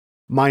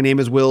My name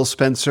is Will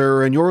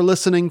Spencer, and you're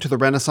listening to the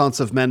Renaissance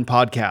of Men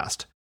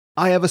podcast.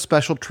 I have a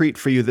special treat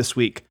for you this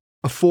week,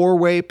 a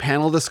four-way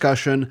panel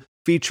discussion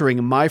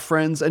featuring my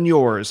friends and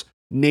yours,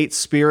 Nate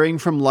Spearing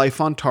from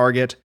Life on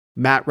Target,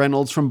 Matt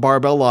Reynolds from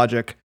Barbell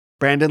Logic,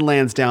 Brandon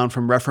Lansdown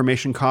from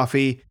Reformation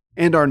Coffee,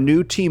 and our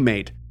new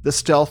teammate, the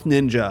Stealth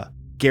Ninja,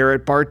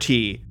 Garrett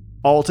BARTEE,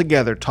 all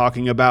together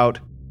talking about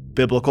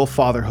biblical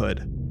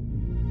fatherhood.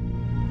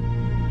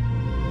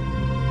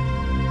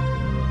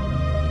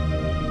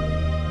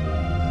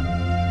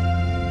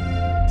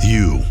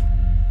 You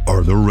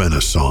are the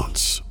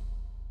Renaissance.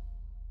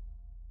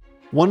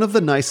 One of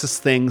the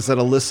nicest things that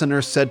a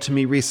listener said to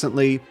me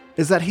recently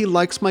is that he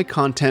likes my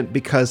content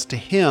because to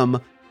him,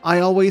 I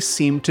always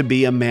seem to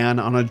be a man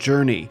on a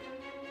journey.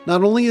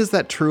 Not only is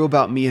that true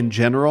about me in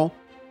general,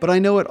 but I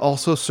know it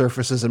also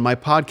surfaces in my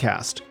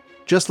podcast.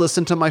 Just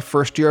listen to my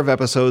first year of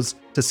episodes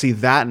to see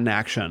that in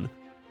action.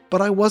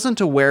 But I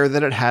wasn't aware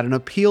that it had an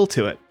appeal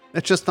to it.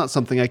 It's just not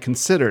something I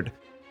considered,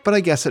 but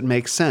I guess it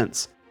makes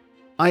sense.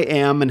 I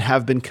am and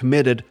have been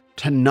committed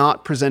to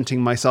not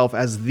presenting myself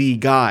as the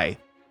guy.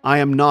 I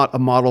am not a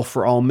model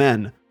for all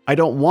men. I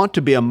don't want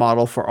to be a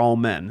model for all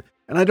men,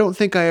 and I don't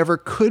think I ever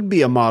could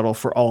be a model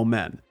for all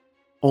men.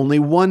 Only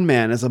one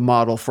man is a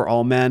model for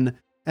all men,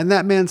 and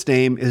that man's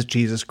name is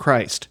Jesus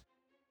Christ.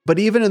 But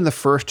even in the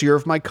first year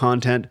of my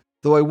content,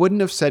 though I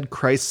wouldn't have said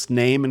Christ's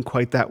name in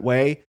quite that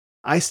way,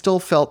 I still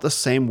felt the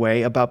same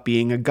way about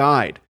being a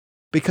guide,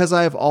 because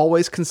I have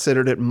always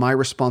considered it my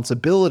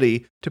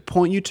responsibility to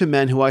point you to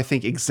men who I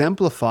think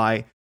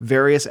exemplify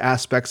various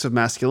aspects of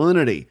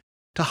masculinity,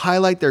 to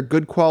highlight their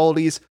good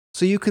qualities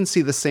so you can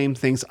see the same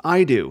things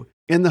I do,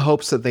 in the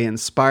hopes that they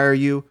inspire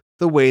you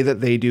the way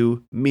that they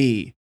do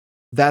me.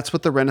 That's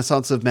what the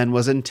Renaissance of Men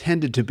was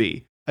intended to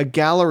be, a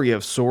gallery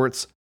of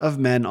sorts of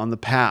men on the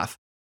path.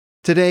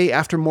 Today,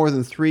 after more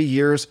than 3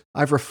 years,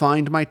 I've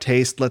refined my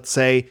taste, let's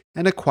say,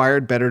 and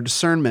acquired better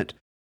discernment.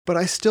 But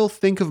I still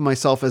think of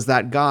myself as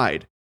that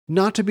guide,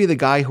 not to be the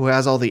guy who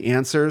has all the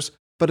answers,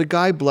 but a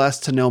guy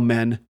blessed to know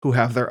men who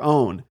have their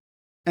own.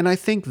 And I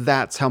think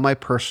that's how my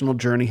personal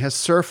journey has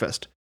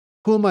surfaced.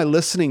 Who am I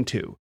listening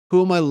to?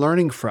 Who am I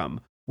learning from?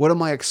 What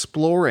am I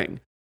exploring?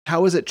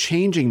 How is it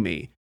changing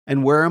me?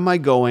 And where am I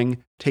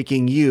going,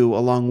 taking you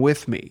along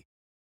with me?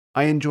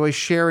 I enjoy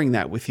sharing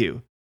that with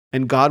you,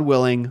 and God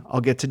willing,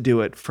 I'll get to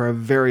do it for a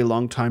very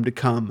long time to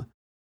come,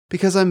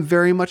 because I'm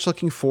very much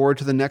looking forward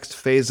to the next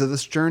phase of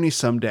this journey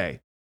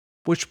someday.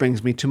 Which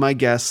brings me to my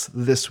guests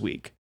this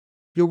week.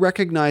 You'll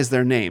recognize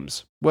their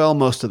names, well,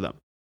 most of them.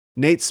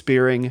 Nate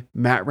Spearing,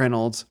 Matt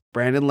Reynolds,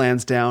 Brandon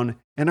Lansdown,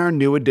 and our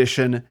new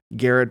addition,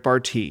 Garrett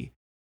BARTEE.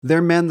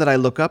 They're men that I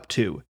look up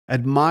to,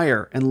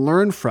 admire, and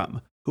learn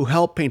from, who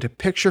help paint a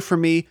picture for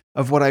me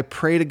of what I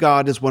pray to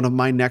God is one of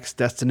my next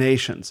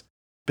destinations,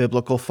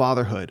 biblical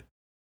fatherhood.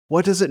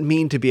 What does it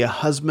mean to be a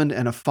husband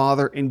and a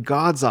father in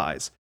God's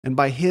eyes and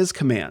by His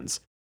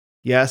commands?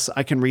 Yes,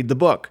 I can read the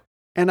book,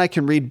 and I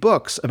can read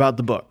books about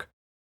the book,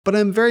 but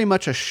I'm very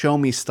much a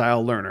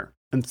show-me-style learner,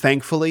 and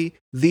thankfully,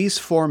 these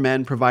four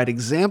men provide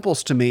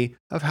examples to me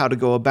of how to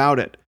go about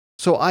it,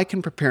 so I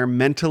can prepare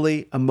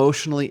mentally,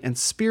 emotionally, and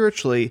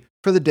spiritually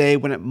for the day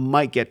when it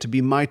might get to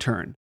be my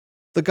turn.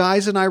 The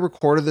guys and I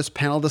recorded this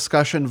panel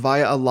discussion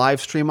via a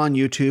live stream on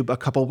YouTube a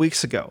couple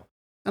weeks ago,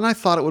 and I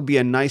thought it would be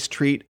a nice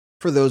treat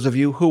for those of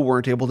you who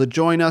weren't able to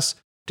join us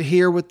to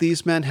hear what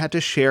these men had to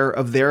share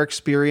of their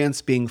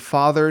experience being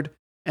fathered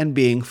and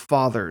being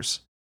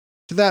fathers.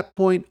 To that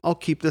point, I'll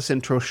keep this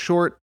intro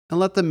short and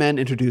let the men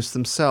introduce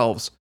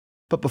themselves.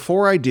 But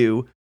before I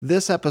do,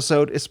 this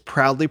episode is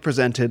proudly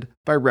presented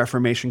by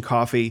Reformation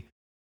Coffee.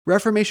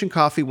 Reformation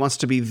Coffee wants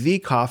to be the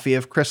coffee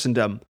of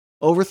Christendom,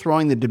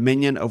 overthrowing the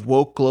dominion of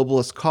woke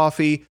globalist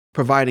coffee,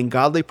 providing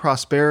godly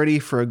prosperity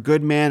for a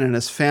good man and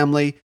his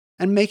family,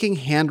 and making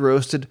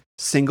hand-roasted,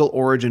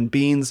 single-origin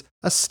beans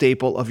a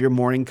staple of your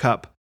morning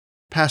cup.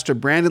 Pastor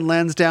Brandon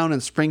Lansdown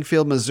in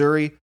Springfield,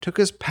 Missouri, took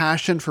his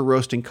passion for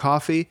roasting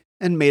coffee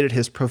and made it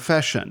his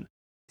profession.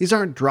 These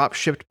aren't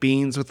drop-shipped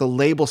beans with a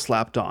label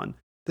slapped on.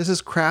 This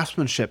is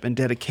craftsmanship and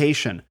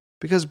dedication,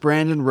 because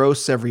Brandon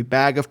roasts every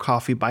bag of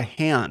coffee by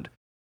hand.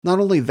 Not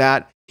only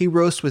that, he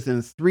roasts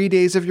within 3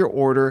 days of your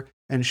order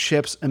and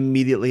ships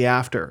immediately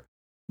after,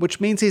 which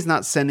means he's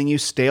not sending you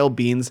stale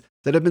beans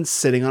that have been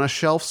sitting on a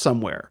shelf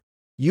somewhere.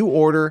 You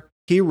order,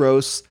 he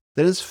roasts,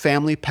 then his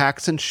family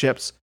packs and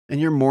ships, and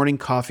your morning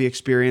coffee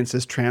experience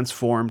is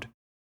transformed.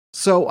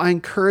 So I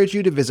encourage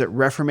you to visit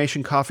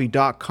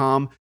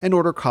reformationcoffee.com and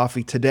order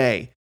coffee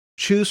today.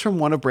 Choose from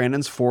one of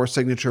Brandon's 4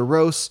 signature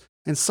roasts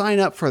and sign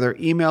up for their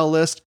email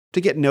list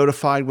to get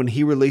notified when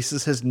he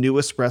releases his new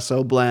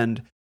espresso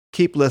blend.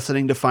 Keep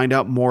listening to find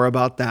out more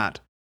about that.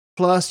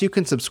 Plus, you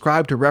can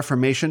subscribe to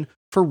Reformation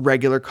for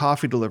regular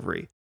coffee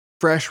delivery,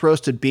 fresh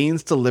roasted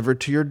beans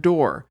delivered to your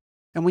door.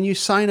 And when you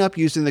sign up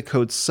using the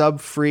code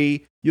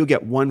SUBFREE, you'll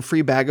get 1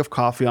 free bag of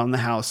coffee on the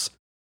house.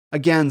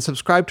 Again,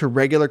 subscribe to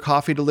regular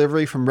coffee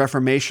delivery from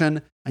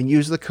Reformation and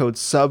use the code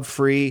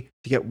SUBFREE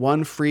to get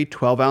 1 free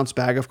 12-ounce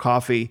bag of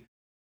coffee.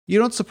 You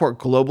don't support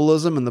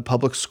globalism in the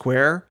public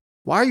square?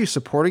 Why are you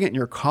supporting it in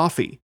your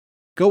coffee?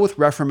 Go with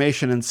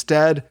Reformation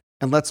instead,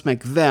 and let's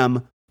make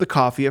them the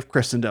coffee of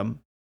Christendom.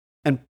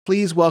 And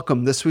please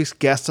welcome this week's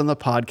guest on the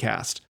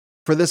podcast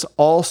for this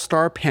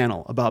all-star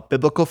panel about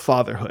biblical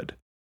fatherhood: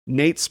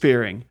 Nate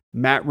Spearing,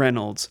 Matt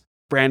Reynolds,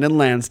 Brandon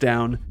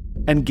Lansdown,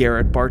 and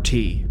Garrett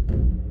BARTEE.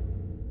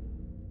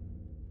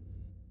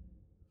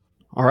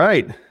 All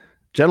right,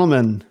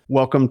 gentlemen,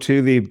 welcome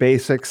to the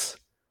Basics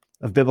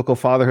of Biblical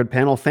Fatherhood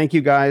panel. Thank you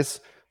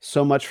guys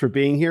so much for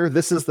being here.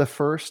 This is the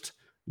first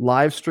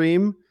live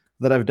stream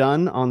that I've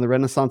done on the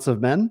Renaissance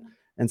of Men,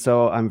 and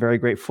so I'm very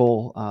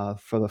grateful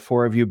for the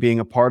four of you being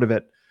a part of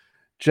it.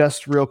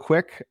 Just real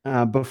quick,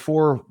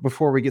 before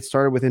we get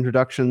started with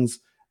introductions,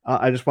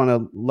 I just want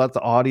to let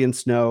the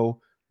audience know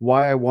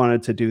why I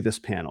wanted to do this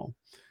panel.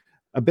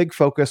 A big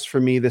focus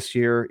for me this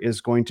year is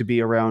going to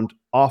be around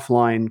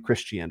offline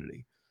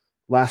Christianity.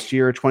 Last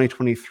year,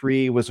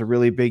 2023, was a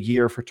really big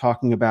year for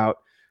talking about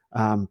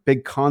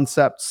big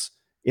concepts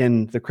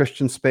in the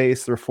Christian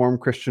space, the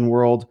Reformed Christian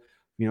world,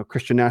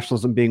 Christian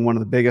nationalism being one of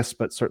the biggest,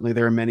 but certainly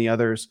there are many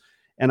others.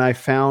 And I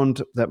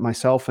found that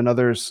myself and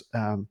others,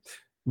 it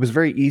was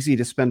very easy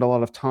to spend a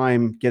lot of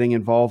time getting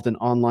involved in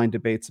online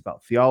debates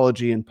about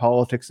theology and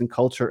politics and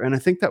culture. And I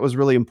think that was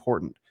really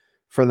important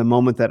for the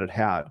moment that it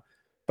had.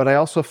 But I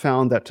also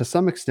found that to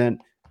some extent,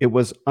 it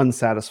was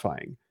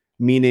unsatisfying,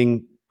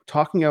 meaning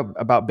talking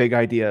about big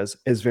ideas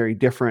is very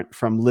different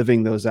from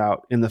living those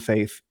out in the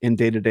faith in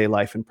day-to-day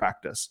life and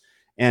practice.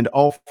 And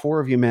all four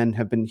of you men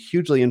have been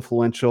hugely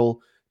influential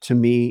to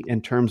me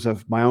in terms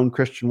of my own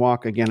Christian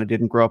walk. Again, I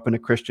didn't grow up in a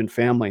Christian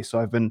family, so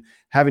I've been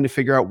having to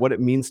figure out what it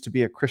means to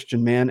be a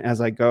Christian man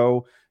as I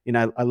go.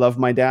 I love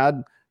my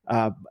dad.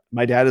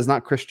 My dad is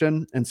not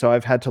Christian, and so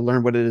I've had to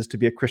learn what it is to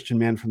be a Christian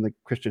man from the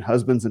Christian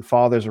husbands and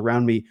fathers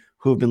around me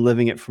who have been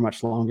living it for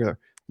much longer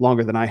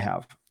than I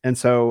have. And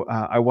so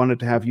I wanted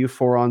to have you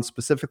four on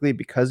specifically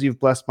because you've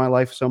blessed my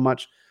life so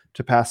much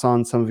to pass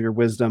on some of your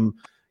wisdom.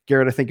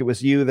 Garrett, I think it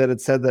was you that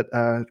had said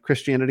that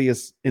Christianity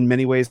is in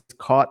many ways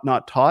caught,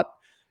 not taught.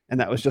 And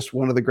that was just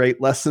one of the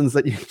great lessons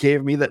that you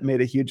gave me that made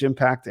a huge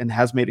impact and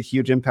has made a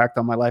huge impact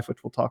on my life,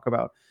 which we'll talk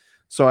about.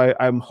 So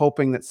I'm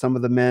hoping that some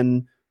of the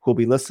men who will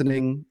be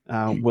listening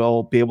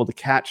will be able to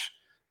catch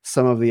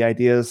some of the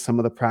ideas, some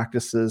of the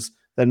practices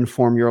that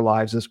inform your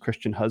lives as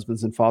Christian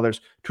husbands and fathers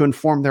to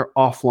inform their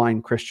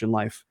offline Christian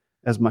life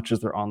as much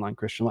as their online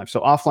Christian life. So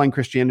offline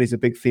Christianity is a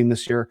big theme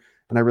this year.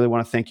 And I really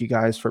want to thank you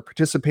guys for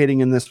participating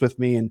in this with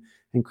me and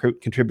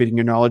contributing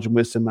your knowledge and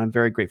wisdom. I'm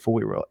very grateful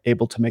we were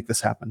able to make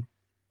this happen.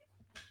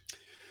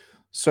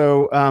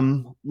 So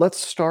let's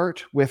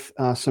start with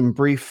some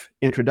brief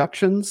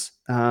introductions.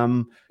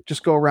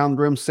 Just go around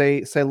the room,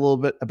 say a little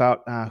bit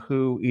about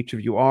who each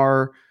of you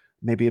are,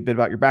 maybe a bit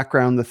about your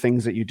background, the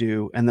things that you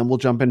do, and then we'll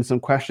jump into some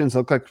questions.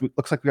 Looks like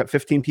we've got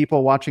 15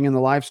 people watching in the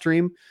live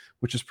stream,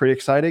 which is pretty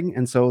exciting.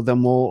 And so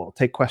then we'll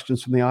take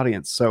questions from the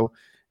audience. So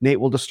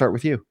Nate, we'll just start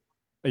with you.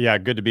 Yeah,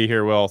 good to be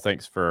here, Will.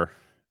 Thanks for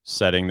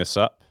setting this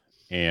up.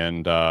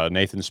 And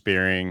Nathan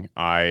Spearing,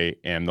 I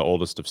am the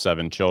oldest of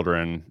 7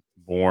 children,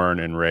 born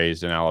and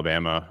raised in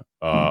Alabama,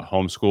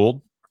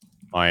 homeschooled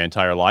my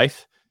entire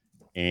life,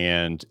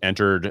 and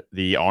entered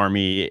the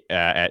Army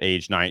at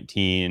age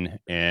 19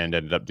 and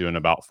ended up doing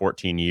about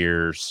 14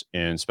 years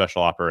in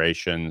special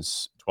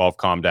operations, 12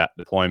 combat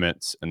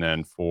deployments. And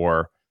then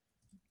for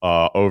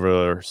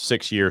over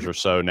 6 years or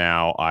so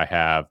now, I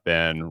have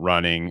been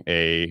running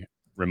a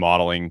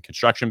remodeling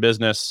construction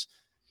business,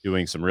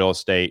 doing some real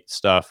estate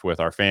stuff with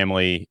our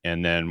family,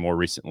 and then more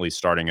recently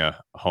starting a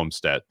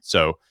homestead.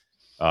 So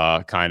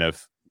kind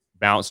of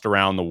bounced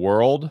around the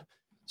world,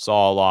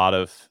 saw a lot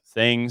of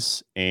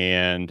things,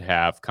 and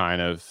have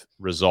kind of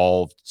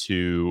resolved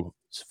to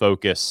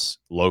focus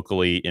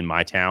locally in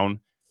my town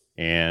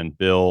and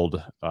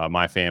build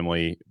my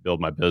family, build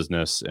my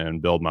business,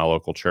 and build my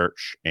local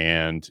church,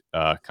 and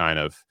kind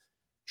of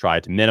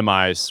try to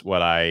minimize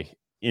what I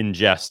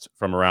ingest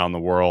from around the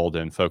world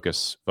and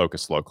focus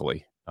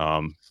locally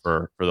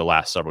for the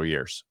last several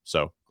years.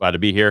 So glad to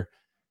be here,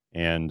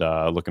 and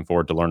looking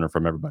forward to learning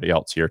from everybody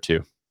else here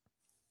too.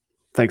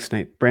 Thanks,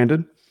 Nate.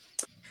 Brandon?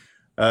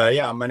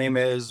 Yeah, my name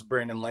is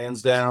Brandon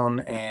Lansdown,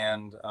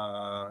 and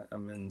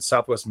I'm in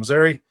Southwest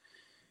Missouri,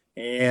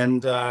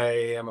 and I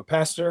am a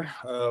pastor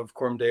of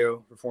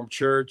Cormdale Reformed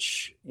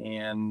Church,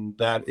 and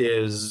that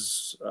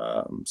is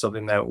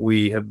something that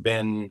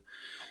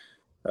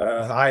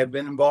I have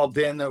been involved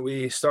in, that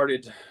we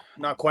started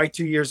not quite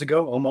 2 years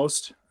ago,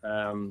 almost.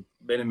 Been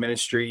in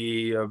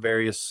ministry of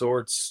various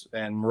sorts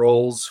and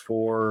roles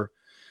for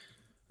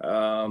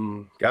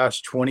 21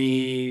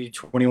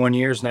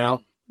 years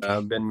now.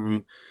 I've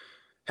been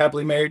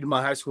happily married to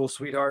my high school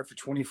sweetheart for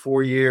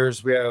 24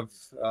 years. We have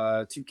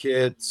 2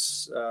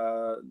 kids,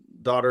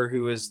 daughter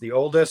who is the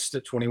oldest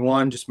at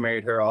 21, just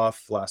married her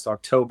off last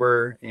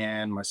October,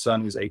 and my son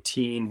who's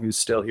 18, who's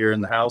still here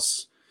in the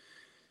house.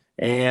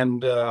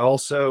 And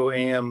also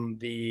am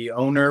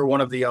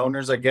one of the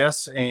owners, I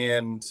guess,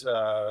 and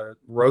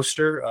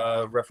roaster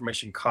of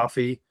Reformation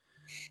Coffee.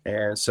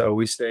 And so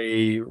we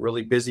stay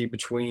really busy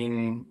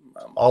between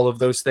all of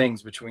those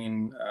things,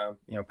 between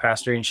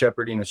pastoring,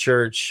 shepherding a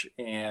church,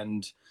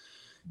 and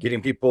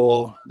getting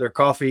people their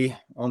coffee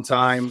on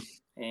time,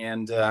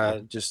 and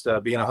just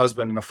being a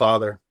husband and a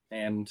father.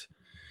 And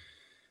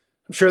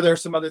I'm sure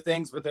there's some other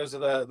things, but those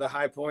are the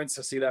high points.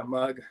 I see that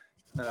mug.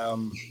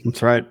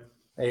 That's right.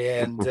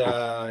 And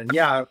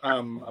yeah,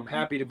 I'm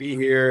happy to be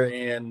here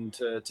and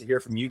to hear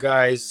from you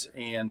guys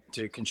and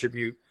to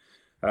contribute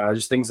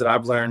just things that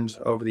I've learned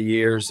over the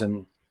years.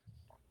 And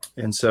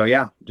so,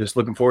 yeah, just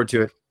looking forward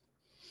to it.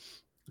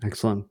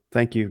 Excellent.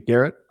 Thank you.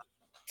 Garrett?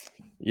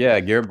 Yeah,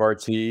 Garrett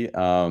BARTEE.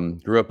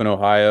 Grew up in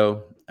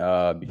Ohio,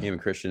 became a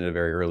Christian at a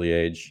very early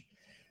age.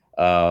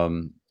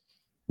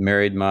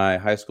 Married my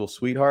high school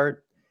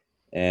sweetheart,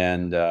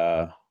 and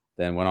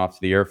then went off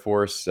to the Air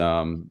Force,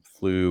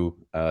 flew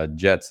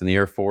jets in the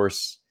Air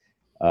Force.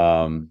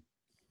 Have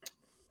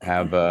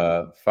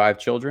 5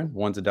 children.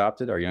 One's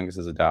adopted. Our youngest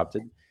is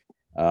adopted.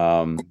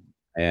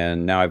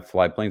 And now I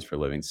fly planes for a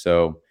living.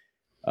 So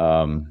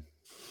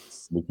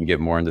we can get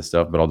more into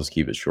stuff, but I'll just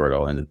keep it short.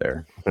 I'll end it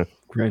there.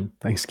 Great.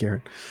 Thanks,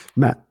 Garrett.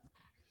 Matt?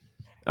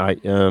 I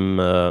am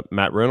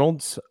Matt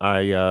Reynolds.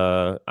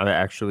 I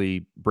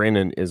actually,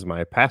 Brandon is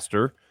my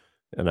pastor,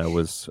 and I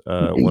was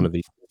one of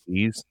the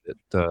employees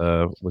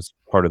that was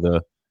part of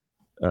the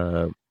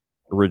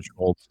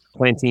original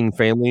planting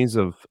families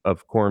of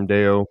Coram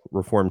Deo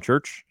Reformed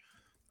Church.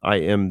 I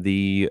am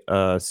the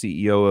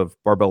CEO of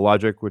Barbell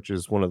Logic, which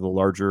is one of the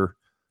larger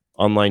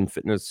online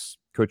fitness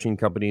coaching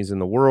companies in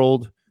the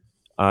world.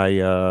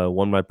 I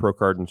won my pro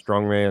card in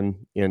strongman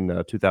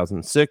in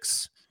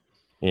 2006,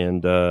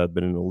 and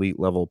been an elite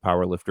level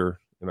power lifter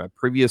in my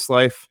previous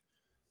life.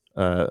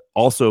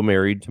 Also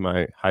married to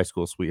my high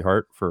school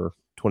sweetheart for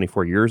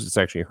 24 years. It's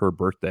actually her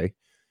birthday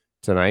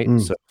tonight.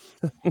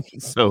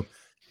 So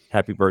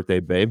happy birthday,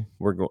 babe.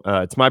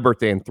 It's my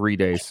birthday in 3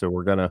 days, so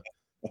we're gonna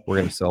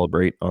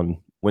celebrate on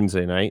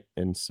Wednesday night.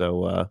 And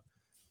so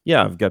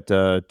yeah, I've got 2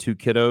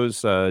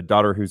 kiddos, a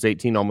daughter who's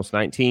 18, almost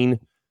 19,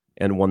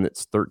 and one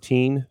that's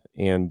 13,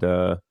 and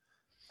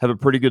have a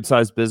pretty good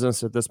sized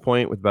business at this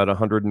point with about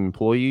 100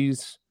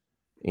 employees,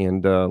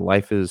 and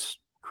life is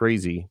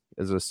crazy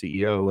as a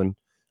CEO. And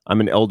I'm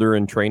an elder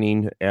in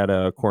training at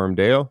Coram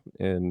Deo,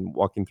 and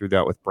walking through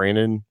that with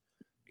Brandon.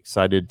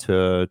 Excited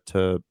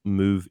to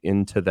move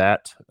into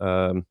that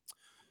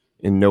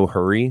in no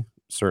hurry,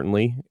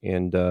 certainly,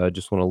 and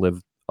just want to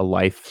live a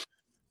life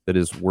that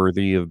is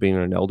worthy of being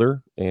an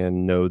elder,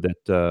 and know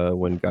that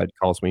when God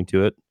calls me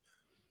to it,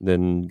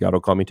 then God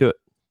will call me to it.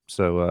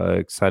 So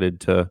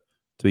excited to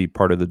be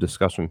part of the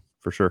discussion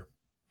for sure.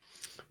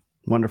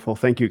 Wonderful.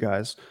 Thank you,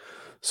 guys.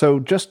 So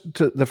just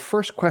to the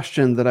first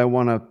question that I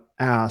want to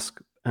ask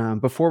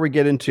before we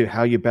get into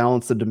how you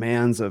balance the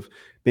demands of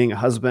being a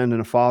husband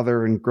and a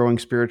father and growing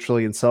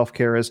spiritually and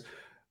self-care is,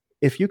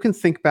 if you can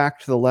think back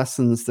to the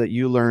lessons that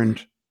you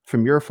learned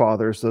from your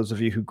fathers, those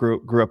of you who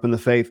grew up in the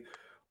faith,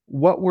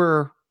 what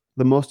were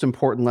the most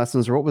important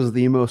lessons, or what was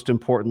the most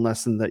important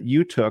lesson that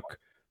you took,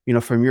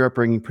 from your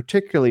upbringing,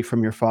 particularly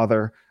from your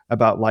father,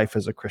 about life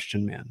as a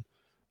Christian man?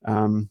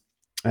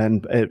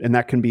 And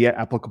that can be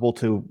applicable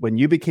to when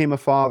you became a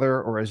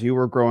father or as you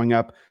were growing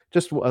up.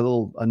 Just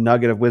a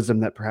nugget of wisdom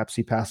that perhaps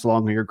he passed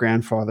along, or your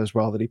grandfather as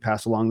well, that he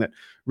passed along, that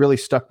really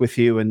stuck with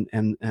you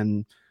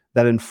and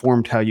that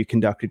informed how you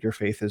conducted your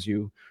faith as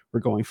you were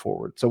going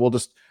forward. So we'll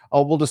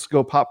just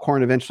go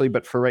popcorn eventually,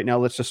 but for right now,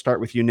 let's just start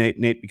with you, Nate.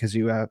 Nate, because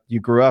you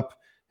grew up,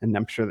 and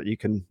I'm sure that you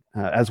can,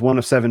 as one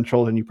of 7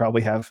 children, you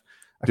probably have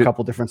a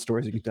couple different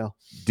stories you can tell.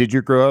 Did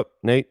you grow up,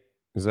 Nate?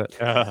 Is that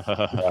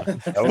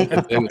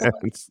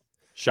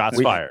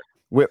shots fired?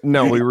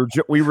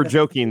 We were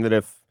joking that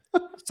if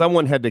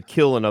someone had to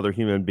kill another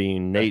human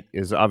being, Nate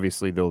is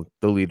obviously the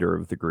leader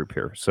of the group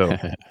here. So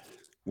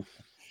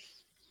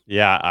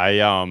yeah,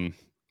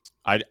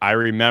 I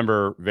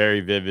remember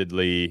very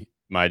vividly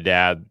my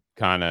dad,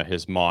 kind of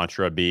his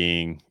mantra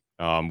being,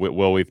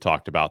 we've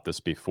talked about this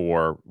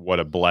before, what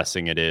a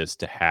blessing it is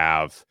to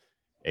have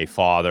a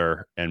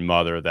father and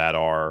mother that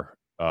are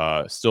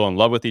still in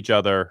love with each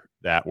other,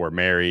 that were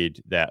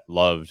married, that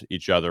loved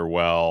each other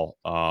well,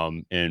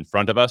 in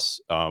front of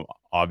us.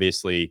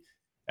 Obviously,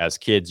 as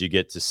kids, you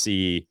get to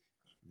see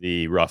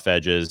the rough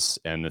edges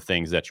and the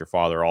things that your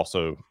father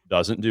also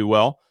doesn't do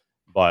well,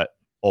 but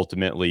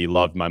ultimately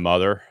loved my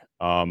mother.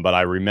 But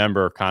I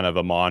remember kind of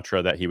a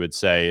mantra that he would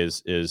say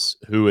is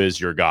who is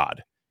your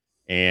God?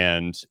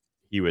 And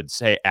he would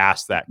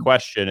ask that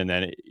question. And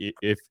then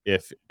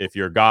if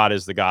your God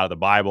is the God of the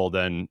Bible,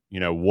 then,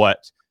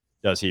 what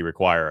does he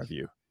require of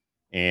you?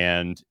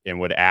 And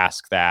would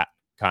ask that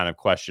kind of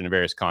question in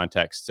various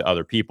contexts to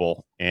other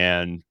people.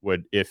 And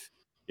would, if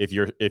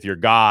your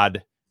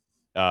God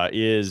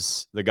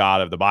is the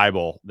God of the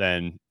Bible,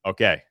 then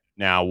okay,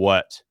 now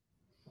what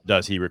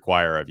does he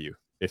require of you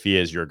if he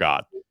is your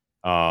God?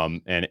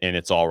 And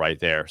it's all right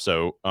there.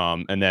 So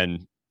and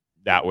then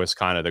that was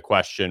kind of the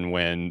question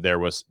when there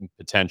was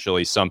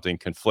potentially something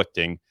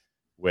conflicting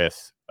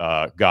with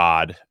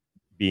God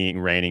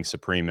reigning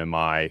supreme in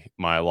my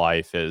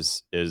life.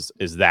 Is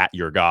that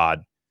your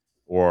God,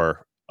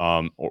 or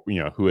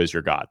who is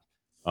your God?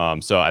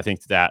 So I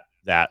think that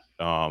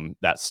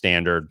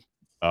standard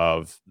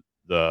of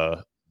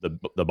the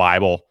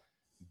Bible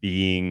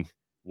being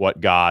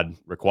what God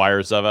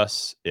requires of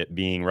us, it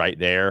being right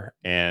there,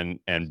 and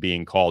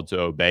being called to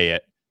obey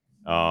it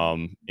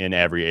in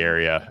every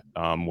area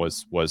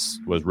was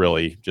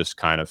really just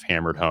kind of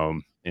hammered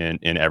home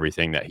in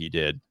everything that he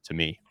did to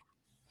me.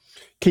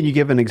 Can you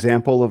give an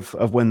example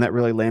of when that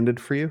really landed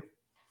for you?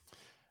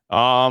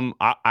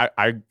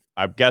 I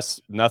guess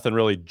nothing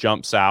really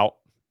jumps out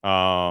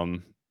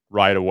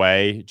right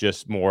away.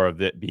 Just more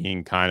of it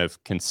being kind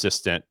of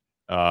consistent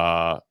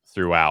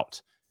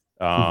throughout.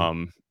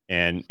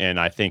 And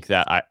I think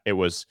that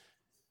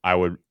I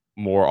would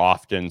more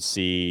often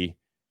see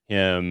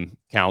him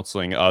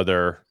counseling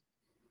other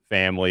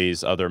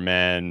families, other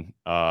men,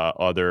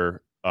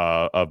 other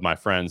of my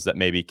friends that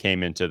maybe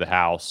came into the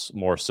house,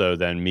 more so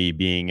than me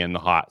being in the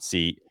hot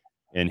seat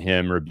and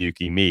him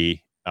rebuking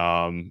me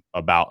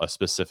about a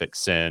specific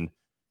sin,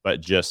 but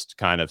just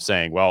kind of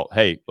saying, well,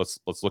 hey, let's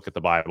look at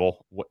the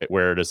Bible.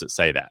 Where does it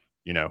say that?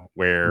 You know,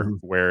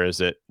 where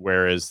is it?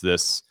 Where is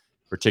this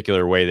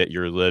particular way that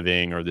you're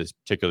living, or this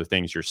particular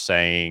things you're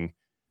saying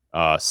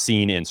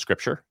seen in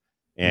Scripture?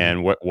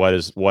 And what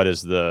is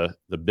the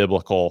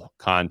biblical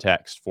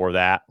context for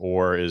that?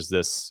 Or is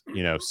this,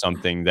 you know,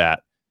 something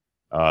that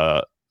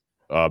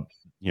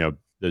you know,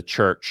 the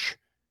church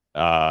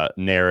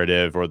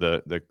narrative, or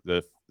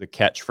the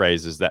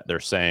catchphrases that they're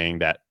saying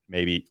that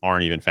maybe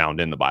aren't even found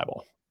in the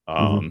Bible?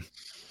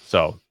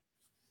 So,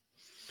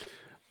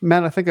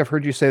 Matt, I think I've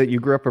heard you say that you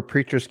grew up a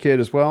preacher's kid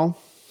as well.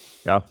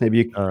 Yeah. Maybe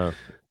you...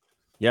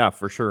 Yeah,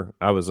 for sure.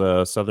 I was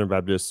a Southern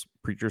Baptist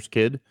preacher's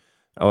kid.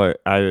 I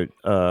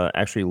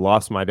actually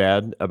lost my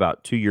dad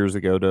about 2 years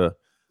ago to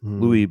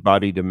Lewy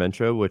body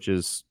dementia, which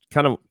is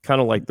kind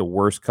of like the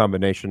worst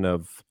combination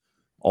of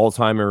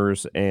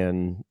Alzheimer's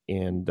and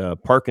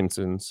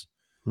Parkinson's.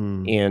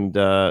 And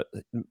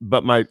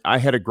but I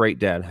had a great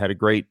dad, had a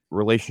great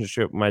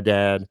relationship with my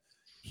dad.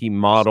 He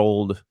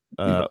modeled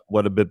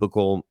what a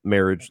biblical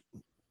marriage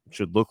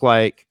should look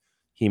like.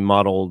 He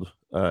modeled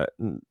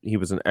he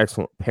was an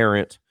excellent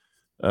parent.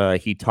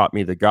 He taught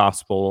me the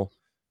gospel.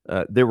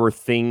 There were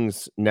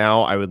things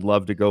now I would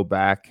love to go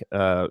back.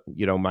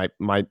 You know,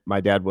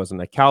 my dad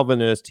wasn't a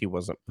Calvinist. He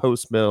wasn't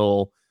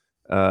post-mill.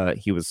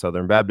 He was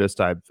Southern Baptist.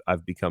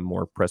 I've become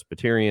more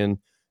Presbyterian.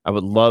 I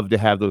would love to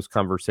have those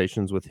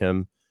conversations with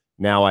him.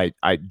 Now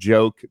I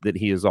joke that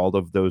he is all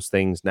of those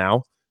things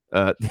now.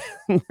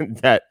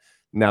 That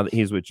now that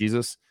he's with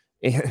Jesus,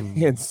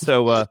 and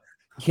so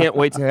can't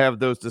wait to have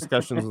those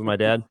discussions with my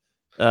dad.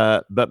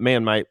 But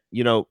man, my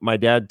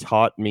dad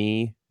taught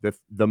me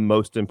the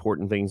most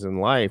important things in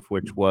life,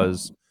 which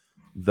was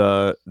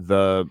the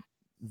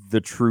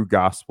true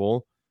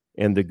gospel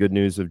and the good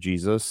news of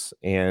Jesus,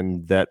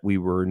 and that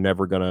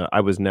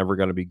I was never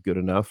gonna be good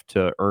enough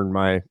to earn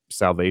my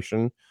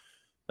salvation.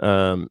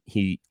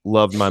 He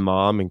loved my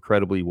mom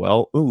incredibly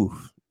well. Ooh,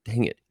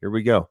 dang it, here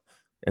we go.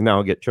 And now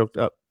I'll get choked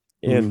up.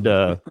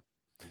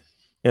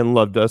 And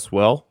loved us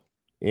well.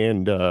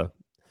 And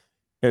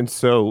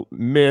so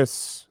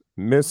miss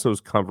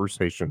those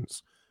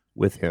conversations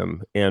with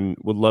him, and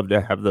would love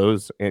to have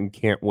those, and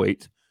can't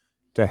wait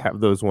to have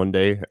those one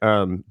day.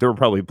 There were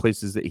probably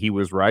places that he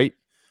was right,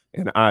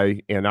 and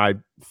I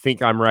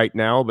think I'm right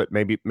now, but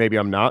maybe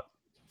I'm not.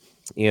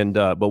 And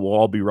but we'll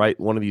all be right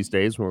one of these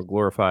days when we're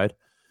glorified.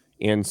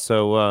 And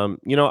so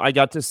you know, I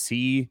got to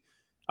see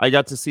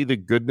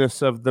the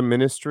goodness of the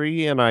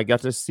ministry, and I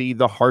got to see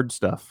the hard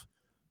stuff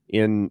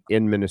in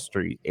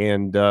ministry.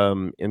 And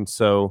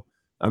so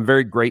I'm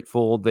very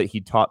grateful that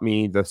he taught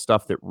me the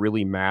stuff that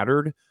really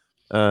mattered.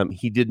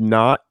 He did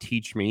not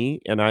teach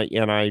me, and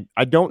I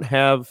don't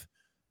have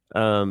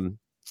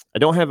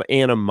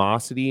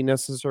animosity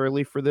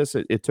necessarily for this.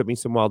 It took me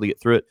some while to get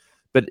through it,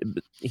 but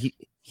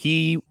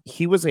he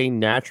was a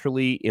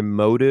naturally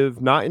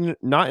emotive, not in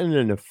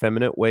an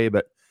effeminate way,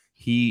 but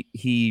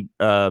he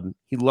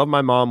loved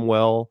my mom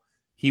well.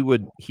 He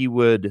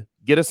would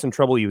get us in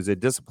trouble. He was a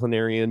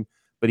disciplinarian,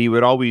 but he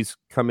would always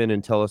come in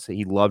and tell us that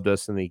he loved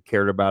us and he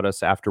cared about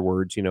us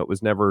afterwards. You know, it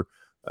was never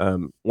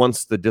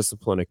once the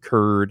discipline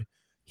occurred,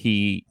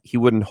 he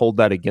wouldn't hold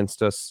that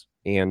against us.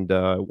 And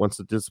once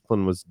the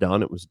discipline was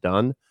done, it was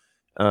done.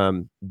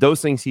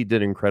 Those things he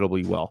did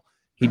incredibly well.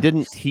 He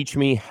didn't teach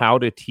me how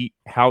to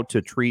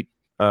treat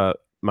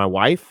my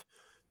wife.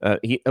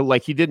 He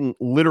didn't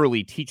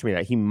literally teach me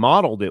that. He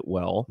modeled it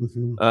well.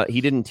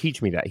 He didn't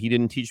teach me that. He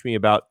didn't teach me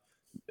about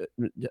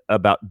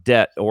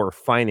debt or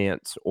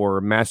finance or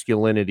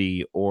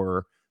masculinity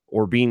or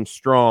being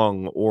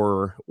strong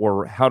or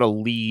how to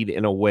lead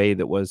in a way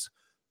that was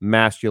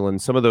masculine.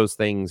 Some of those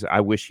things I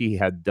wish he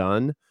had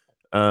done.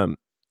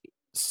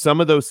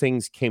 Some of those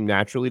things came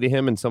naturally to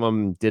him, and some of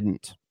them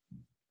didn't.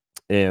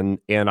 And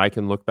I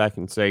can look back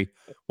and say,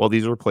 well,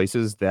 these are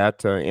places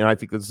that, and I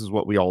think this is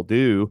what we all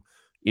do,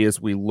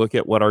 is we look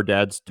at what our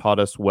dads taught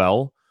us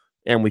well,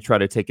 and we try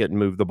to take it and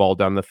move the ball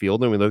down the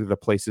field. And we look at the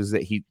places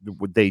that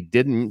they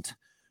didn't,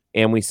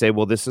 and we say,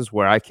 well, this is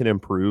where I can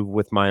improve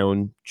with my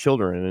own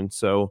children. And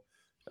so,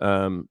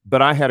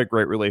 but I had a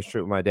great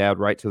relationship with my dad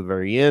right to the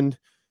very end.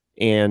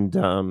 And,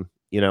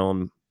 you know,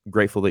 I'm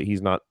grateful that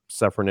he's not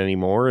suffering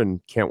anymore,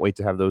 and can't wait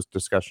to have those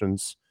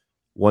discussions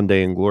one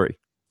day in glory,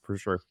 for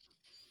sure.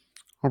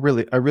 I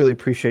really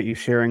appreciate you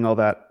sharing all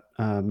that,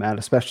 Matt,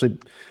 especially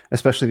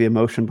the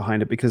emotion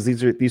behind it, because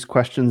these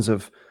questions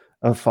of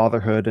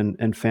fatherhood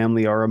and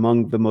family are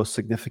among the most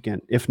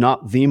significant, if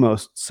not the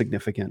most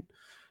significant.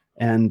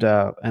 And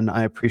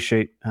I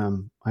appreciate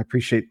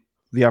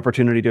the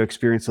opportunity to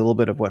experience a little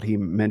bit of what he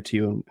meant to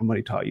you and what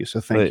he taught you. So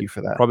thank you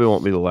for that. Probably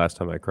won't be the last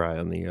time I cry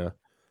on the.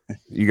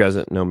 You guys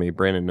that know me,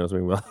 Brandon knows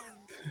me well.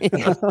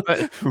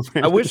 But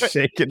I wish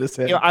shaking his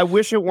head. I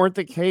wish it weren't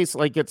the case.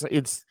 Like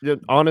it's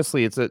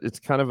honestly, it's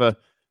kind of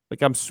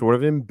like I'm sort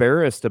of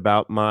embarrassed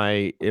about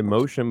my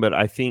emotion, but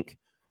I think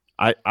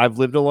I've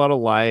lived a lot of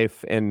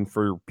life, and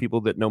for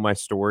people that know my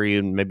story,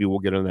 and maybe we'll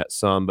get into that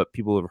some, but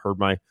people have heard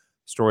my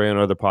story on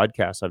other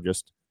podcasts.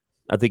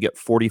 I think at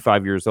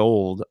 45 years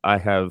old, I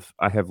have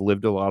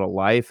lived a lot of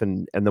life,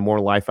 and the more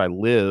life I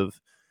live,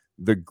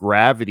 the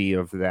gravity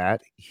of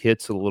that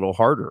hits a little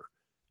harder.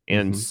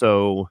 And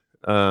so,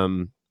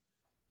 where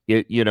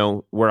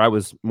I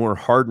was more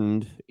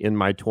hardened in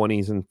my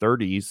 20s and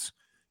 30s,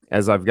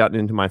 as I've gotten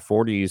into my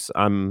 40s,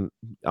 I'm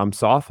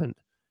softened.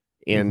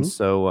 And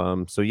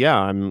so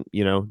yeah,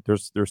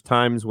 there's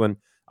times when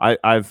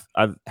I've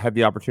had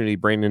the opportunity.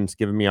 Brandon's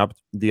given me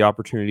the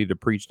opportunity to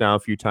preach now a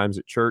few times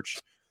at church.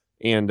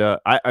 And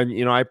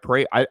I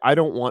pray. I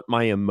don't want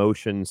my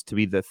emotions to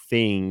be the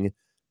thing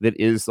that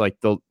is like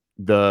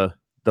the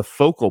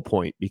focal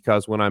point,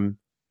 because when I'm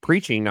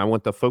preaching, I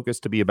want the focus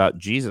to be about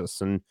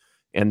Jesus and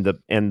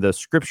the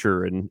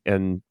scripture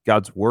and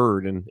God's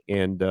word,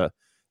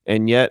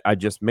 and yet I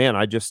just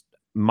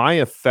my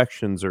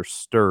affections are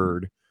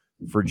stirred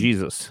for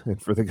Jesus and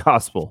for the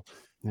gospel.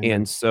 Amen.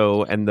 And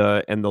so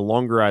the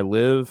longer I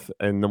live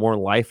and the more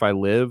life I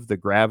live, the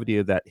gravity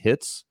of that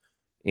hits.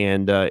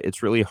 And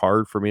it's really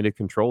hard for me to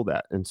control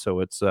that. And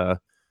so it's I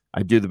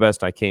do the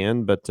best I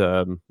can, but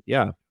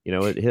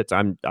it hits.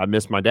 I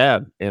miss my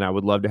dad, and I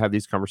would love to have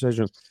these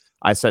conversations.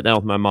 I sat down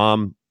with my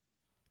mom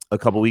a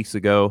couple weeks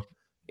ago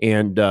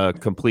and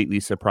completely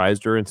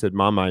surprised her and said,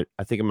 "Mom, I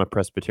think I'm a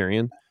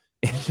Presbyterian."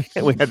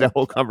 And we had that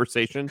whole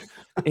conversation,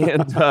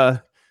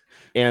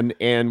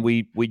 and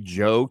we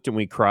joked and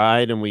we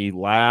cried and we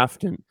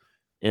laughed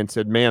and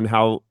said, "Man,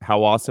 how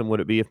awesome would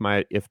it be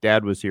if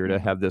Dad was here to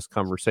have this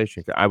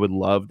conversation? I would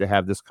love to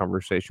have this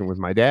conversation with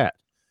my dad,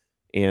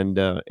 and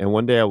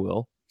one day I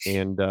will,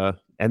 and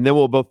then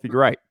we'll both be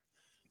right,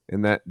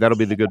 and that'll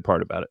be the good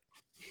part about it."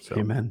 So.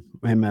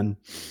 Amen.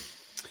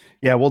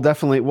 Yeah, we'll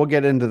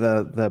get into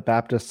the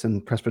Baptist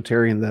and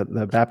Presbyterian,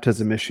 the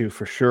baptism issue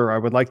for sure. I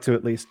would like to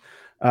at least,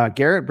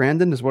 Garrett,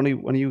 Brandon, does one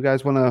of you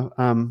guys want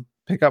to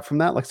pick up from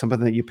that, like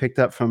something that you picked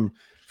up from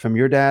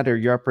your dad or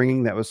your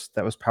upbringing that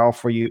was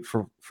powerful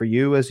for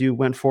you as you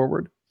went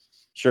forward?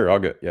 Sure, I'll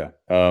go. Yeah.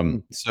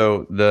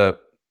 So the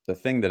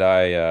thing that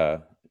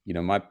I,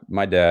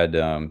 my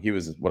dad, he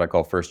was what I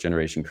call first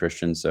generation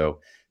Christian.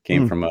 So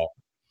came from a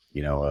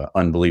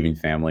unbelieving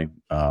family.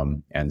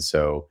 And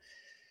so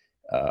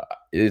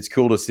it's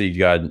cool to see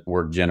God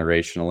work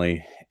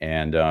generationally.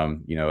 And,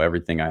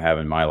 everything I have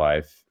in my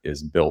life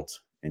is built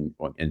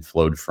and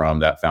flowed from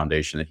that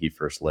foundation that he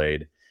first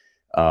laid.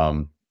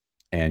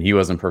 And he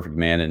wasn't a perfect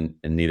man,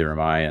 and neither am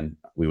I. And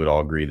we would all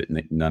agree that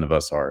none of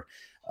us are.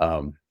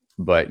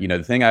 But,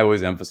 the thing I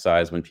always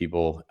emphasize when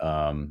people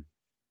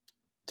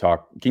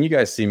talk, can you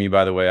guys see me,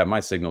 by the way? My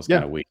signal's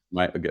kind of weak.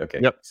 Okay.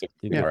 Yep.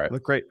 Yeah, all right.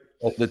 Look great.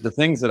 The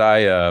things that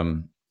I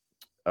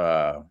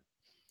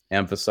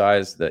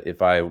emphasize, that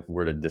if I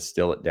were to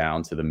distill it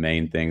down to the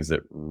main things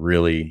that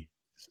really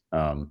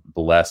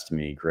blessed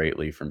me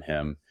greatly from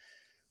him,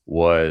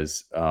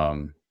 was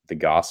the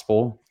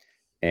gospel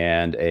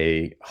and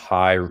a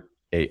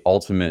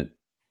ultimate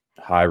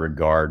high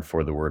regard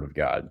for the word of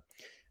God.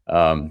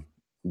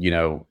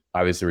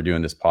 Obviously we're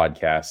doing this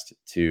podcast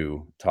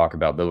to talk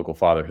about biblical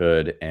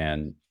fatherhood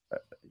and,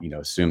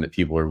 assume that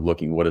people are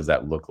looking, what does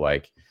that look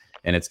like?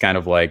 And it's kind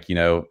of like, in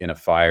a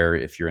fire,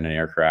 if you're in an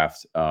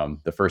aircraft,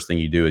 the first thing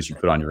you do is you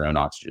put on your own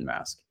oxygen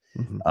mask.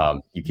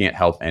 You can't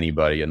help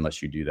anybody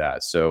unless you do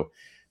that. So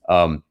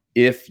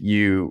if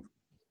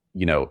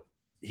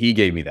he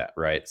gave me that,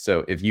 right?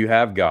 So if you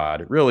have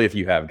God,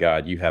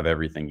 you have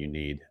everything you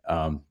need.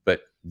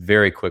 But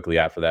very quickly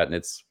after that,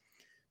 and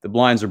the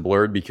blinds are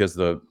blurred because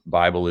the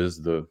Bible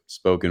is the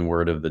spoken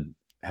word of the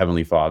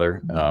Heavenly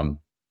Father.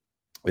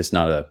 It's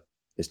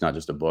not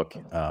just a book.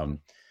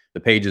 The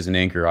pages in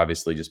ink are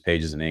obviously just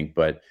pages in ink,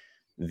 but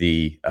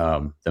the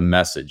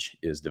message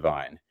is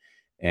divine.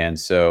 And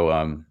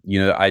so,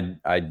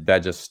 that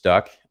just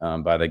stuck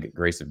by the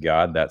grace of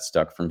God. That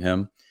stuck from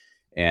him.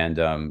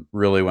 And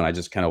really, when I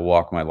just kind of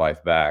walk my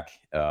life back,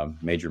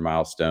 major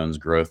milestones,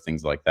 growth,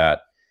 things like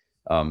that,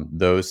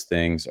 those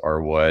things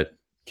are what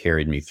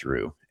carried me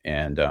through.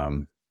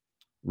 And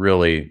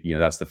really,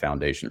 that's the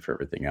foundation for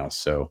everything else.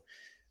 So,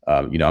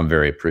 I'm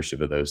very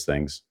appreciative of those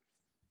things.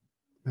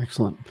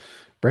 Excellent.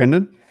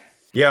 Brandon?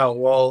 Yeah,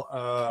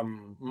 well,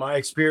 my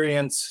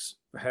experience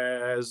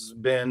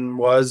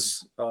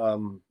was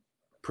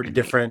pretty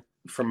different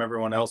from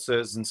everyone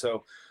else's. And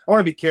so I want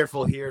to be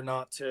careful here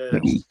not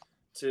to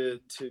to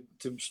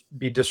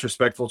be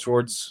disrespectful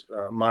towards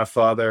my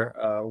father.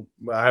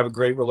 I have a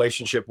great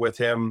relationship with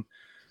him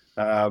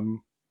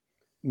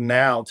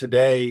now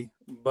today,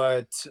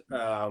 but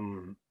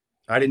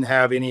I didn't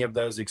have any of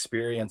those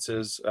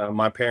experiences.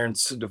 My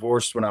parents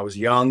divorced when I was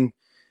young,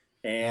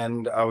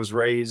 and I was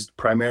raised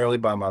primarily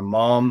by my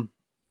mom.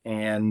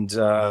 And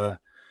my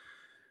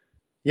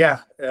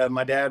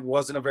dad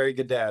wasn't a very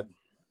good dad,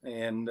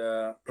 and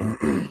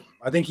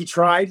I think he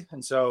tried,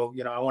 and so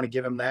I want to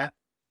give him that.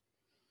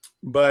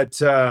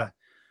 But I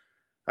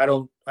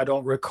don't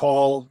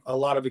recall a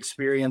lot of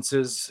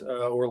experiences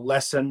or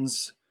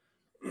lessons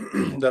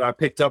that I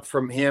picked up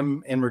from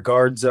him in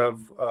regards of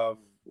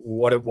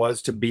what it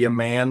was to be a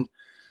man.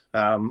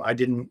 I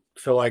didn't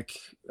feel like,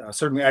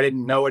 certainly I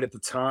didn't know it at the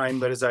time,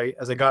 but as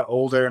I got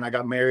older and I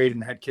got married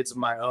and had kids of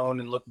my own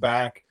and look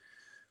back,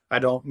 I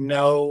don't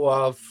know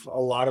of a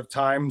lot of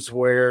times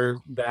where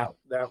that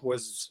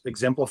was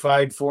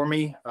exemplified for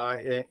me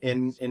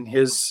in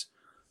his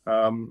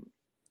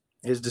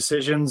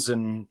decisions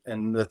and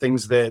the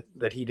things that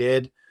he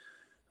did.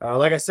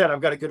 Like I said,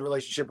 I've got a good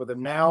relationship with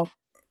him now.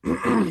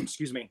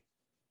 Excuse me.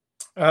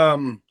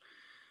 And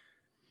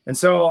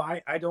so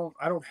I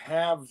don't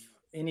have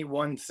any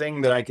one thing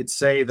that I could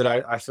say that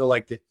I feel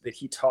like that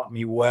he taught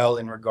me well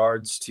in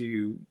regards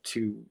to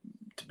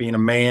being a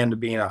man, to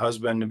being a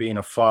husband, to being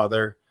a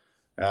father.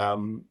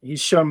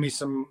 He's shown me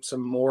some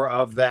more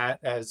of that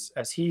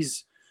as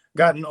he's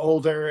gotten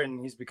older and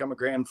he's become a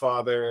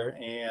grandfather,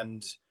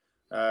 and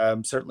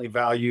certainly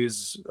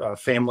values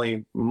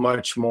family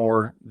much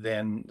more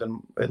than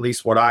at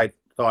least what I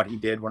thought he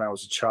did when I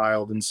was a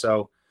child. And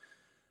so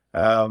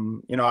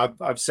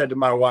I've said to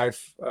my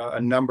wife a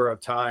number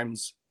of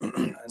times,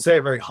 and say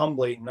it very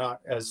humbly, not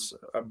as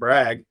a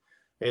brag,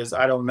 is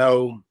I don't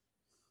know,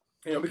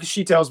 because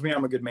she tells me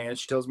I'm a good man.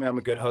 She tells me I'm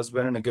a good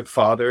husband and a good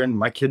father, and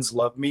my kids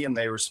love me and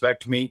they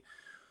respect me.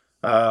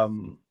 I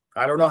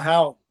don't know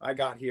how I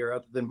got here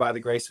other than by the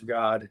grace of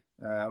God,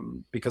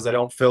 because I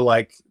don't feel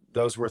like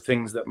those were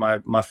things that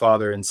my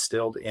father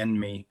instilled in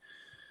me.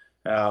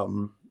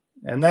 And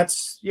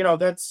that's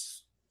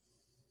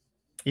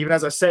even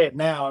as I say it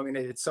now, I mean,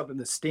 it's something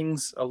that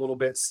stings a little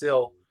bit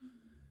still.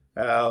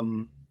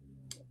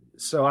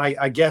 So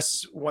I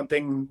guess one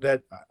thing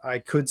that I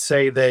could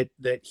say that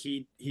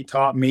he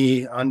taught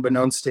me,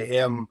 unbeknownst to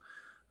him,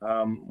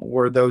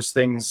 were those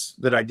things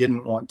that I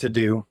didn't want to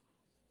do.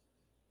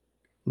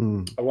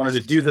 I wanted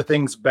to do the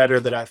things better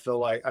that I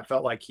felt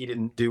like he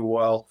didn't do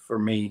well for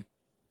me.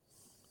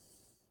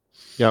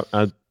 Yeah,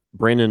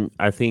 Brandon,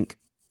 I think,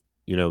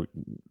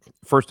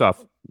 first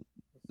off,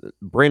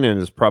 Brandon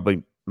is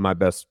probably my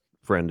best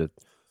friend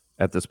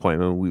at this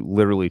point. I mean, we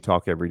literally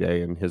talk every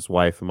day, and his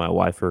wife and my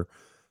wife are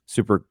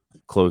super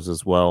close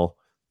as well.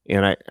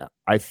 And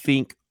I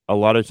think a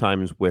lot of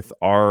times with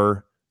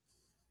our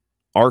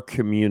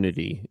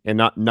community, and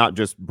not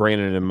just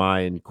Brandon and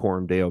my and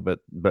Coram Deo,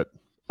 but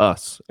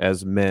us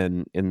as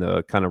men in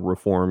the kind of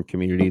Reformed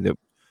community that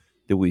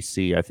we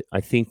see,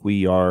 I think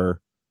we're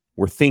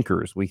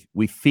thinkers.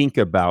 We think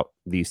about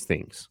these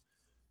things.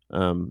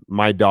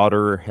 My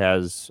daughter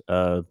has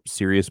a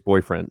serious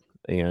boyfriend,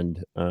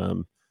 and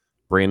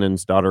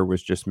Brandon's daughter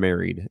was just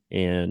married.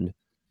 And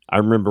I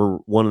remember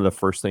one of the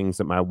first things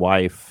that my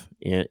wife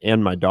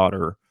and my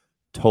daughter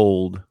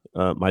told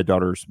my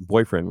daughter's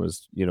boyfriend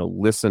was,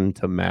 listen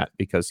to Matt,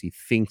 because he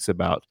thinks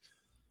about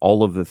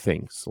all of the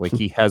things. Like,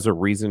 he has a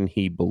reason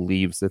he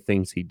believes the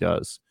things he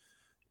does.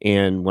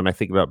 And when I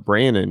think about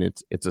Brandon,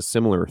 it's a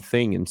similar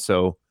thing. And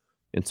so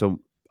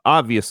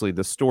obviously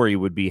the story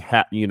would be,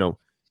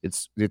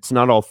 it's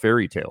not all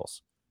fairy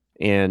tales.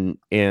 And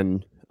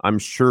I'm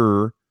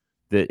sure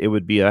that it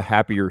would be a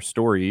happier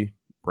story,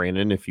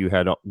 Brandon, if you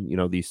had,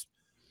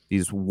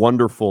 these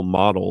wonderful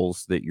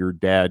models that your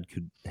dad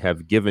could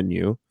have given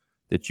you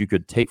that you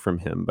could take from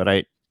him.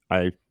 But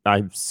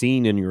I've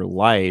seen in your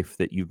life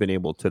that you've been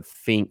able to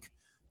think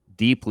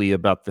deeply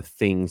about the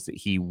things that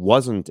he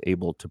wasn't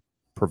able to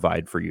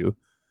provide for you.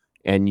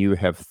 And you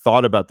have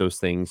thought about those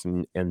things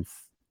and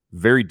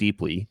very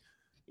deeply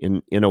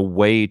in a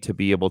way to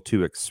be able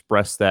to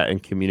express that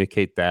and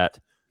communicate that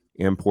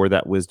and pour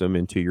that wisdom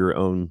into your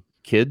own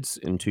kids,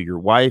 into your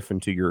wife,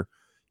 into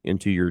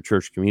your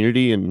church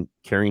community, and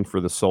caring for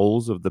the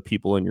souls of the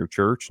people in your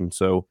church. And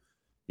so,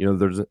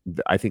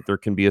 I think there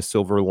can be a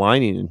silver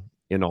lining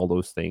in all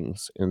those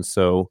things. And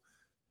so,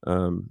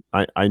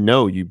 I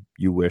know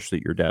you wish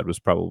that your dad was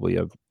probably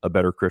a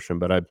better Christian,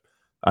 but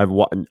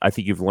I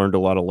think you've learned a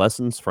lot of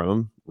lessons from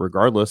him,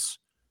 regardless,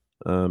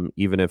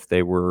 even if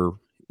they were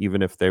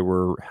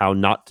how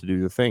not to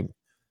do the thing,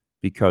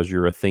 because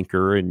you're a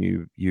thinker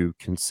and you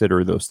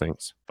consider those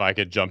things. If I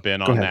could jump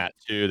in on that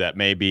too, that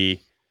may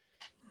be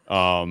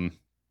kind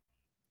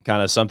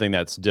of something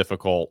that's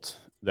difficult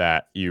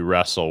that you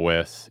wrestle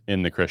with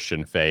in the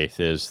Christian faith,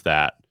 is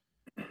that,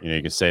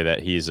 you can say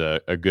that he's a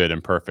good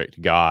and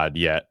perfect God,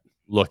 yet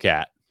look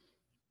at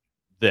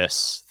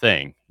this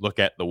thing, look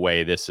at the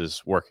way this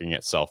is working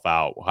itself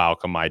out. How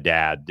come my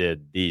dad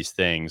did these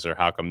things, or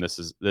how come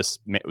this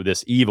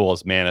evil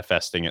is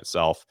manifesting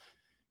itself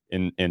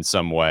in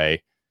some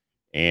way?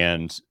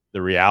 And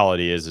the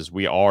reality is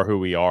we are who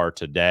we are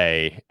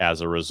today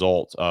as a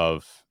result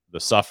of the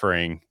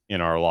suffering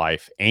in our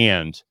life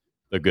and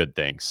the good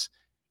things.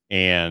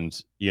 And,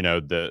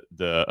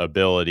 the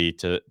ability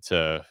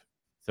to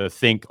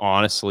think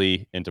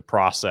honestly and to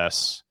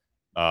process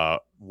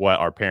what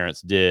our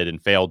parents did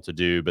and failed to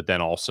do, but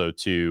then also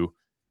to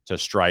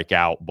strike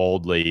out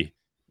boldly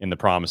in the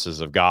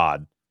promises of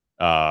God,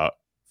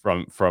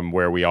 from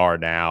where we are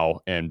now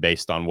and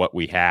based on what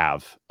we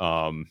have,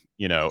 and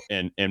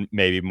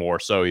maybe more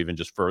so even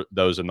just for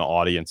those in the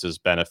audience's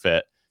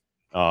benefit,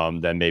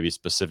 than maybe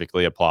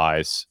specifically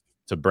applies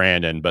to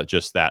Brandon, but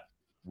just that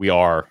we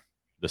are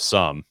the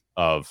sum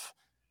of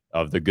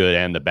the good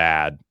and the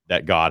bad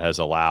that God has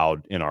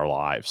allowed in our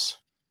lives.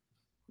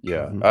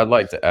 Yeah, I'd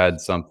like to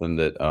add something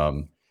that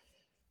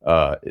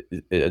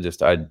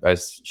I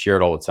share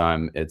it all the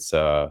time. It's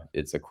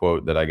a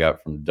quote that I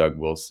got from Doug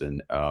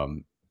Wilson.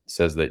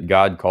 Says that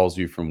God calls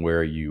you from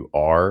where you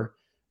are,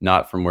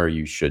 not from where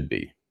you should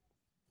be.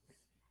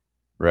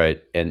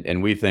 Right.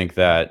 And we think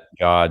that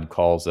God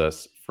calls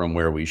us from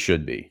where we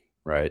should be.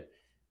 Right.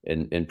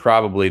 And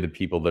probably the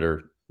people that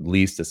are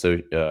least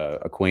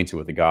acquainted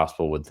with the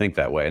gospel would think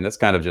that way. And that's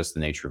kind of just the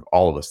nature of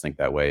all of us think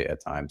that way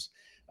at times.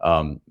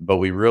 But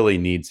we really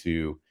need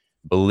to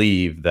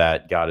believe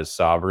that God is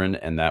sovereign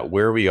and that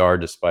where we are,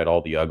 despite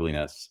all the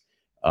ugliness,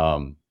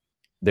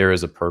 there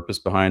is a purpose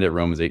behind it.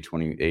 Romans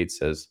 8:28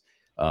 says,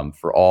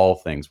 for all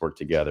things work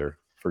together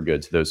for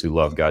good to those who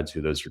love God, to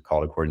those who are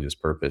called according to his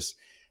purpose.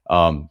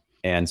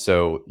 And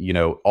so,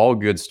 all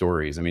good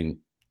stories. I mean,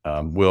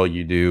 Will,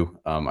 you do,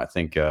 I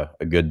think, a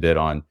good bit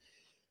on,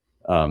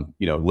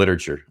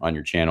 literature on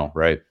your channel,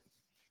 right?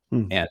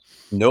 And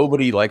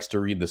nobody likes to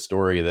read the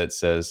story that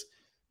says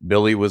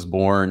Billy was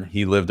born,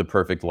 he lived a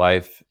perfect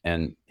life,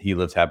 and he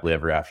lived happily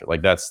ever after.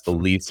 Like, that's the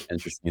least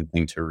interesting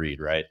thing to read,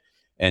 right?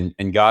 And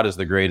God is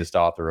the greatest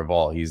author of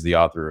all. He's the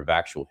author of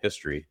actual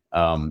history.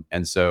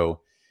 And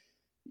so,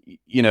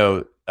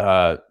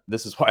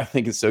 this is why I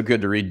think it's so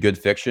good to read good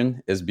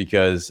fiction, is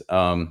because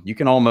you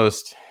can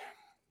almost,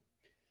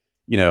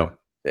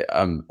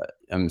 I'm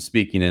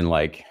speaking in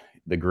like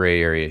the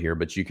gray area here,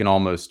 but you can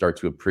almost start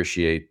to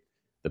appreciate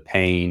the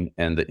pain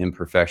and the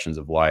imperfections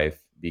of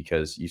life,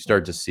 because you just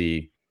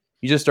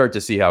start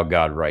to see how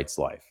God writes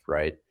life,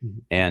 right?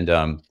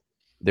 And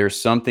there's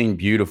something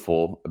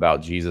beautiful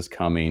about Jesus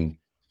coming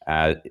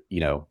as,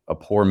 a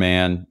poor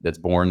man that's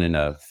born in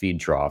a feed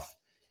trough,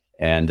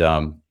 and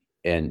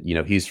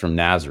he's from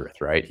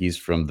Nazareth, right? He's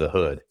from the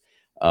hood.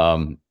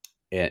 And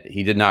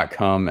he did not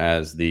come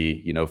as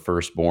the,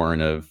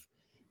 firstborn of,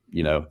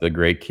 the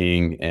great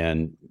king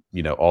and,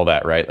 all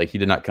that, right? Like, he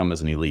did not come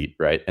as an elite,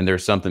 right? And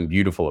there's something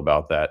beautiful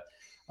about that.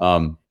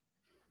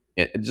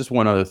 Just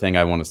one other thing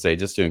I want to say,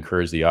 just to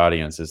encourage the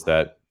audience, is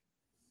that,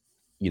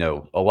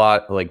 a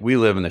lot, like, we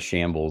live in the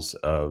shambles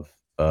of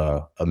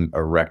a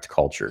wrecked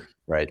culture,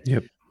 right?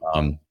 Yep.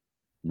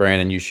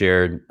 Brandon, you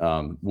shared,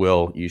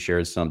 Will, you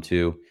shared some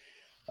too.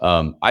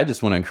 I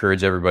just want to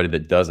encourage everybody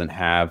that doesn't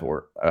have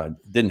or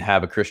didn't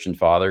have a Christian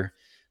father,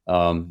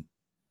 and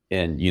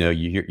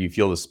you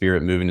feel the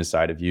Spirit moving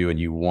inside of you, and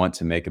you want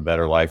to make a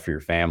better life for your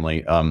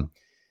family. As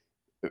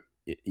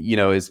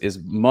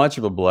much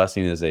of a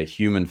blessing as a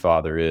human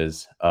father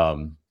is,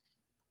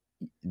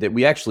 that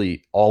we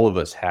actually, all of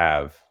us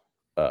have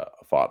a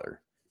father,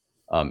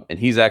 and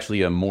he's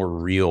actually a more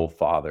real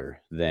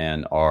father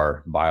than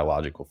our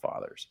biological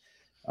fathers.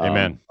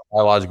 Amen.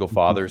 Biological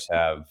fathers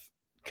have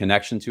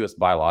connection to us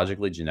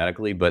biologically,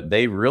 genetically, but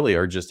they really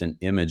are just an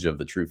image of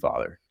the true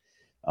father.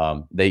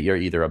 They are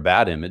either a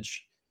bad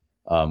image,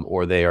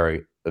 or they are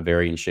a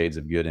varying shades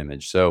of good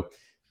image. So,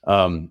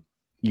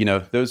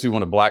 those who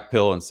want to black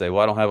pill and say,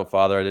 well, I don't have a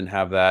father, I didn't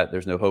have that,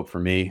 there's no hope for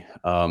me.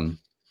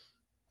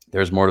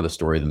 There's more to the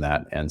story than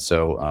that. And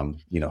so,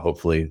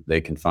 hopefully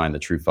they can find the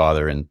true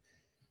father, and,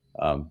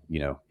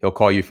 he'll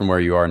call you from where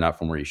you are, not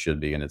from where you should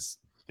be. And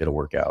it'll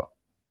work out.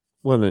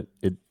 Well,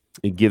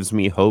 it gives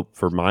me hope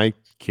for my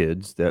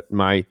kids that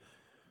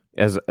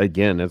as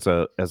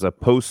a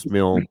post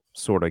mill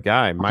sort of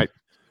guy,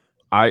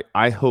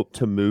 I hope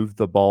to move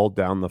the ball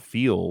down the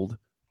field.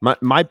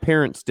 My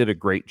parents did a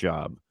great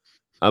job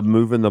of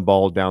moving the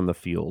ball down the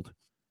field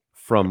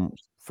from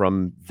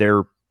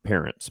their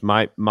parents.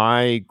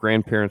 My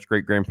grandparents,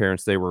 great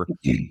grandparents, they were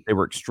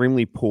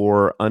extremely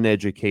poor,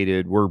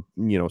 uneducated. We're,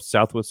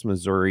 Southwest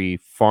Missouri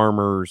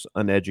farmers,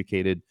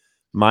 uneducated.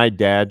 My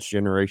dad's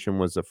generation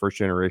was the first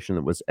generation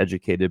that was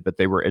educated, but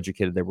they were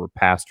educated. They were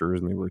pastors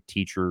and they were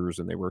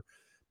teachers,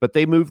 but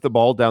they moved the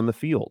ball down the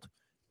field,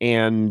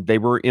 and they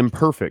were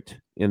imperfect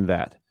in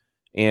that.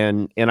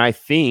 And I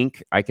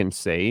think I can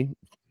say,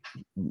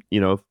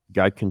 if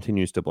God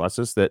continues to bless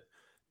us, that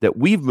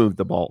we've moved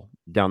the ball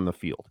down the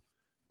field.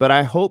 But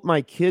I hope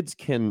my kids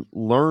can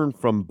learn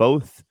from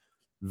both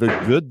the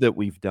good that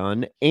we've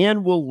done,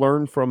 and will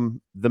learn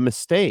from the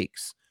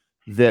mistakes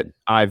that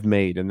I've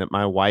made and that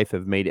my wife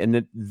have made, and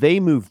that they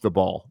move the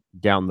ball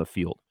down the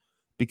field,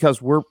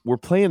 because we're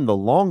playing the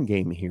long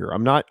game here.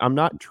 I'm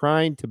not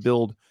trying to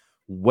build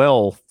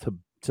wealth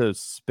to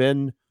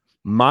spend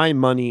my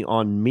money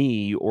on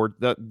me, or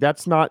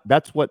that's not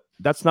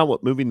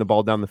what moving the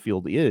ball down the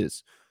field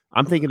is.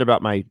 I'm thinking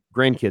about my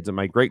grandkids and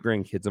my great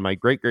grandkids and my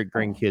great great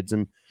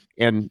grandkids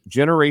and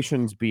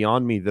generations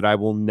beyond me that I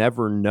will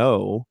never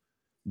know,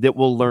 that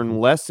will learn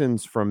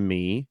lessons from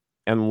me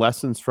and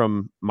lessons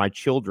from my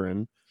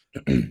children,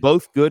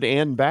 both good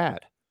and bad.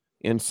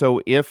 And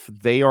so if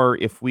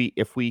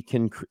we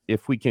can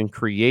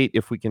create,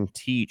 if we can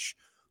teach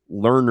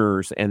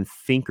learners and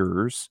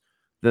thinkers,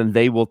 then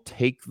they will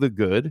take the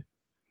good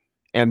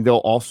and they'll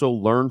also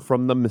learn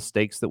from the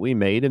mistakes that we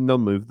made, and they'll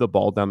move the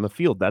ball down the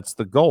field. That's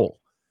the goal.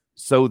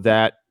 So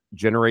that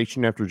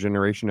generation after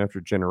generation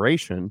after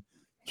generation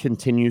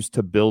continues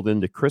to build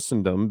into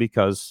Christendom,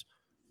 because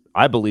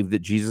I believe that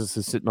Jesus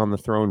is sitting on the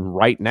throne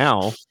right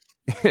now,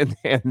 and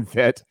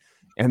that's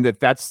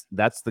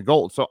the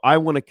goal. So I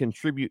want to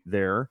contribute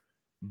there,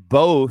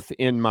 both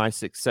in my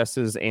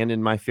successes and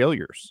in my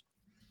failures.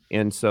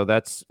 And so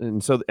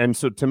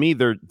to me,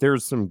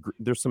 there's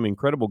some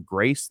incredible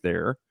grace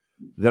there,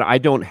 that I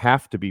don't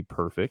have to be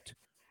perfect,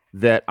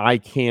 that I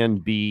can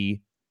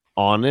be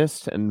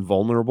honest and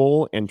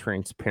vulnerable and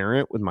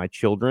transparent with my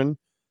children,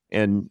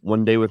 and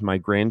one day with my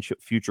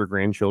future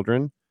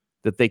grandchildren,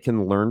 that they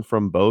can learn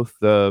from both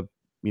the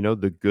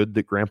good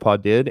that grandpa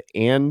did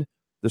and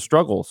the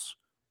struggles,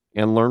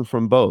 and learn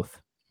from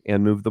both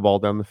and move the ball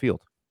down the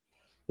field.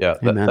 Yeah,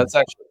 that's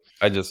actually,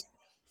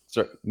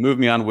 move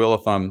me on, Will,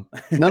 if I'm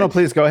No,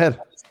 please go ahead.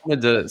 I just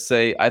wanted to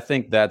say, I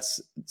think that's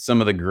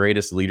some of the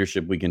greatest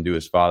leadership we can do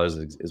as fathers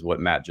is what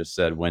Matt just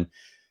said. When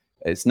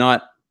it's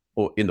not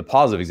in the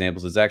positive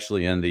examples, it's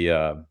actually in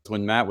the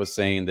when Matt was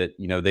saying that,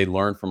 they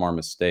learn from our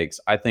mistakes.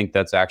 I think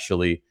that's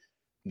actually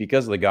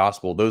because of the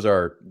gospel. Those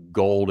are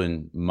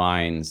golden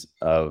mines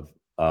of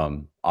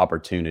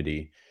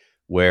opportunity,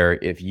 where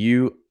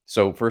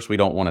so first, we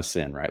don't want to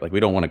sin, right? Like, we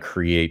don't want to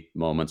create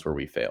moments where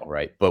we fail,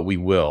 right? But we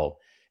will.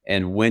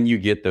 And when you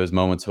get those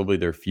moments, hopefully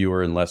they're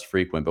fewer and less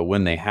frequent, but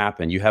when they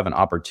happen, you have an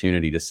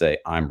opportunity to say,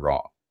 I'm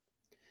wrong.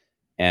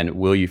 And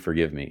will you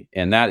forgive me?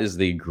 And that is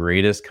the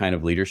greatest kind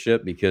of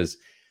leadership, because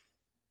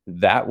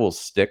that will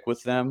stick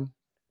with them,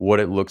 what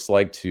it looks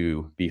like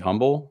to be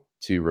humble,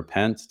 to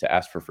repent, to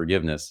ask for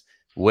forgiveness,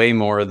 way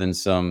more than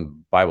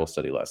some Bible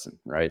study lesson,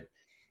 right?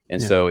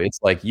 And so it's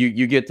like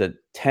you get to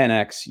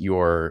 10x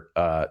your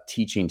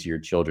teaching to your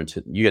children.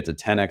 You get to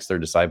 10x their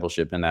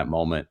discipleship in that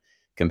moment,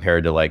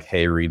 compared to like,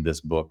 hey, read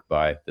this book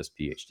by this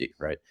PhD,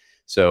 right?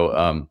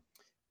 So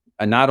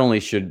and not only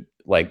do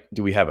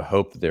we have a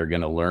hope that they're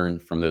going to learn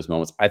from those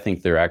moments, I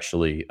think they're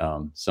actually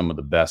some of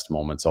the best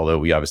moments, although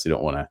we obviously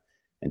don't want to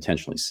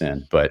intentionally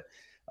sin. But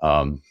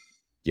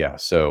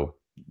so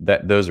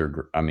those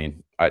are,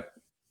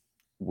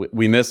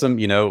 we miss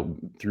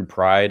them, through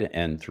pride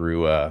and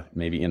through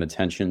maybe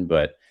inattention,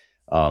 but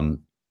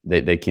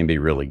they can be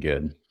really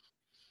good.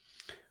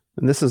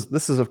 And this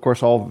is of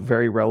course all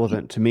very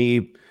relevant to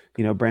me.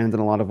 Brandon,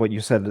 a lot of what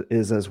you said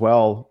is as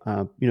well,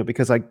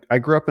 because I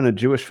grew up in a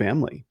Jewish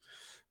family.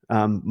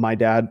 My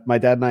dad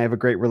and I have a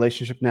great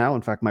relationship now.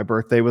 In fact, my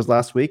birthday was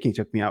last week. He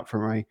took me out for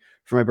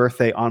my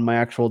birthday on my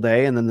actual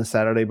day, and then the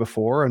Saturday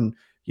before. And,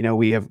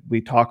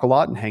 we talk a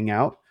lot and hang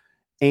out,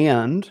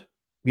 and,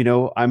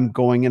 I'm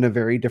going in a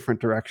very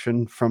different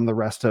direction from the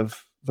rest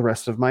of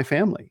my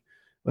family,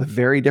 a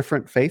very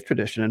different faith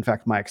tradition. In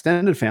fact, my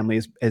extended family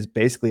is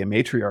basically a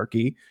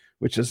matriarchy,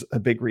 which is a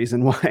big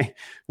reason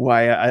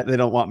why they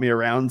don't want me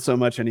around so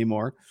much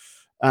anymore.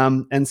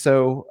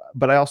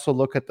 But I also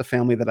look at the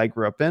family that I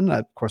grew up in.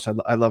 Of course,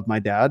 I love my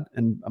dad,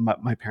 and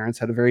my parents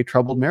had a very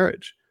troubled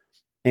marriage.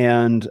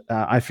 And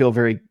I feel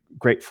very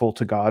grateful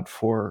to God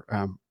for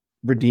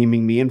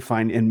redeeming me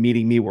and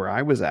meeting me where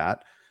I was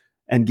at,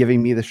 and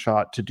giving me the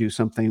shot to do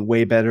something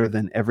way better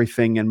than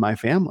everything in my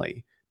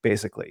family,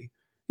 basically.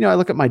 I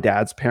look at my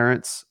dad's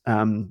parents,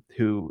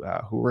 who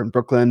were in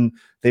Brooklyn.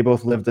 They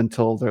both lived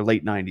until their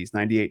late 90s,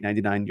 98,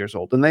 99 years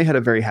old. And they had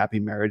a very happy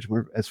marriage,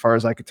 as far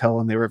as I could tell.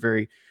 And they were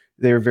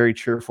very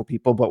cheerful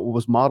people. But what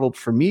was modeled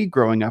for me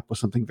growing up was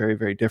something very,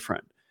 very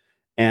different.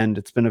 And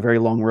it's been a very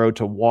long road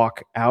to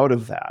walk out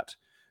of that.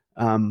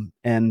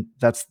 And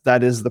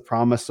that is the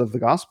promise of the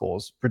gospel,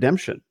 is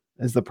redemption,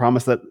 is the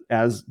promise that,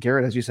 as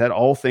Garrett, as you said,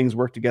 all things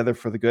work together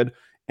for the good,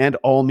 and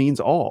all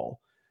means all.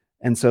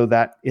 And so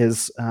that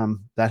has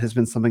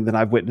been something that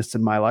I've witnessed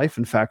in my life.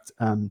 In fact,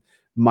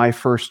 my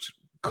first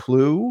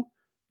clue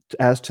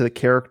as to the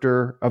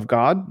character of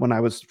God when I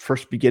was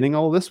first beginning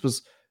all of this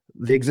was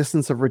the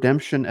existence of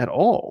redemption at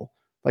all.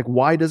 Like,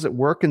 why does it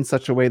work in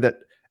such a way that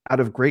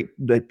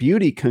that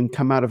beauty can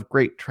come out of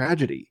great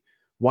tragedy?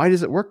 Why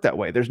does it work that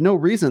way? There's no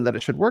reason that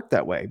it should work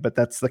that way, but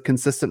that's the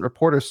consistent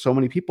report of so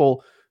many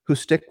people who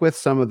stick with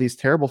some of these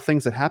terrible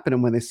things that happen.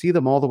 And when they see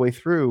them all the way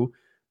through,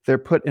 they're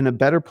put in a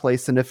better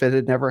place than if it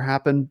had never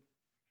happened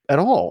at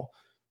all.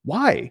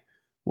 Why?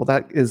 Well,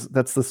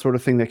 that's the sort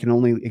of thing that can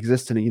only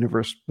exist in a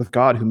universe with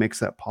God, who makes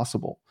that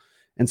possible.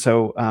 And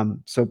so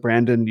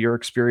Brandon, your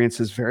experience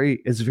is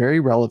very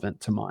relevant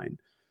to mine.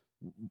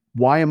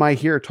 Why am I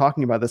here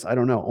talking about this? I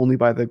don't know, only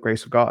by the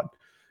grace of God.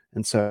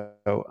 And so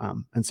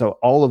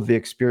all of the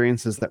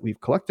experiences that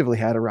we've collectively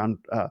had around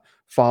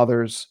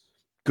fathers,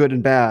 good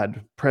and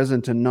bad,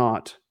 present and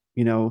not,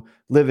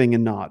 living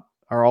and not,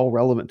 are all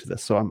relevant to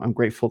this. So I'm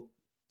grateful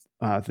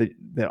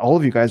that all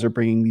of you guys are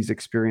bringing these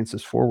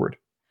experiences forward.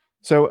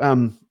 So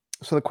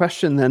so the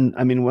question then,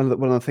 I mean, one of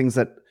the things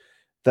that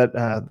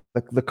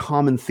the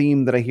common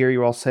theme that I hear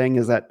you all saying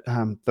is that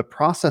the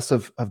process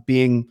of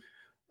being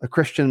a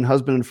Christian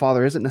husband and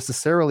father isn't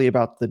necessarily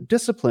about the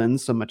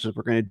disciplines so much as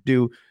we're going to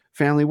do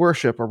family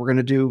worship, or we're going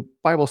to do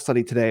Bible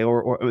study today,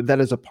 or that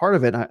is a part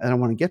of it. And I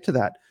want to get to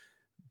that.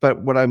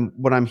 But what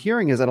I'm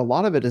hearing is that a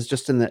lot of it is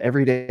just in the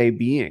everyday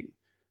being,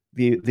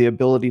 the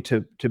ability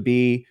to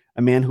be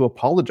a man who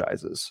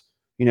apologizes,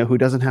 who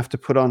doesn't have to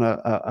put on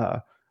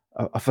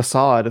a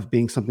facade of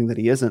being something that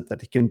he isn't,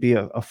 that he can be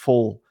a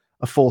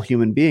full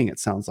human being. It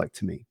sounds like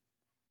to me.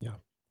 Yeah,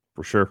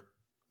 for sure.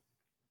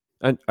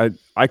 And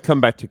I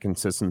come back to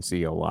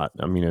consistency a lot.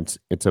 I mean,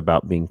 it's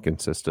about being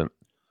consistent.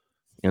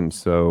 And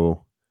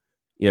so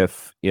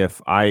if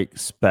I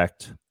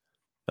expect,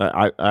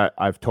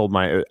 I've told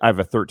I have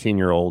a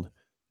 13-year-old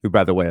who,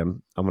 by the way,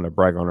 I'm going to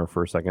brag on her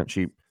for a second.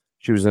 She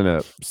was in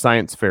a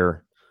science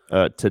fair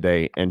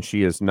today, and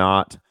she's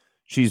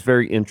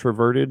very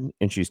introverted,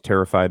 and she's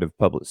terrified of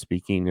public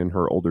speaking. And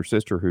her older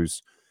sister,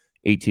 who's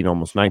 18,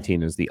 almost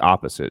 19, is the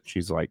opposite.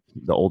 She's like,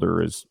 the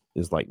older is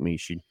like me.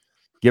 She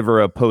give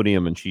her a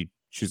podium and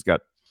she's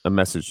got a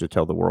message to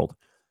tell the world.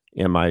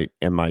 And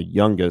my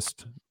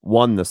youngest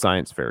won the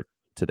science fair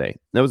today.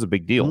 That was a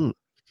big deal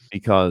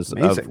because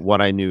Amazing. of what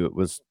I knew it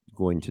was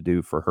going to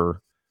do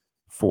for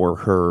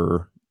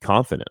her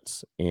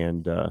confidence.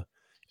 And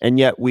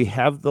yet we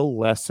have the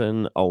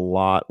lesson a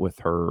lot with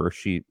her.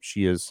 She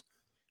is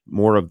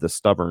more of the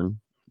stubborn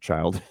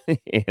child.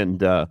 And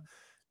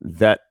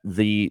that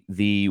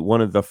the one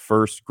of the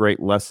first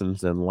great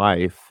lessons in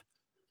life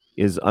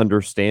is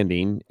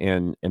understanding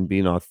and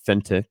being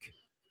authentic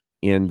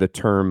in the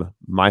term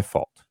my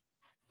fault.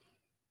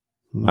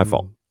 My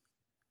fault.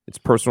 It's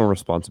personal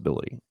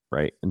responsibility,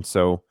 right? And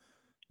so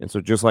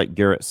just like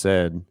Garrett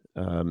said,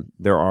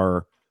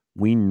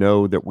 we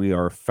know that we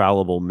are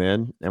fallible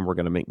men and we're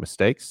going to make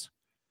mistakes.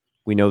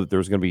 We know that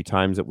there's going to be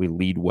times that we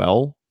lead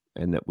well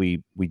and that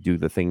we do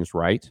the things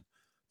right.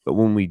 But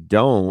when we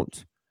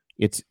don't,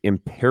 it's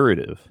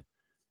imperative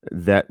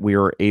that we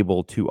are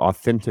able to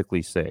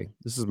authentically say,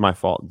 this is my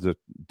fault.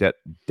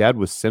 Dad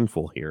was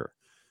sinful here.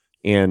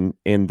 And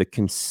the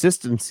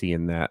consistency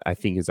in that, I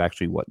think, is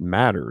actually what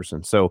matters.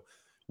 And so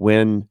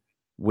when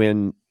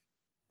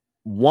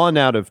 1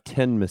 out of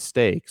 10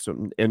 mistakes,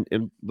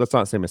 and let's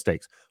not say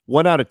mistakes,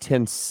 1 out of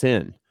 10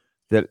 sin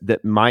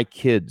that my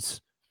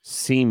kids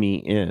see me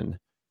in,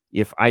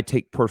 if I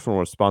take personal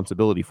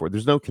responsibility for it,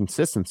 there's no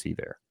consistency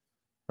there,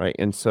 right?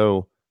 And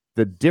so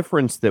the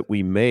difference that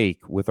we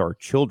make with our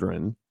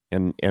children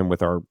and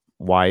with our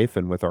wife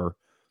and with our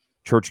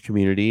church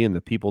community and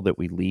the people that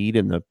we lead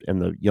and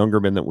the younger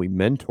men that we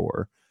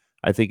mentor,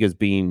 I think, is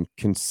being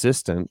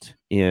consistent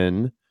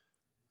in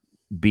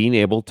being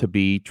able to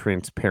be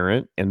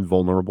transparent and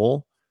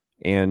vulnerable.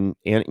 And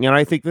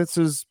I think this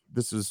is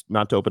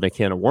not to open a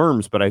can of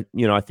worms, but I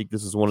think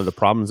this is one of the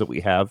problems that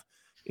we have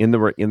in the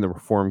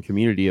Reformed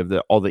community of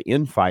all the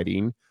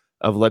infighting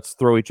of let's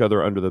throw each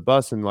other under the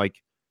bus. And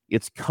like,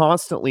 it's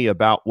constantly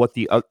about what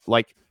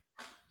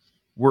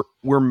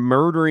we're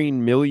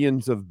murdering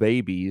millions of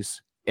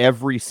babies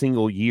every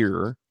single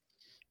year.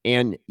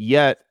 And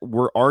yet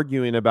we're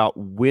arguing about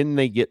when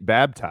they get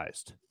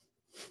baptized.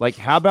 Like,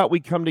 how about we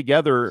come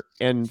together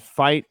and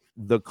fight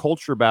the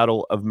culture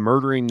battle of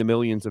murdering the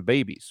millions of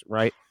babies,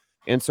 right?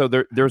 And so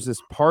there's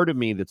this part of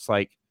me that's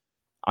like,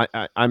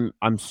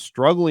 I'm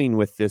struggling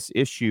with this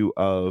issue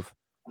of,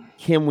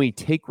 can we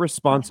take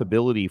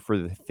responsibility for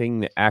the thing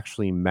that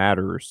actually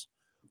matters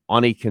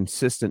on a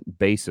consistent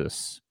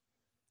basis?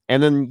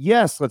 And then,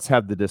 yes, let's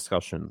have the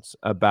discussions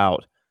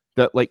about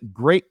that, like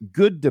great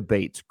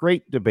debates,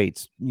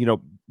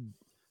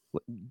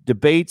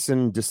 debates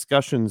and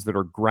discussions that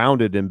are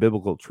grounded in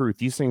biblical truth.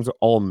 These things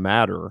all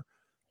matter.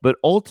 But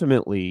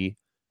ultimately,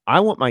 I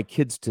want my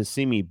kids to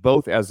see me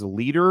both as a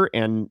leader,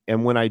 and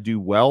when I do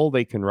well,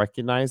 they can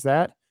recognize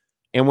that.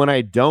 And when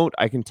I don't,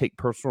 I can take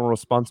personal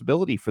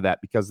responsibility for that,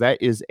 because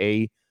that is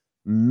a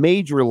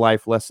major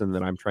life lesson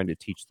that I'm trying to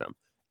teach them.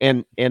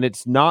 And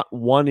it's not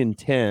 1 in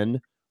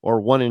 10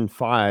 or 1 in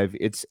 5.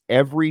 It's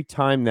every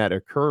time that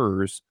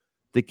occurs,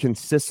 the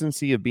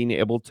consistency of being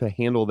able to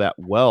handle that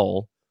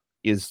well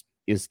is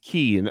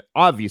key. And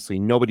obviously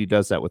nobody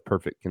does that with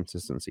perfect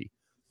consistency,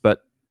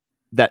 but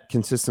that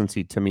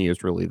consistency to me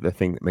is really the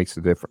thing that makes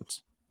the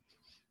difference.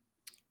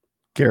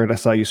 Garrett, I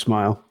saw you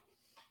smile.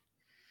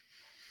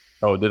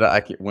 Oh, did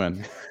I can't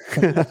win?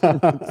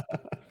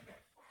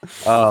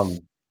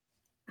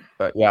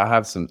 But yeah, I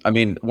have some. I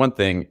mean, one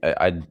thing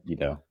I'm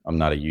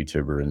not a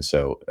YouTuber, and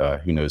so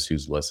who knows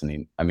who's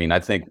listening. I mean, I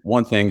think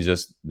one thing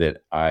just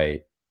that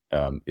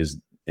is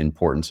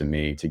important to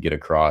me to get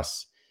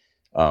across.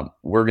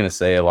 We're going to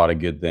say a lot of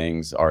good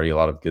things. Already, a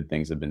lot of good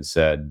things have been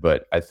said,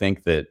 but I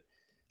think that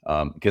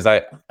because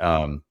I'm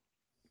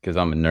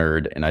a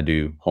nerd and I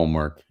do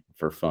homework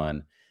for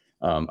fun.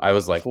 I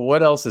was like, well,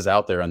 what else is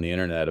out there on the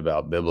internet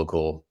about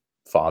biblical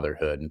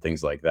fatherhood and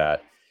things like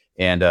that?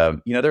 And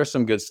there's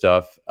some good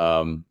stuff.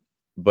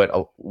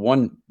 But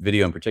one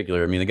video in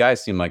particular, I mean, the guy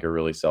seemed like a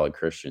really solid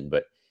Christian,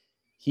 but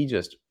he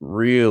just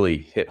really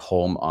hit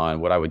home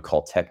on what I would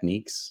call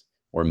techniques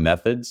or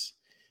methods.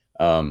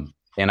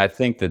 And I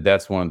think that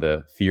that's one of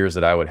the fears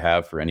that I would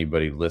have for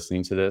anybody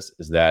listening to this,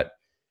 is that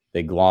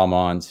they glom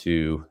on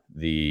to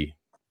the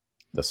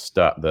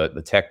stuff,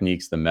 the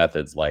techniques, the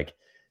methods, like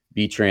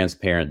be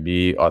transparent,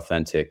 be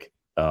authentic,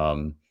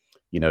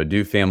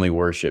 do family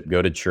worship,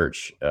 go to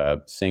church,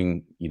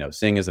 sing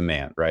as a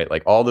man, right?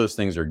 Like all those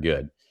things are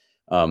good.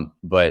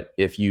 But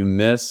if you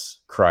miss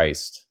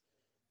Christ,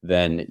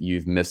 then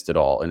you've missed it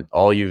all. And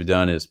all you've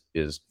done is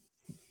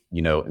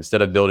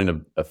instead of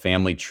building a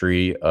family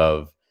tree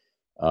of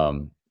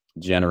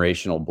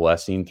generational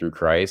blessing through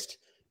Christ,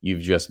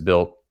 you've just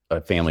built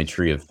a family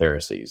tree of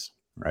Pharisees,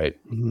 right?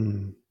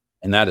 Mm.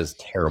 And that is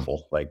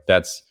terrible. Like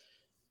that's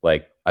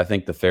like, I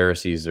think the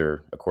Pharisees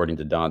are, according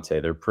to Dante,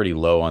 they're pretty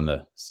low on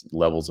the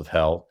levels of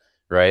hell,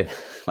 right?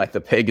 Like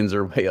the pagans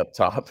are way up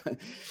top.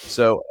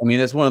 So, I mean,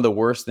 it's one of the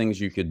worst things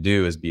you could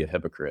do is be a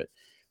hypocrite.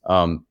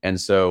 And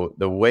so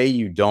the way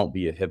you don't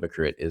be a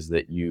hypocrite is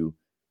that you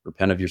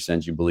repent of your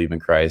sins, you believe in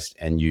Christ,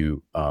 and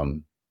you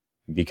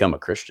become a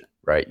Christian,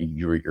 right?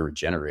 You're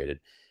regenerated.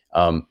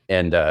 I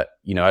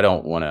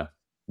don't want to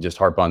just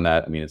harp on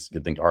that. I mean, it's a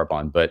good thing to harp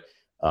on, but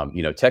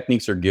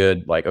techniques are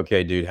good. Like,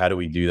 okay, dude, how do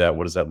we do that?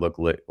 What does that look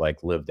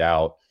like lived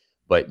out?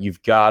 But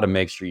you've got to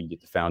make sure you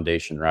get the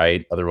foundation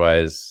right.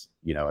 Otherwise,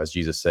 as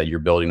Jesus said, you're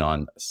building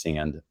on a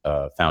sand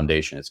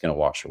foundation. It's going to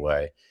wash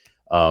away.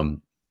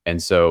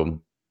 And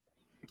so,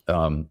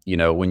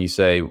 when you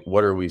say,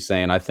 what are we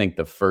saying? I think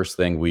the first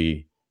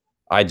thing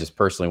I just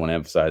personally want to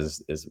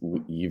emphasize is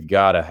you've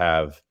got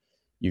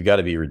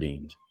to be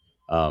redeemed.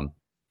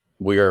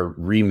 We are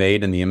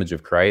remade in the image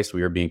of Christ.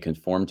 We are being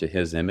conformed to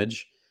his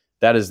image.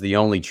 That is the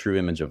only true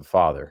image of a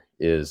father,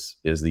 is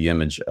the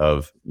image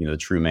of, the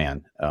true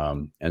man.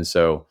 And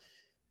so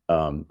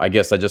I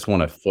guess I just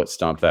want to foot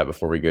stomp that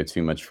before we go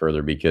too much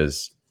further,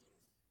 because,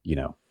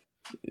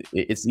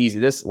 it's easy.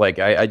 This, like,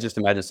 I just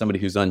imagine somebody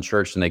who's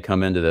unchurched and they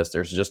come into this,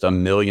 there's just a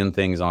million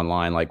things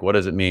online. Like, what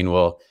does it mean?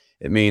 Well,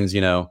 it means,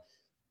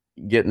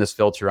 getting this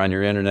filter on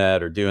your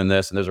internet or doing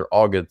this, and those are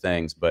all good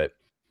things, but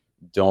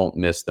don't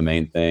miss the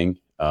main thing.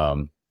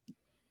 And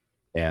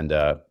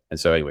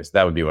so anyways,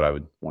 that would be what I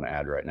would want to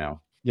add right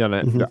now. Yeah.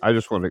 And I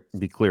just want to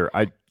be clear.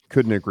 I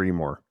couldn't agree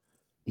more,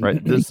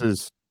 right? This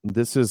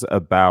is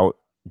about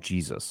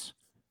Jesus.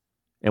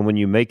 And when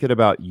you make it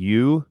about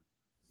you,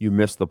 you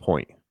miss the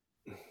point,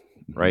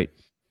 right?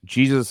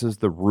 Jesus is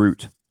the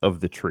root of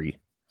the tree,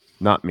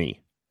 not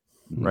me,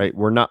 right?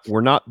 We're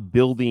not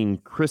building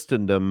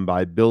Christendom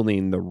by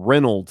building the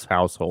Reynolds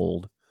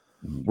household.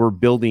 We're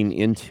building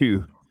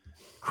into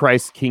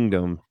Christ's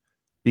kingdom,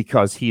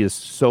 because he is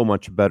so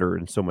much better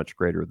and so much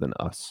greater than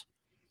us.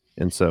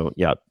 And so,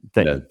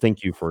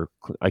 thank you for,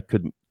 I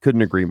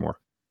couldn't agree more.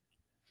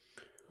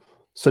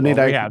 So Nate,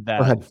 we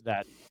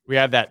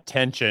have that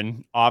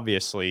tension,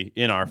 obviously,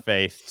 in our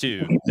faith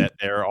too, that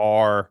there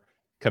are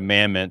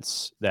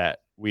commandments that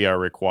we are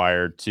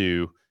required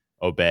to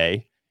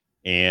obey.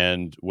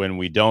 And when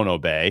we don't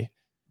obey,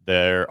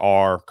 there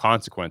are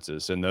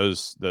consequences. And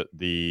those,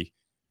 the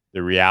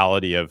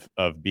reality of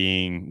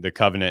being the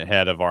covenant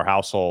head of our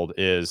household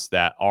is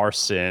that our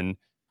sin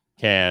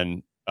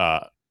can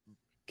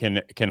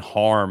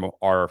harm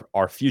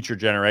our future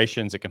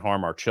generations. It can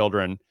harm our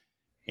children.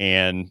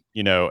 And,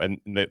 and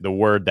the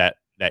word that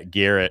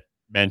Garrett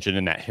mentioned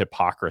in that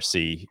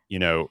hypocrisy,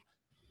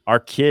 our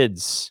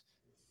kids,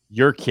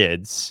 your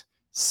kids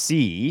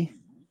see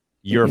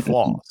your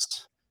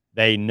flaws.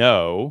 They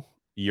know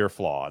you're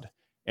flawed.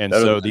 And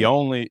so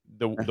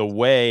the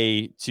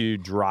way to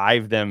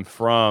drive them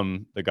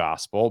from the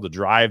gospel, to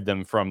drive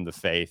them from the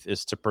faith,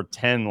 is to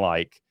pretend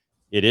like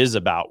it is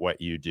about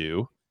what you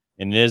do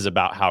and it is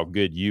about how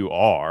good you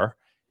are.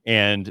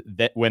 And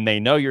that when they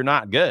know you're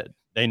not good,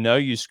 they know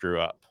you screw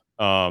up.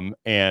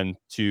 And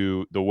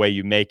to the way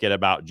you make it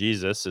about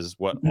Jesus is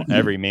what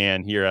every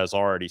man here has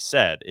already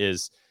said,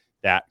 is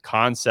that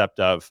concept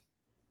of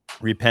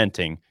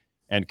repenting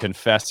and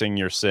confessing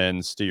your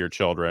sins to your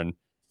children.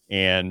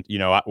 And,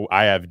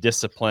 I have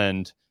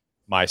disciplined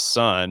my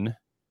son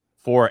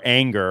for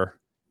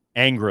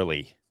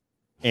angrily,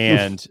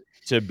 and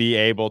to be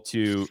able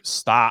to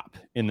stop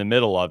in the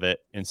middle of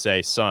it and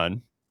say,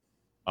 son,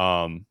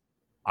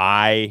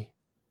 I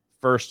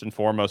first and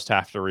foremost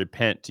have to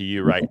repent to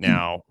you right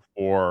now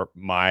for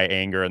my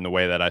anger and the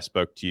way that I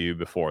spoke to you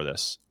before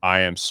this.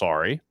 I am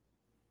sorry.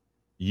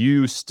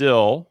 You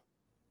still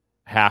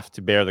have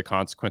to bear the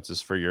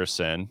consequences for your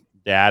sin.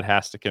 Dad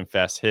has to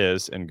confess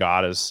his, and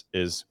God is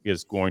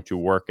going to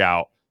work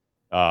out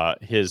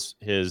his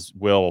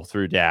will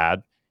through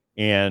dad.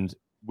 And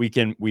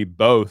we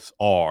both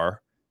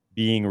are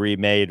being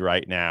remade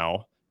right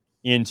now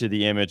into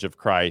the image of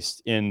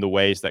Christ in the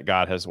ways that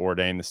God has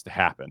ordained this to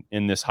happen,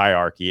 in this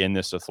hierarchy, in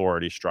this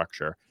authority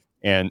structure,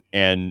 and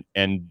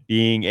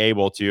being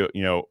able to,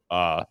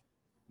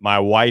 my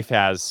wife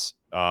has,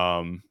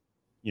 when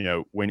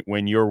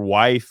your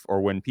wife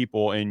or when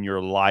people in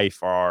your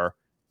life are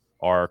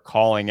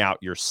calling out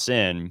your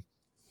sin,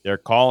 they're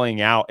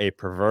calling out a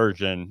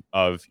perversion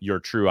of your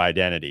true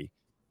identity.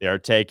 They're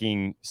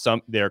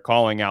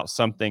calling out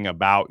something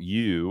about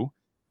you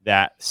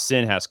that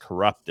sin has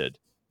corrupted.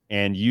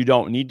 And you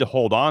don't need to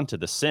hold on to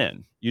the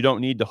sin. You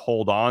don't need to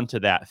hold on to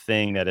that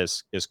thing that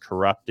is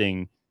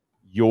corrupting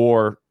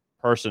your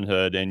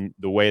personhood and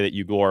the way that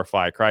you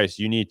glorify Christ.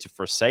 You need to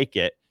forsake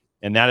it.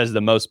 And that is the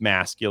most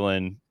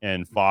masculine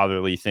and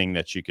fatherly thing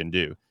that you can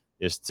do,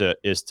 is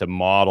to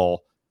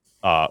model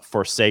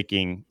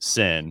forsaking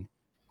sin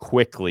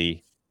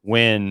quickly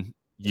when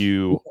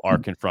you are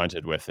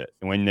confronted with it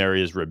and when there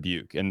is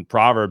rebuke. And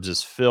Proverbs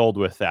is filled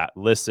with that.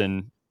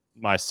 Listen,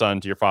 my son,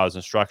 to your father's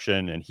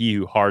instruction, and he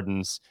who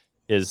hardens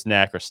his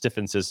neck or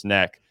stiffens his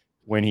neck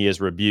when he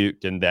is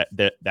rebuked. And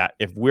that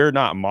if we're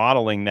not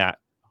modeling that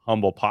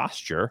humble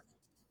posture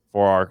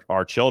for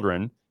our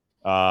children,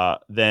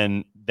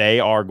 then they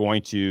are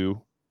going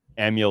to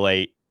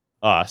emulate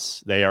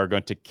us. They are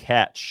going to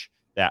catch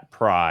that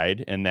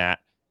pride and that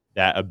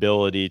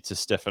ability to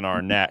stiffen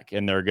our neck,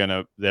 and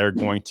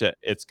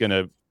it's going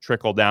to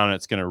trickle down, and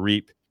it's going to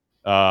reap.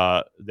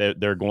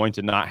 They're going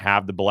to not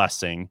have the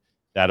blessing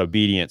that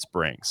obedience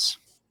brings.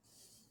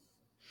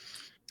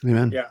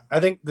 Amen. Yeah,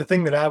 I think the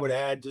thing that I would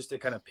add, just to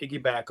kind of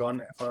piggyback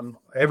on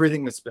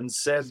everything that's been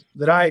said,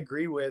 that I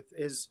agree with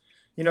is,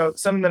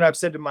 something that I've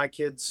said to my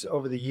kids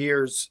over the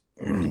years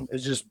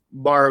is just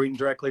borrowing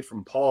directly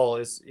from Paul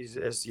is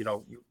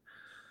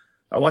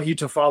I want you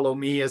to follow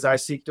me as I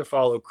seek to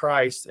follow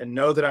Christ, and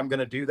know that I'm going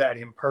to do that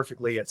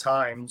imperfectly at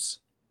times.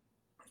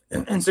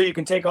 And so you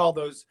can take all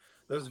those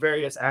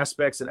various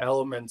aspects and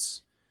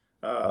elements,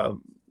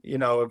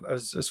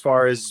 as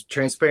far as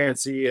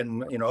transparency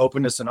and,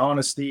 openness and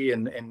honesty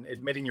and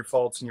admitting your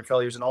faults and your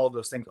failures and all of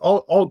those things,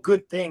 all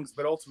good things,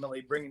 but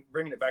ultimately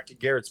bringing it back to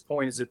Garrett's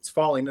point is it's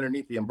falling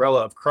underneath the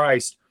umbrella of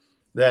Christ.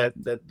 That's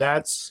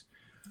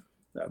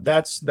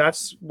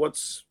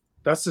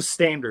the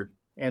standard.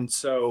 And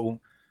so,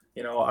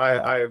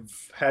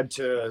 I've had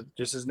to,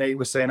 just as Nate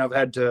was saying, I've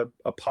had to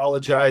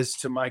apologize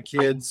to my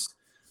kids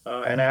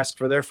and ask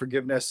for their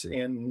forgiveness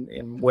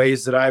in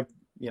ways that I've,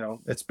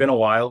 it's been a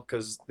while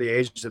because the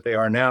age that they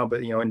are now,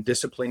 but, in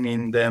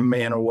disciplining them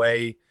in a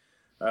way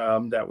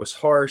that was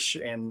harsh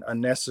and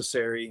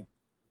unnecessary.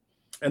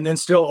 And then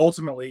still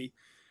ultimately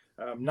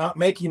not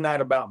making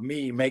that about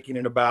me, making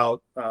it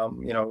about,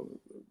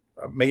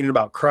 making it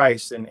about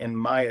Christ and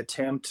my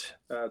attempt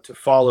to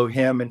follow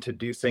him and to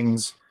do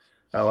things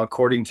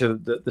according to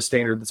the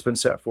standard that's been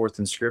set forth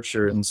in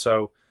Scripture. And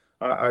so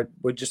I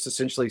would just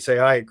essentially say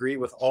I agree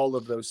with all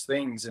of those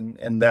things,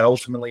 and that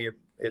ultimately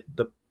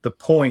the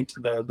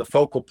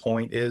focal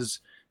point is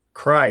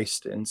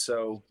Christ. And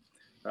so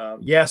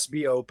yes,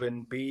 be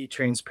open, be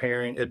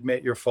transparent,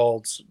 admit your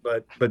faults,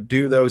 but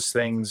do those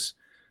things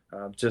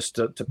just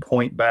to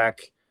point back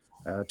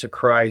to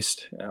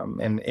Christ.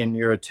 And in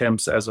your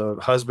attempts as a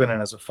husband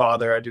and as a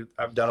father,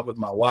 I've done it with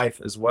my wife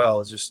as well.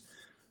 It's just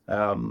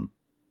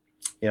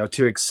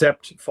to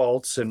accept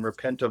faults and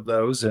repent of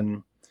those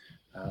and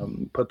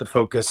put the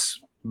focus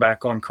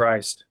back on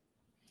Christ.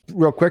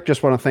 Real quick,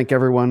 just want to thank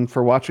everyone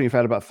for watching. We've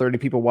had about 30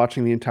 people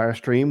watching the entire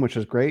stream, which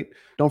is great.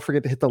 Don't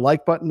forget to hit the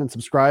like button and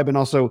subscribe, and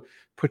also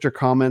put your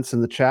comments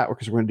in the chat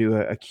because we're going to do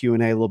a Q&A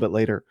a little bit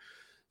later.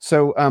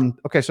 So,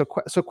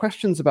 so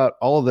questions about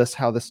all of this,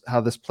 how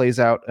this plays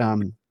out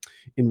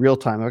in real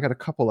time. I've got a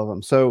couple of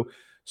them. So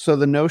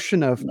the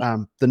notion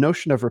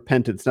of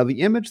repentance. Now,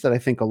 the image that I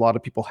think a lot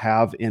of people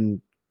have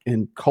in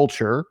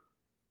culture,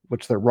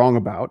 which they're wrong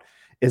about,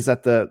 is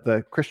that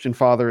the Christian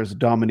father is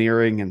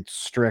domineering and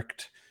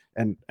strict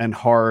and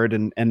hard,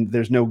 and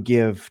there's no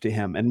give to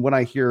him. And what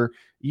I hear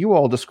you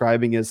all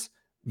describing is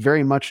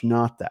very much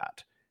not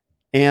that.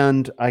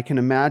 And I can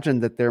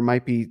imagine that there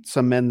might be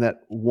some men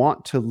that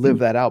want to live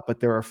that out, but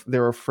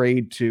they're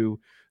afraid to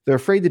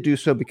do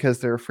so because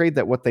they're afraid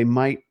that what they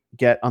might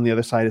get on the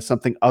other side is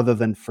something other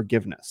than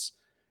forgiveness.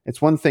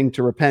 It's one thing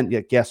to repent,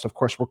 yet yes, of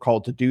course, we're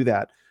called to do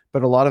that.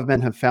 But a lot of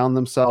men have found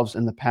themselves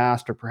in the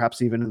past, or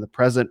perhaps even in the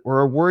present, or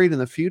are worried in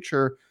the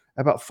future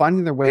about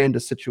finding their way into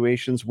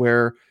situations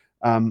where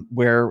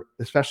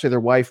especially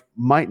their wife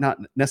might not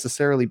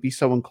necessarily be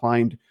so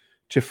inclined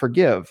to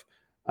forgive.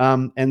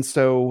 And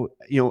so,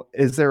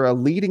 is there a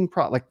leading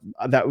like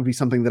that would be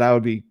something that I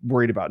would be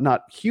worried about?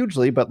 Not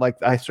hugely, but like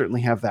I certainly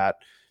have that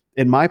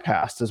in my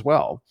past as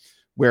well,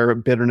 where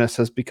bitterness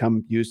has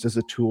become used as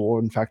a tool, or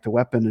in fact, a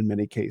weapon in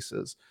many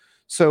cases.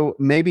 So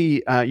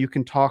maybe you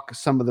can talk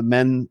some of the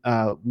men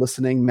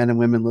and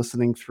women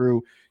listening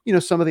through,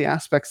 some of the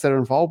aspects that are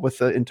involved with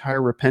the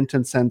entire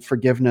repentance and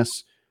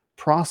forgiveness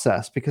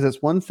process, because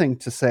it's one thing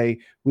to say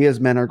we as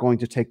men are going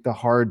to take the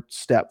hard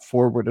step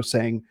forward of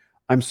saying,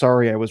 I'm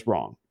sorry, I was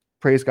wrong.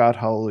 Praise God,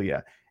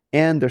 hallelujah.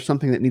 And there's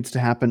something that needs to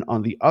happen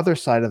on the other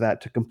side of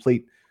that to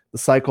complete the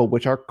cycle,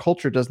 which our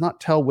culture does not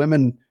tell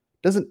women,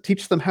 doesn't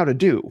teach them how to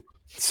do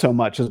so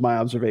much, is my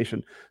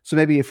observation. So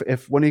maybe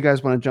if one of you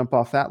guys want to jump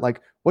off that,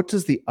 like, what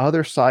does the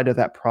other side of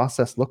that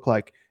process look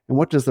like? And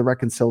what does the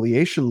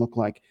reconciliation look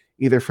like,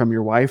 either from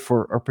your wife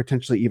or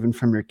potentially even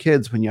from your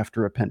kids when you have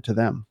to repent to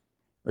them?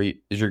 Can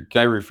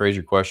I rephrase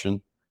your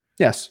question?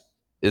 Yes.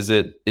 Is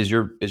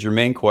your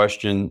main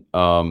question,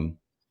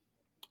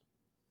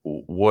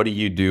 what do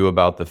you do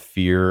about the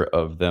fear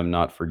of them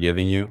not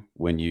forgiving you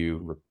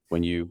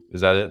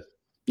is that it?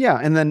 Yeah.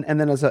 And then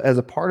as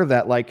a part of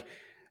that, like,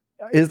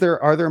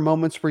 are there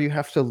moments where you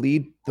have to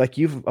lead, like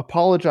you've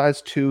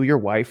apologized to your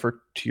wife or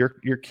to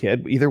your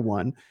kid, either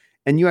one,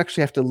 and you actually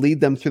have to lead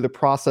them through the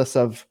process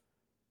of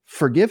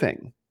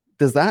forgiving?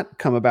 Does that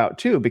come about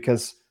too?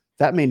 Because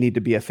that may need to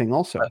be a thing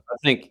also. I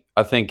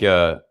think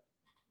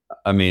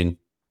I mean,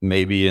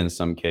 maybe in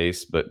some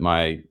case, but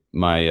my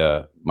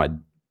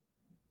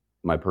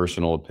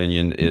personal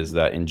opinion is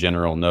that in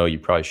general, no, you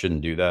probably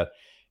shouldn't do that.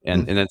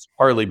 And it's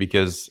partly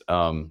because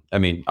I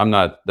mean,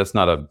 that's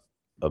not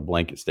a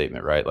blanket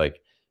statement, right?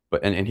 Like,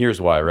 but and here's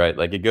why, right?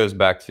 Like, it goes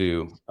back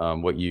to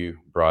what you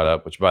brought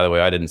up, which, by the way,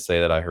 I didn't say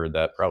that. I heard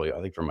that probably,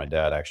 I think, from my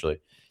dad, actually,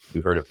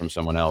 who heard it from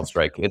someone else,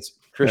 right? It's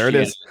There it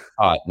Christianity is.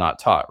 taught, not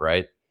taught,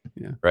 right?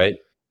 Yeah. Right.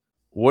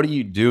 What are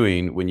you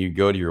doing when you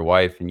go to your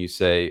wife and you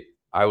say,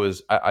 I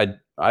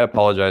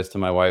apologized to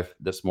my wife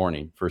this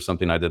morning for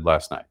something I did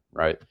last night,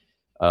 right?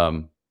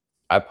 I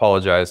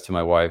apologized to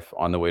my wife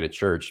on the way to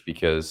church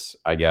because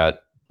I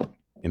got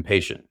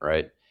impatient,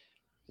 right?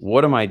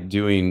 What am I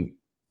doing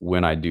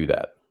when I do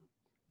that?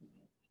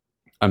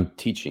 I'm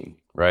teaching,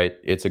 right?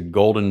 It's a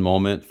golden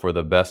moment for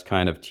the best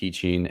kind of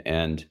teaching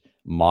and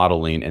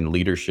modeling and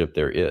leadership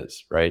there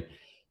is, right?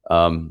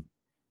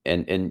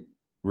 And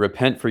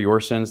repent for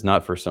your sins,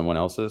 not for someone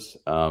else's.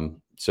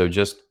 So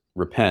just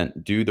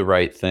repent, do the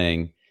right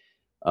thing.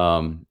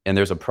 And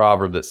there's a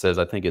proverb that says,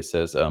 I think it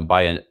says,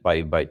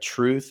 by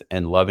truth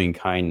and loving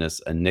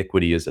kindness,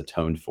 iniquity is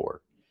atoned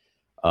for.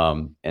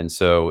 And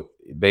so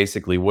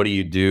basically, what do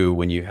you do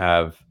when you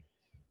have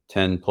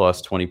 10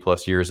 plus, 20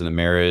 plus years in a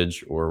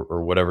marriage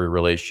or whatever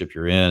relationship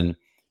you're in,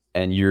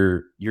 and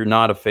you're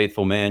not a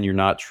faithful man, you're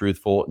not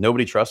truthful,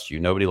 nobody trusts you,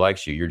 nobody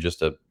likes you, you're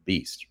just a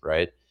beast,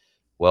 right?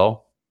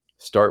 Well,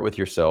 start with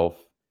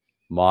yourself,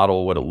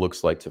 model what it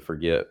looks like to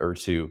forget, or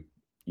to,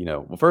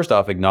 well, first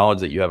off,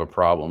 acknowledge that you have a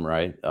problem,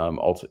 right?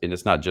 Also, and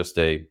it's not just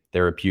a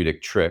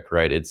therapeutic trick,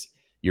 right? It's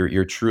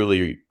you're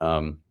truly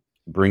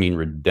bringing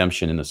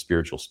redemption in the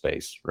spiritual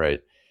space, right?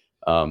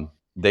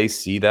 They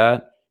see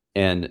that,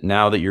 and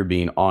now that you're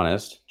being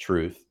honest,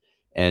 truth,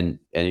 and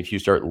if you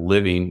start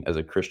living as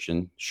a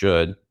Christian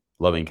should,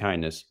 loving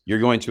kindness, you're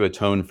going to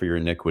atone for your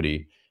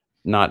iniquity,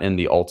 not in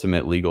the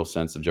ultimate legal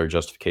sense of your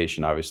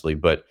justification, obviously,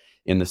 but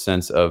in the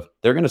sense of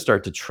they're going to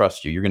start to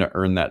trust you. You're going to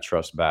earn that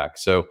trust back.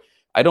 So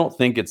I don't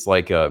think it's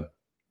like a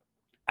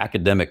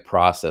academic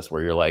process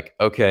where you're like,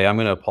 okay, I'm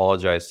going to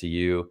apologize to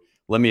you.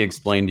 Let me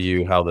explain to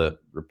you how the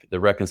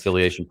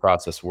reconciliation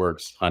process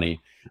works, honey.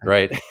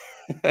 Right?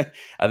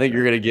 I think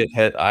you're going to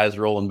get eyes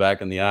rolling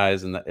back in the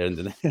eyes,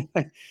 and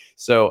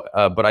so.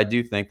 But I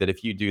do think that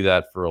if you do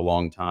that for a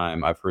long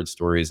time, I've heard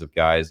stories of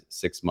guys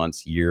 6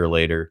 months, year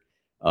later.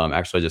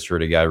 Actually, I just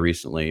heard a guy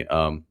recently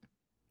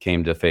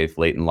came to faith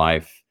late in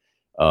life,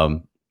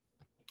 and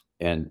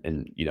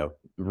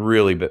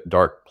really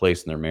dark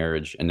place in their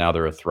marriage, and now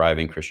they're a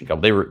thriving Christian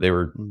couple. They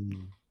were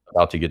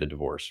about to get a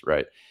divorce,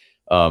 right?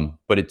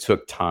 But it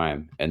took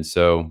time, and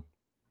so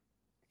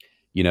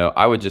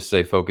I would just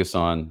say focus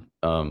on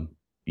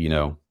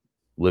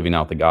living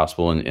out the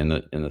gospel in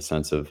the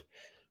sense of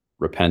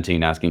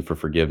repenting, asking for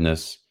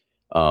forgiveness,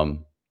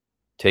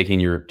 taking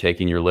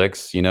your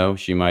licks.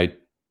 She might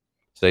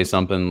say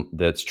something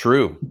that's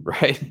true,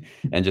 right?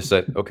 And just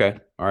say, okay,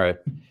 all right.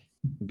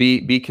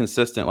 Be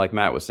consistent, like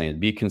Matt was saying.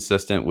 Be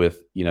consistent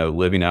with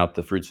living out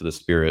the fruits of the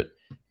Spirit.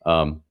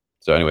 So,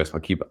 anyways,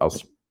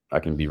 I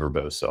can be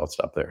verbose, so I'll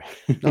stop there.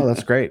 No,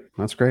 that's great.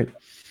 That's great.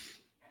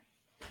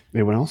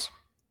 Anyone else?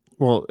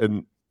 Well,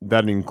 and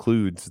that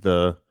includes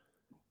the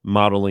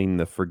modeling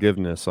the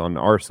forgiveness on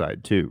our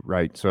side too,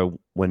 right? So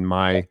when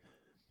my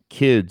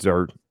kids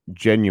are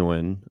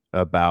genuine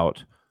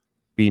about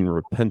being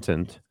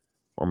repentant,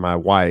 or my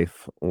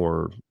wife,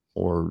 or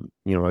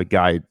a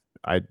guy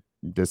I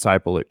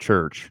disciple at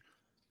church,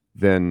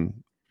 then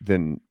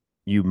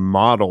you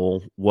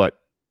model what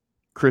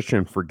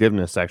Christian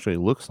forgiveness actually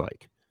looks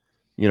like.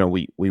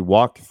 We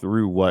walk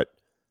through what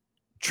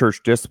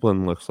church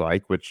discipline looks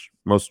like, which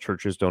most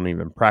churches don't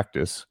even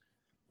practice.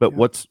 But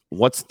what's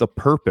the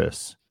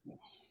purpose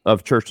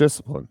of church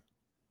discipline?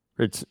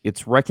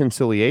 It's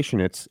reconciliation.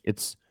 It's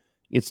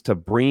to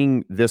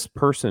bring this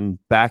person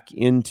back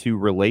into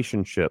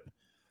relationship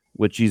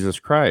with Jesus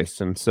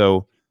Christ. And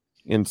so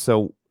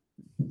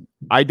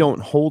I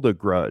don't hold a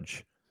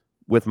grudge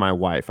with my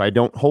wife. I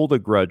don't hold a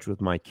grudge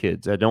with my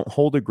kids. I don't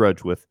hold a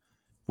grudge with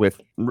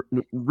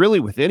really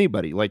with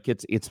anybody. Like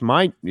it's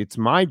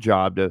my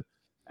job to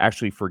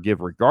actually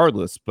forgive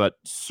regardless, but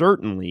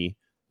certainly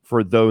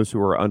for those who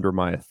are under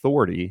my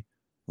authority,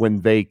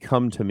 when they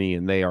come to me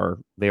and they are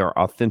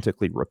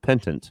authentically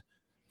repentant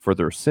for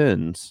their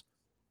sins,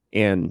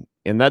 and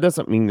that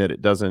doesn't mean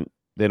that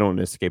they don't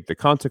escape the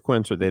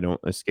consequence, or they don't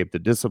escape the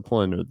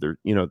discipline, or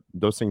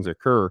those things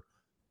occur.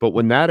 But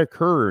when that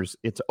occurs,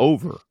 it's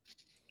over.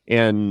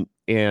 And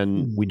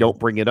we don't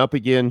bring it up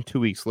again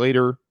 2 weeks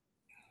later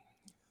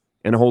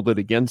and hold it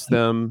against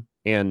them.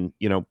 And,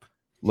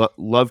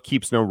 love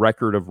keeps no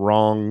record of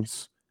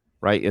wrongs,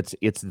 right?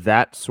 It's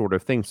that sort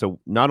of thing. So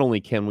not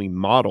only can we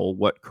model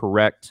what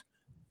correct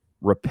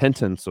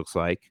repentance looks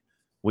like,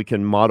 we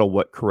can model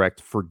what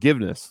correct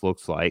forgiveness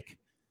looks like.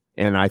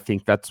 And I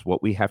think that's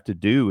what we have to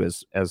do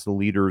as the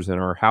leaders in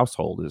our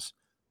household, as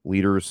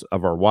leaders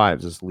of our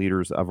wives, as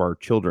leaders of our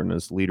children,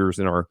 as leaders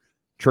in our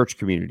church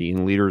community,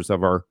 and leaders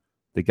of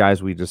the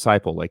guys we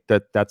disciple. Like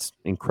that's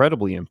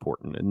incredibly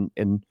important.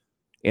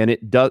 And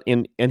it does,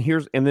 and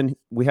then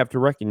we have to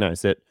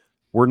recognize that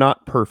we're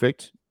not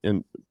perfect,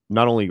 and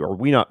not only are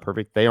we not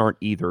perfect, they aren't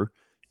either.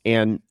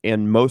 And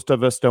most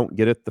of us don't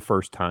get it the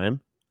first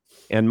time,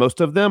 and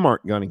most of them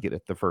aren't going to get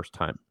it the first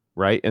time,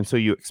 right? And so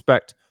you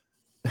expect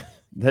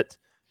that,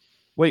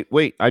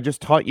 wait, I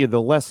just taught you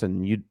the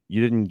lesson. You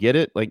didn't get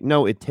it? Like,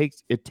 no, it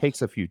takes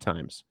a few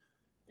times.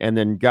 And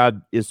then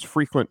God is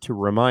frequent to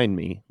remind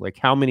me, like,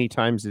 how many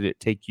times did it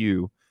take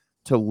you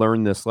to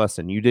learn this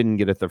lesson? You didn't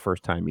get it the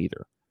first time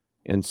either.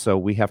 And so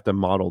we have to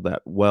model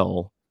that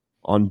well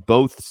on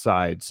both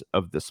sides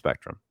of the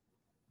spectrum.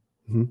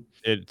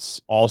 It's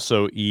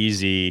also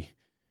easy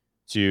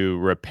to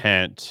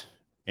repent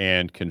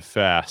and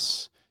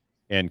confess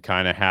and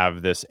kind of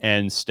have this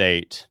end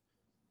state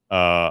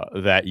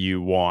that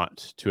you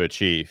want to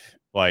achieve.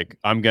 Like,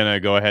 I'm going to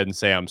go ahead and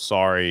say I'm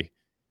sorry,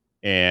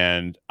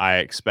 and I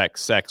expect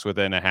sex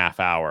within a half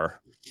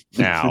hour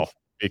now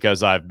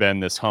because I've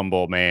been this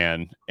humble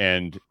man.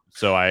 And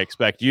so I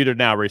expect you to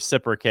now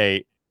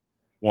reciprocate,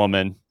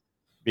 woman,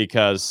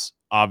 because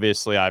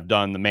obviously I've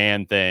done the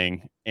man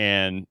thing.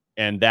 And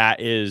that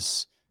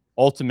is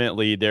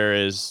ultimately, there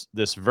is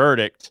this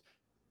verdict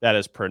that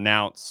is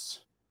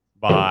pronounced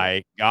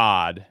by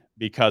God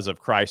because of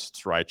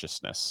Christ's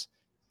righteousness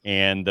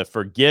and the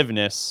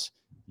forgiveness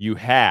you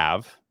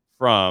have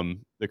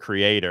from the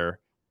Creator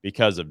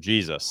because of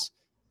Jesus.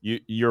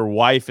 Your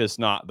wife is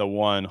not the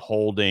one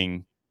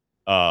holding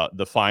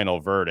the final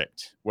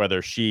verdict,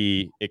 whether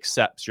she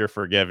accepts your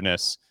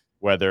forgiveness,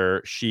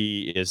 whether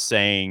she is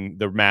saying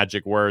the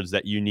magic words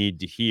that you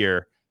need to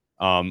hear.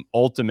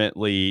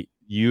 Ultimately,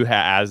 you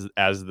as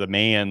the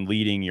man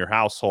leading your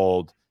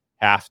household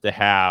have to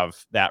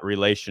have that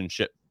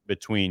relationship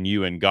between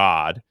you and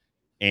God,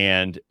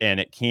 and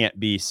it can't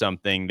be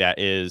something that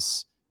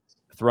is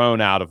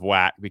thrown out of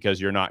whack because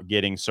you're not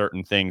getting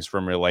certain things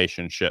from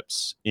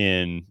relationships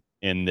in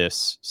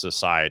this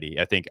society.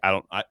 I think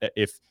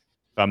if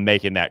I'm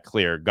making that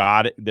clear,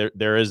 God,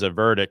 there is a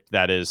verdict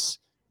that is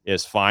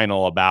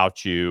final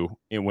about you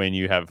when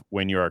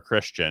you're a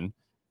Christian.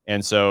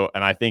 And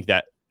I think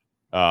that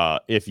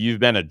if you've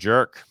been a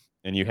jerk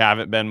and you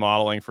haven't been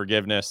modeling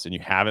forgiveness and you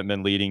haven't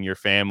been leading your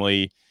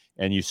family,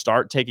 and you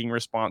start taking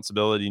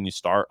responsibility and you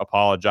start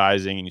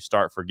apologizing and you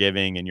start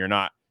forgiving, and you're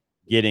not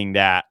getting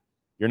that,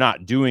 you're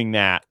not doing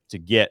that to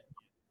get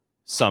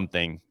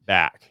something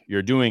back.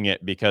 You're doing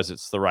it because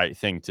it's the right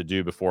thing to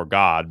do before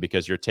God,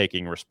 because you're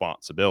taking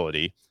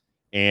responsibility.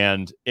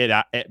 And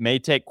it may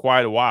take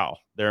quite a while.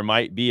 There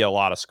might be a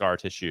lot of scar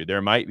tissue.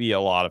 There might be a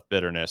lot of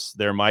bitterness.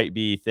 There might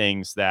be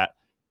things that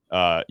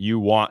you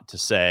want to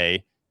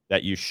say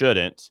that you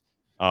shouldn't,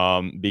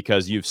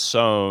 because you've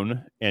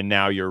sown and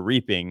now you're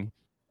reaping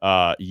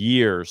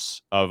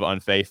years of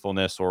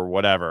unfaithfulness or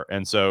whatever.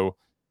 And so,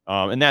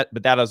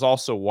 but that is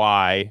also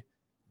why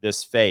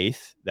this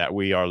faith that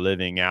we are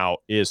living out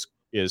is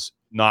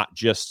not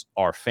just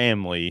our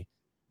family,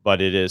 but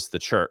it is the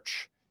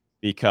church,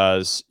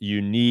 because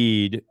you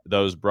need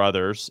those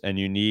brothers, and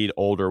you need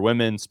older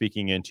women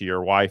speaking into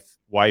your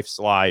wife's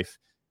life.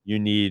 You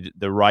need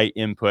the right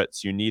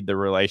inputs. You need the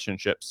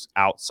relationships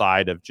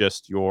outside of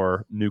just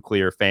your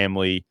nuclear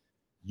family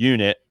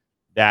unit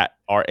that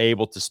are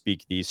able to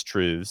speak these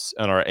truths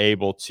and are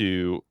able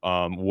to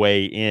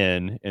weigh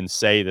in and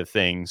say the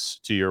things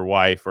to your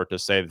wife, or to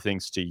say the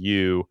things to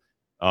you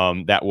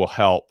that will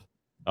help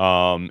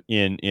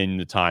in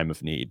the time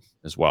of need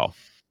as well.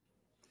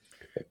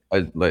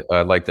 I'd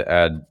like to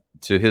add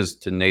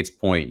to Nate's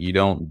point. You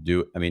don't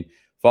do, I mean,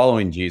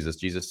 following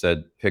Jesus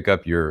said, pick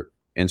up your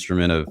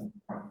instrument of,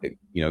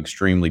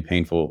 extremely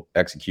painful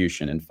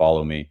execution and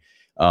follow me.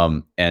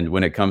 And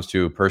when it comes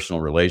to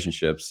personal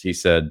relationships, he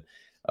said,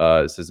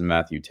 it says in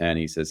Matthew 10,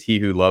 he says, he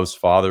who loves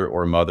father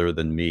or mother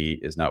than me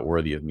is not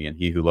worthy of me. And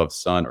he who loves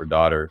son or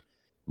daughter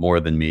more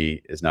than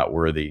me is not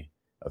worthy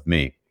of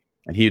me.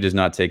 And he who does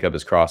not take up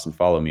his cross and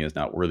follow me is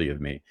not worthy of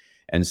me.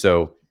 And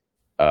so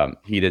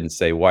he didn't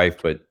say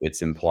wife, but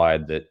it's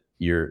implied that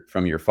you're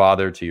from your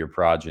father to your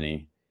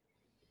progeny.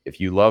 If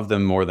you love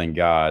them more than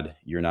God,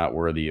 you're not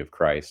worthy of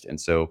Christ.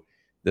 And so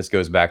this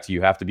goes back to,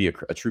 you have to be a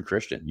true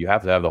Christian. You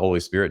have to have the Holy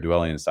Spirit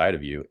dwelling inside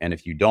of you. And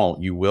if you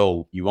don't, you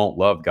won't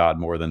love God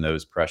more than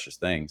those precious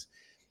things.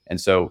 And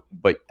so,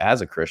 but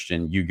as a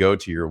Christian, you go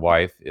to your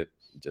wife,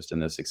 just in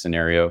this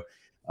scenario,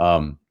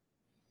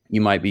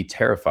 you might be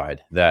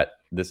terrified that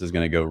this is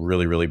going to go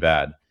really, really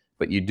bad,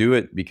 but you do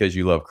it because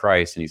you love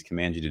Christ and he's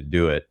commanded you to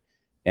do it.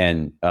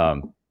 And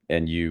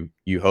and you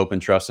hope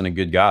and trust in a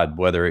good God,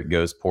 whether it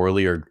goes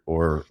poorly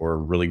or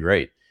really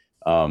great.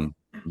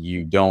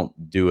 You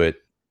don't do it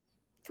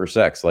for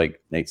sex, like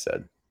Nate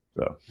said.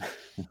 So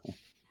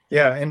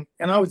Yeah, and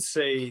I would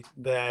say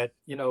that,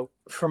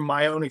 from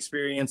my own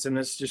experience, and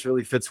this just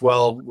really fits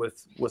well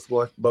with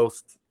what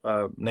both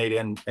Nate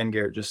and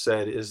Garrett just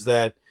said, is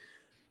that,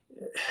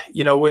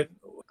 what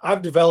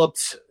I've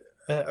developed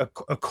a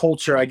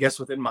culture, I guess,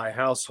 within my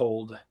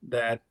household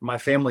that my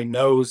family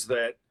knows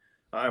that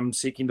I'm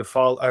seeking to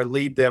follow, I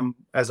lead them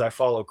as I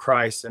follow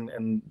Christ,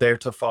 and they're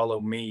to follow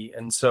me.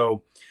 And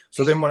so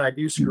then when I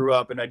do screw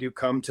up and I do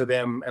come to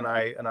them and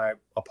I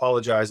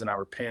apologize and I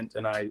repent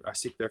and I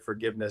seek their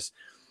forgiveness,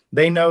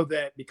 they know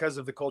that because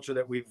of the culture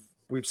that we've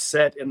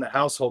set in the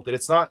household, that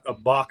it's not a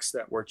box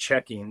that we're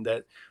checking,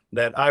 that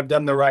I've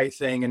done the right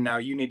thing and now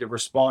you need to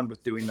respond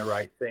with doing the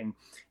right thing.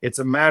 It's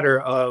a matter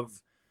of,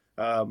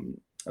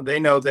 they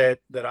know that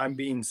I'm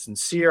being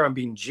sincere, I'm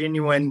being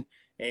genuine,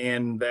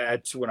 and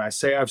that when I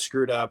say I've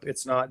screwed up,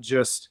 it's not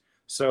just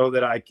so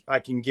that I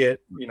can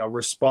get,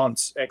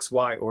 response X,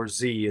 Y, or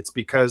Z. It's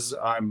because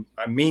I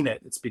mean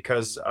it. It's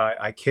because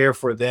I care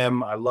for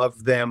them. I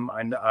love them.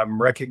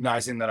 I'm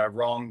recognizing that I've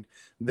wronged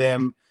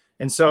them.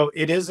 And so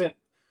it isn't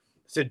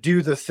to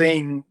do the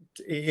thing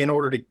in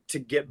order to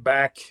get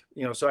back,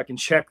 so I can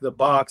check the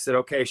box that,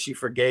 okay, she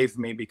forgave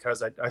me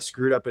because I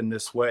screwed up in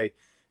this way.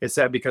 It's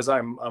that because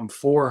I'm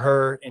for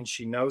her and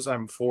she knows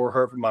I'm for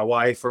her, for my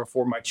wife or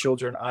for my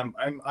children,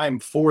 I'm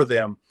for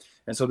them.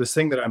 And so this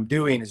thing that I'm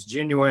doing is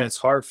genuine, it's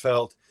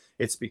heartfelt.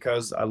 It's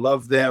because I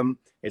love them.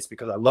 It's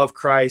because I love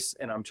Christ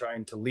and I'm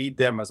trying to lead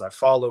them as I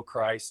follow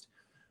Christ.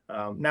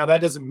 Now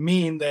that doesn't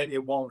mean that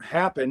it won't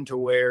happen to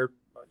where,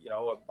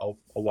 a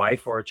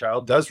wife or a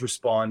child does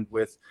respond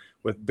with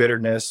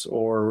bitterness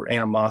or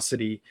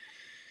animosity.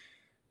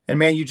 And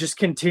man, you just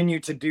continue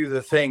to do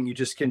the thing. You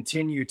just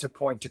continue to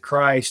point to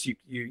Christ.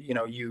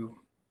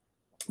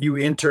 You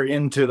enter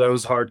into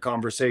those hard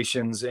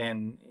conversations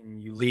and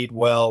you lead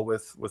well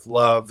with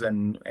love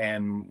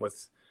and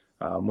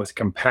with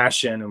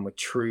compassion and with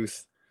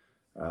truth.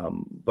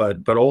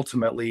 But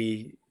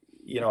ultimately,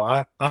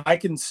 I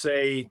can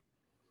say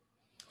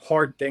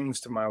hard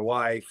things to my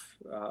wife,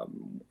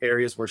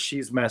 areas where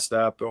she's messed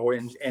up,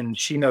 and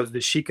she knows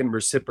that she can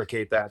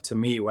reciprocate that to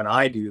me when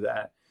I do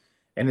that.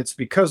 And it's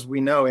because we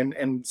know,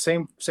 and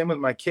same with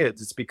my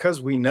kids. It's because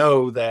we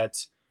know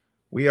that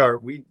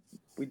we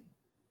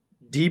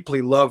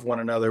deeply love one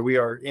another. We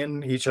are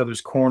in each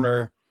other's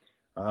corner,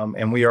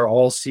 and we are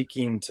all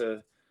seeking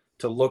to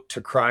look to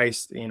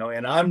Christ.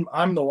 And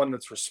I'm the one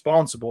that's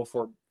responsible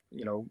for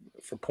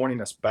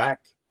pointing us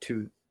back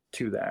to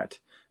that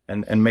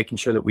and making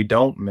sure that we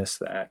don't miss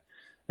that.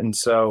 And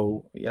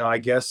so, I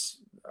guess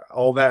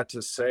all that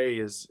to say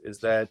is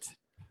that,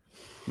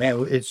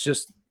 man, it's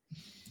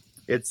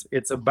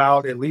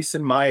about, at least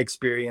in my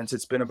experience,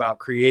 it's been about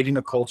creating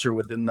a culture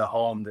within the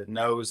home that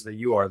knows that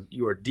you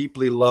are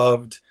deeply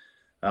loved,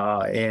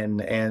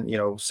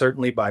 and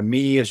certainly by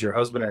me as your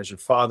husband, as your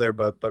father,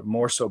 but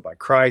more so by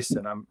Christ.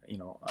 And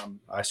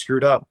I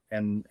screwed up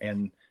and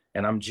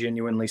I'm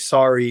genuinely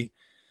sorry.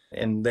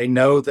 And they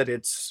know that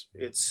it's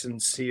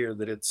sincere,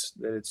 that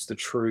it's the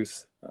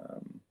truth,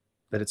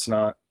 that it's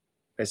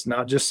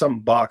not just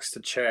some box to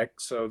check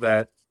so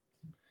that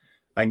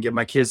I can get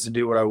my kids to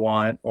do what I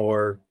want,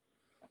 or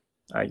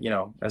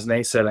as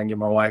Nate said, I can get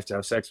my wife to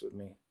have sex with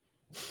me.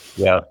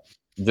 Yeah,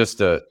 this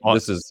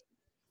is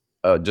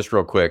just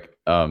real quick,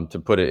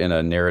 to put it in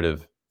a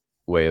narrative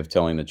way of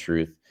telling the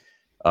truth.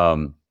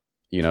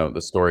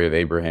 The story of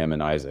Abraham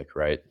and Isaac,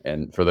 right?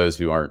 And for those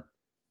who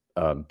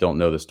don't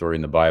know the story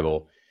in the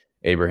Bible,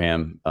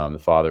 Abraham, the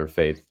father of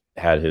faith,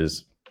 had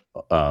his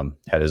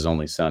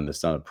only son, the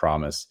son of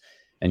promise,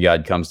 and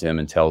God comes to him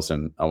and tells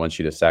him, "I want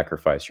you to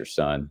sacrifice your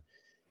son."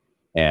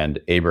 And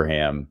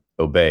Abraham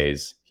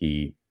obeys.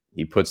 He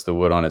puts the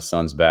wood on his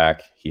son's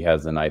back. He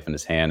has the knife in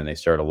his hand, and they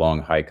start a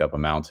long hike up a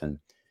mountain.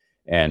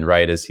 And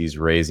right as he's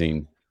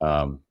raising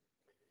the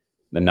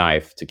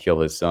knife to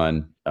kill his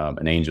son,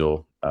 an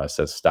angel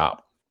says,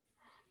 "Stop.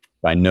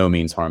 By no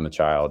means harm the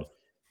child."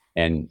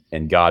 And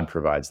God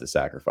provides the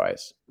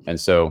sacrifice. And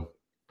so,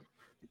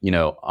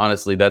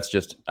 honestly, that's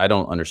just, I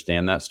don't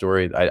understand that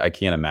story. I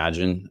can't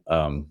imagine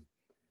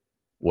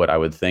what I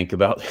would think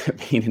about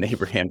being in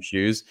Abraham's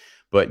shoes,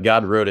 but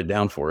God wrote it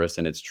down for us,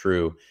 and it's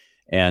true.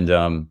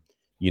 And,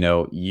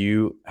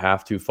 you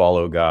have to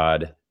follow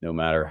God no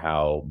matter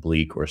how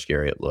bleak or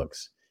scary it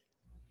looks,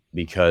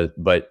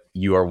 but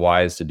you are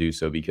wise to do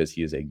so because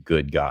he is a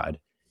good God.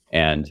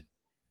 And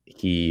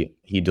he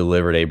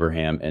delivered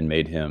Abraham and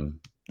made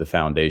him the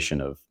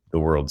foundation of the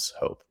world's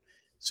hope.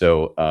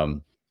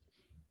 So,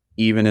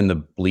 even in the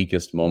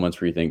bleakest moments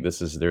where you think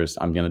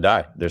I'm going to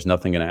die, there's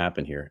nothing going to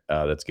happen here.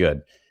 That's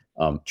good.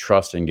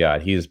 Trust in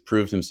God. He has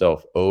proved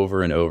himself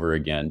over and over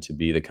again to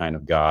be the kind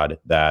of God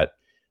that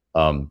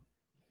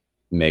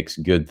makes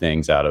good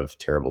things out of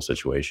terrible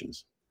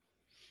situations.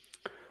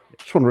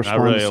 Just want to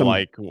respond I really to some...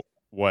 like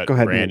what Go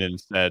ahead, Brandon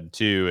said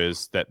too,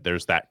 is that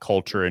there's that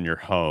culture in your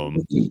home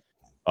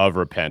of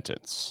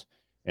repentance.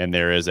 and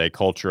there is a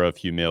culture of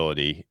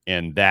humility,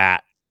 and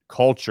that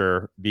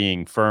culture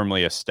being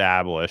firmly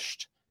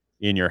established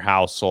in your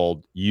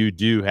household, you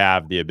do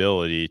have the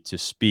ability to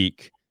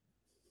speak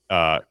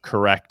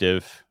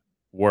corrective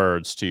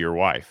words to your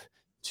wife,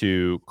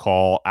 to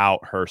call out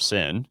her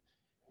sin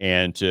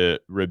and to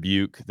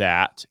rebuke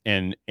that,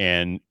 and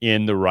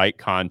in the right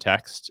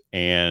context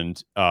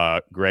and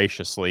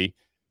graciously.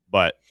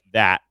 But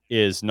that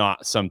is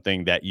not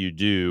something that you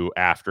do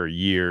after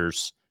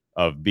years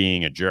of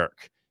being a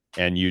jerk,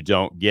 and you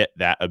don't get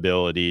that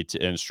ability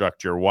to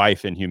instruct your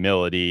wife in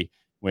humility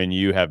when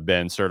you have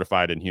been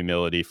certified in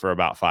humility for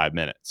about 5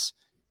 minutes.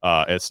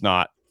 It's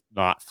not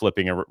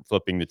flipping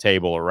the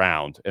table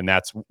around, and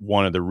that's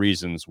one of the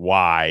reasons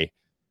why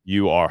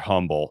you are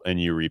humble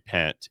and you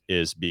repent,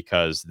 is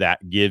because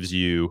that gives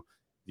you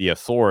the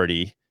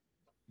authority,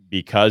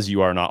 because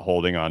you are not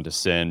holding on to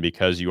sin,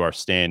 because you are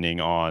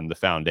standing on the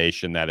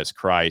foundation that is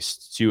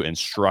Christ, to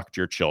instruct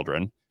your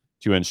children,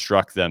 to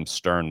instruct them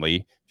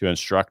sternly, to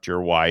instruct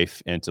your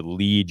wife, and to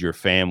lead your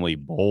family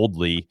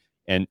boldly.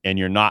 And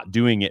you're not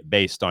doing it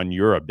based on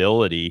your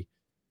ability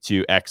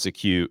to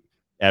execute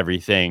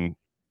everything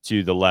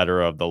to the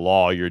letter of the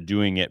law. You're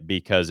doing it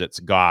because it's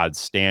God's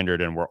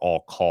standard and we're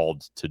all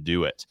called to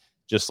do it.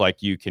 Just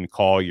like you can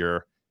call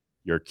your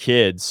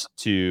kids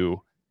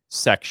to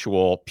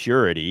sexual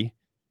purity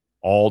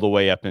all the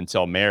way up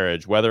until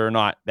marriage, whether or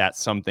not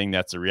that's something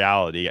that's a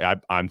reality.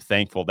 I'm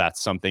thankful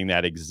that's something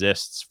that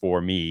exists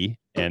for me,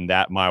 and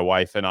that my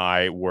wife and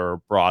I were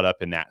brought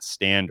up in that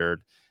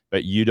standard.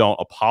 But you don't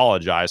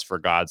apologize for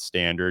God's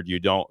standard. You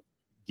don't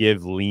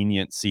give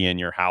leniency in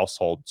your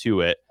household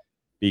to it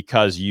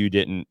because you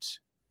didn't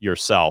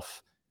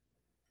yourself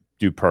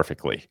do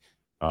perfectly.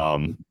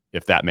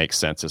 If that makes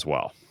sense as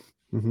well.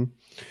 Mm-hmm.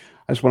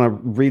 I just want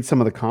to read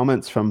some of the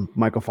comments from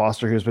Michael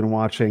Foster, who's been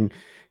watching.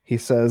 He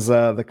says,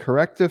 the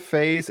corrective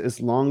phase is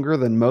longer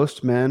than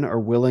most men are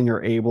willing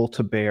or able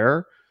to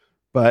bear,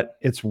 but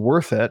it's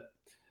worth it.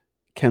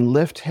 Can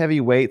lift heavy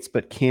weights,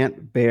 but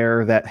can't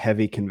bear that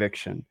heavy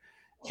conviction.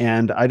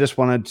 And I just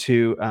wanted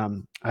to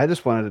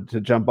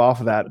jump off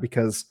of that,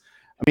 because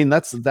I mean,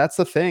 that's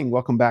the thing.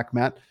 Welcome back,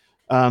 Matt.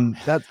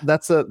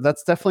 That's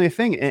definitely a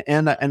thing.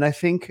 And I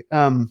think,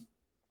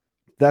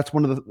 that's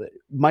one of the,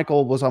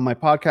 Michael was on my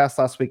podcast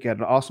last week. I had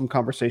an awesome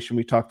conversation.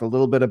 We talked a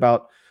little bit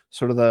about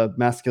sort of the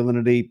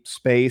masculinity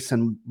space,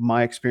 and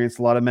my experience.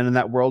 A lot of men in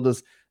that world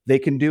is they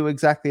can do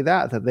exactly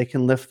that they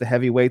can lift the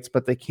heavy weights,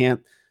 but they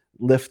can't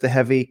lift the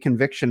heavy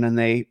conviction, and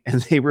they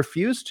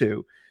refuse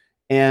to.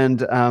 And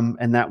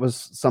that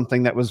was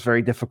something that was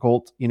very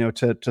difficult,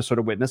 to sort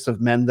of witness, of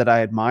men that I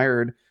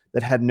admired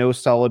that had no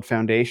solid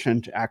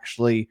foundation to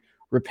actually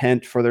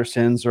repent for their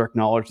sins or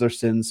acknowledge their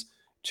sins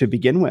to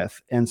begin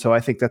with. And so I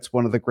think that's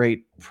one of the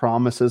great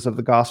promises of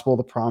the gospel,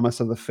 the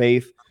promise of the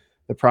faith,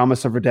 the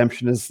promise of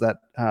redemption, is that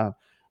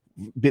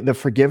the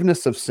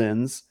forgiveness of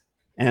sins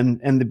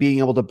and the being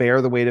able to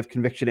bear the weight of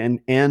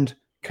conviction and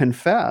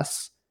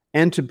confess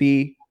and to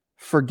be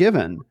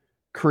forgiven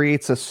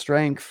creates a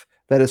strength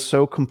that is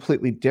so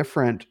completely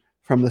different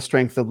from the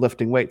strength of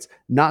lifting weights.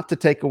 Not to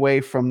take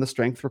away from the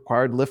strength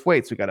required to lift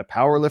weights. We got a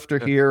power lifter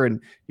here, and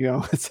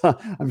it's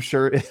I'm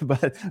sure.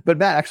 But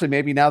Matt, actually,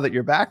 maybe now that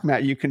you're back,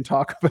 Matt, you can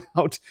talk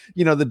about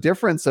the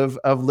difference of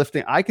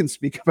lifting. I can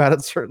speak about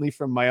it certainly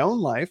from my own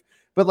life,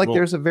 but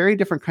there's a very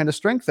different kind of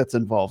strength that's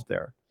involved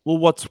there. Well,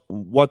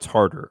 what's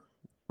harder,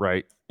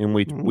 right? And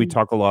we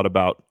talk a lot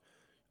about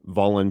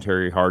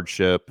voluntary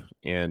hardship,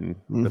 and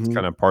that's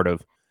kind of part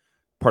of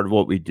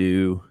what we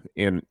do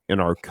in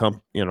our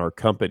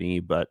company.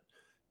 But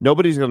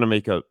nobody's going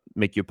to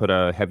make you put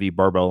a heavy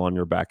barbell on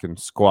your back and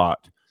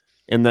squat,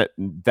 and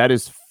that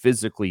is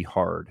physically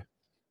hard.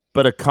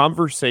 But a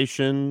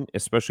conversation,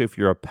 especially if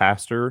you're a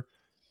pastor,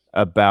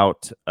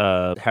 about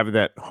having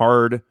that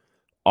hard,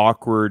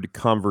 awkward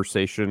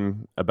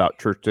conversation about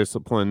church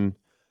discipline,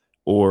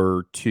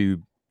 or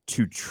to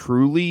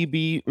truly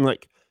be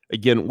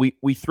again,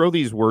 we throw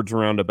these words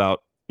around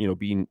about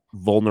being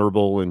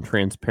vulnerable and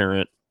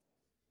transparent,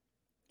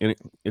 and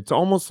it's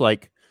almost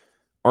like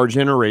our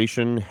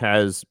generation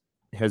has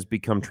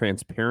become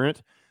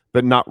transparent,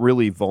 but not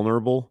really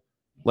vulnerable.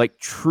 Like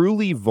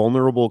truly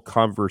vulnerable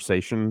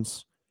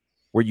conversations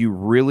where you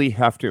really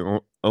have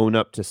to own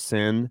up to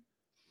sin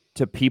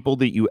to people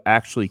that you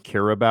actually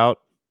care about.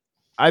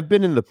 I've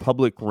been in the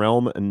public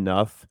realm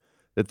enough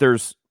that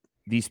there's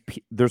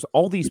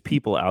all these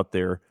people out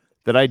there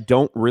that I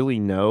don't really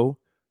know,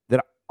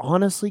 that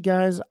honestly,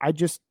 guys, I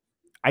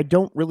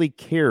don't really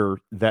care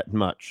that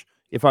much,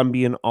 if I'm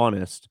being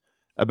honest,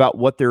 about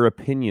what their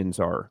opinions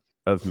are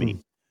of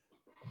me.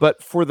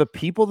 But for the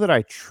people that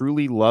I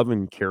truly love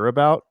and care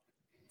about,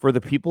 for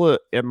the people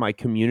in my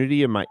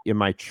community, in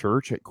my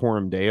church at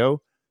Coram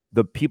Deo,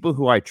 the people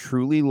who I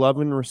truly love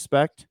and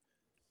respect,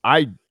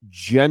 I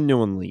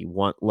genuinely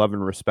want love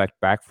and respect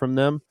back from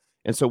them.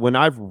 And so when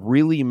I've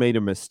really made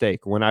a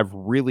mistake, when I've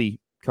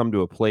really come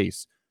to a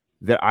place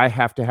that I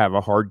have to have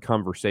a hard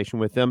conversation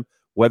with them,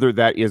 whether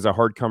that is a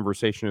hard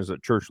conversation as a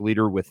church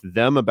leader with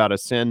them about a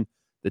sin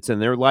that's in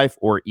their life,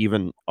 or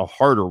even a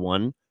harder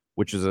one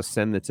which is a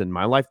sin that's in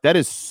my life, that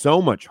is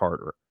so much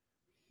harder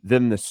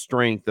than the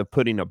strength of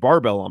putting a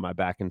barbell on my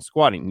back and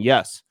squatting.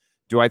 Yes.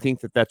 Do I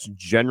think that that's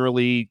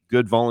generally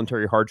good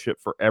voluntary hardship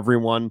for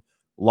everyone?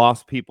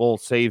 Lost people,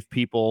 saved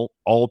people,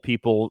 all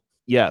people.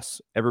 Yes.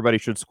 Everybody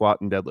should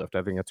squat and deadlift.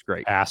 I think that's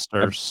great.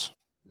 Pastors.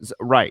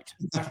 Right.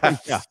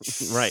 Yeah.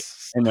 Right.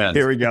 Amen.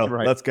 Here we go.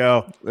 Right. Let's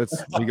go.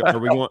 Are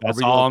we going?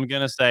 That's all I'm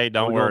gonna say.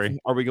 Don't worry.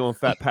 Are we going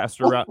fat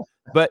pastor route?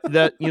 But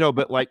that,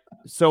 but like,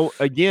 so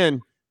again,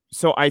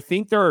 so I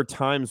think there are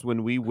times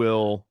when we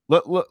will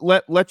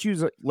let's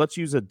use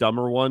a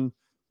dumber one,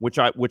 which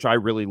I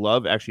really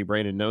love. Actually,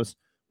 Brandon knows.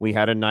 We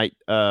had a night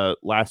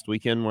last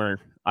weekend where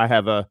I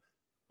have a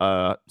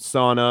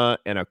sauna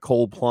and a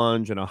cold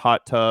plunge and a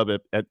hot tub.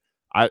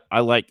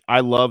 I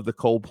love the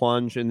cold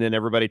plunge, and then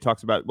everybody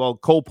talks about, well,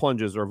 cold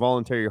plunges are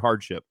voluntary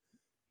hardship.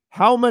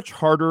 How much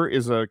harder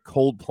is a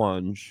cold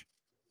plunge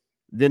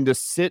than to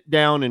sit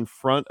down in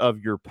front of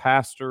your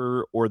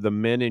pastor or the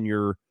men in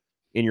your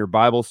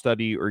Bible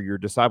study or your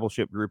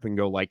discipleship group and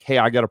go like, hey,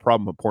 I got a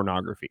problem with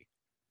pornography?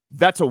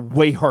 That's a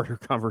way harder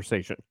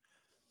conversation.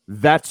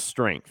 That's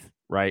strength,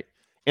 right?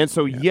 And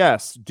so,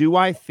 yes, do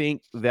I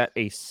think that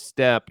a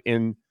step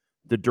in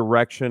the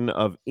direction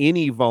of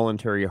any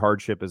voluntary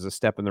hardship is a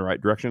step in the right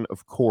direction?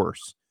 Of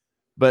course.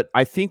 But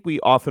I think we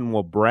often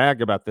will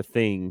brag about the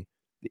thing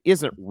that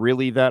isn't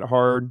really that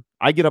hard.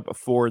 I get up at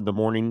 4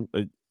 a.m.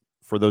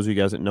 For those of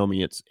you guys that know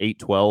me, it's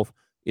 8:12.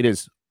 It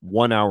is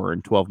 1 hour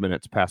and 12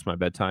 minutes past my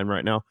bedtime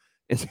right now.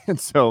 And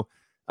so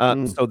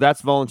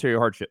that's voluntary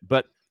hardship.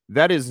 But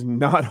that is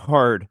not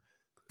hard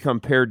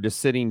compared to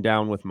sitting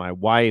down with my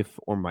wife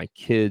or my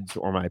kids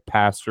or my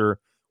pastor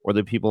or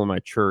the people in my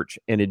church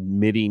and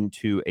admitting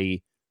to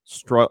a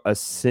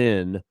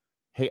sin.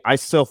 Hey, I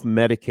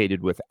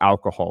self-medicated with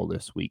alcohol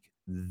this week.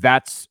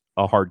 That's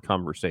a hard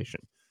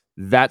conversation.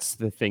 That's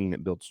the thing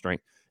that builds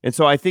strength. And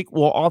so I think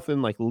we'll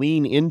often like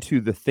lean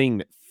into the thing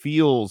that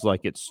feels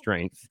like it's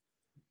strength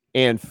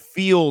and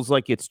feels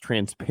like it's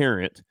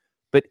transparent,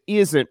 but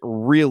isn't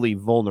really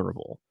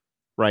vulnerable,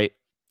 right?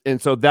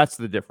 And so that's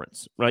the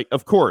difference, right?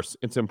 Of course,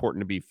 it's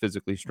important to be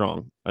physically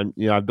strong.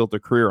 I've built a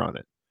career on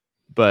it,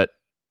 but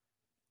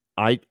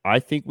I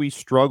think we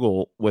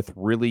struggle with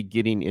really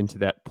getting into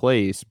that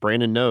place.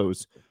 Brandon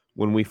knows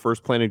when we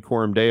first planted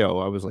Coram Deo,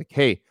 I was like,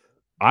 hey,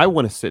 I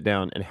want to sit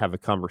down and have a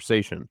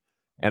conversation,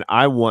 and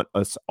I want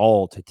us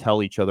all to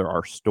tell each other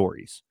our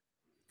stories,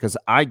 because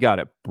I got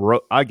a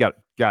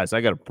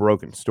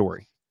broken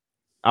story.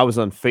 I was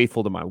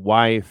unfaithful to my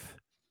wife.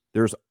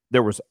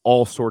 There was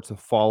all sorts of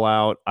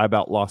fallout. I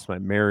about lost my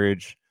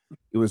marriage.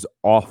 It was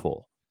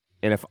awful.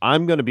 And if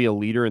I'm going to be a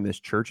leader in this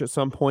church at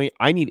some point,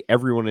 I need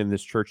everyone in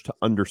this church to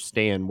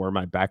understand where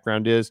my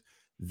background is.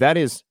 That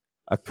is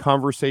a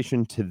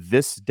conversation to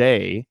this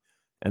day,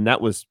 and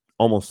that was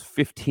almost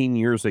 15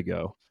 years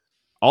ago.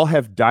 I'll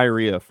have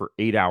diarrhea for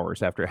 8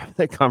 hours after having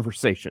that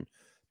conversation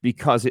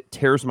because it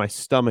tears my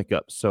stomach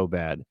up so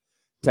bad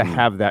to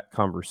have that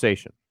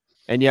conversation.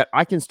 And yet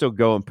I can still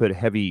go and put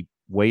heavy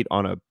weight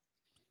on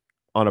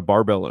a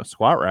barbell and a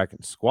squat rack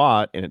and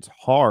squat, and it's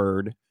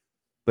hard,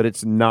 but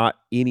it's not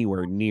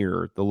anywhere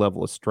near the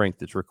level of strength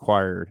that's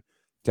required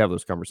to have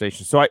those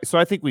conversations. So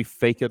I think we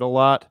fake it a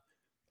lot,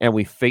 and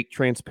we fake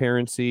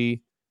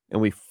transparency, and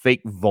we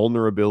fake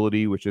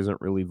vulnerability, which isn't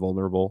really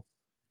vulnerable,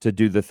 to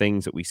do the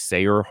things that we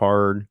say are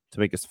hard to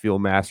make us feel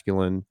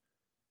masculine,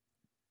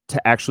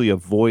 to actually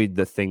avoid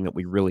the thing that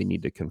we really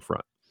need to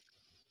confront.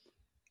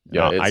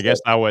 Yeah, I guess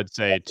I would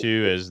say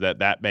too is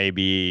that may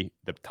be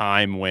the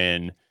time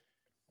when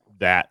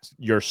that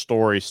your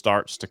story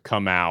starts to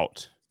come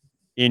out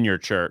in your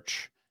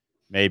church,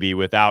 maybe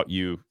without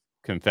you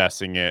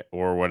confessing it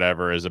or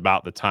whatever, is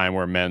about the time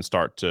where men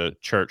start to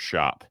church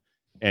shop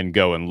and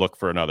go and look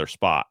for another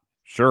spot.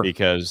 Sure.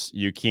 Because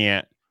you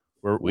can't,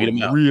 we're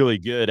really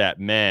good at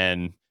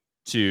men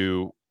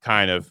to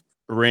kind of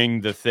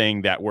bring the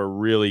thing that we're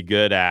really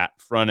good at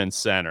front and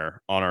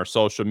center on our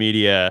social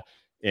media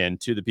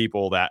and to the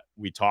people that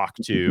we talk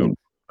to.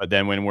 But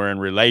then when we're in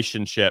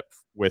relationship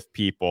with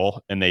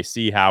people and they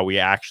see how we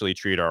actually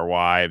treat our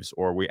wives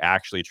or we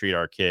actually treat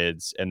our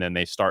kids, and then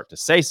they start to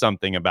say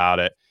something about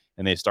it,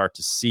 and they start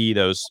to see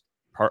those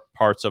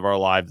parts of our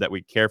lives that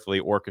we carefully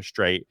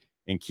orchestrate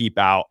and keep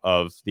out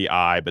of the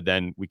eye, but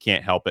then we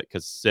can't help it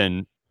because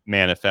sin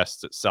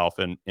manifests itself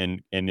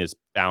and is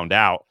found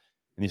out.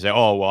 And you say,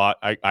 oh, well,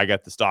 I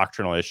got this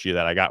doctrinal issue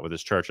that I got with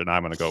this church, and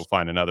I'm going to go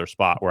find another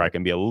spot where I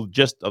can be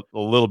just a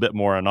little bit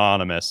more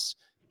anonymous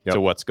to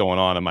what's going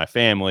on in my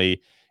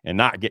family and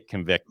not get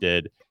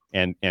convicted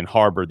and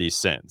harbor these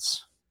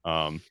sins,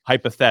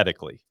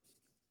 hypothetically.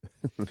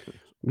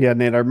 Yeah,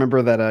 Nate, I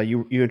remember that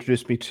you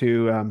introduced me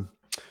to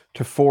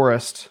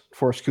Forrest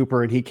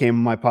Cooper, and he came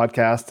on my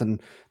podcast,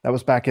 and that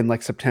was back in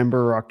like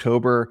September or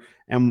October,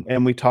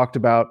 and we talked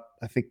about,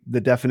 I think,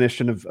 the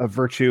definition of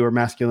virtue or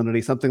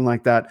masculinity, something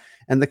like that.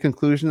 And the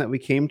conclusion that we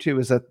came to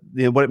is that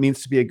what it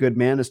means to be a good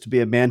man is to be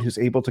a man who's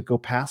able to go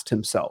past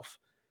himself,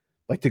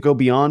 like to go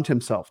beyond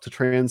himself, to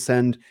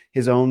transcend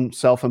his own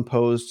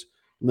self-imposed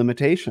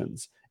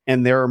limitations.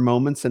 And there are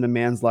moments in a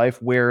man's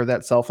life where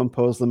that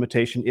self-imposed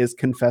limitation is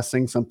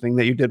confessing something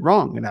that you did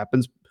wrong. It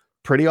happens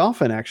pretty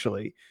often,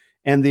 actually.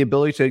 And the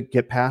ability to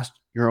get past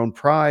your own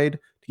pride,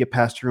 to get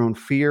past your own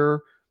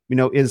fear,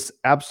 is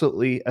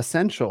absolutely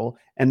essential.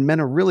 And men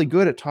are really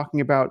good at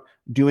talking about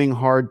doing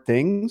hard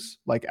things,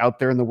 like out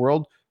there in the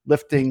world,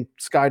 lifting,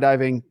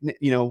 skydiving,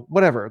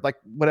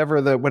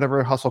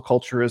 whatever hustle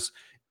culture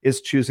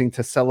is choosing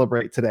to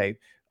celebrate today.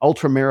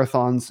 Ultra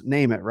marathons,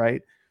 name it,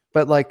 right?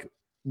 But like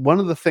one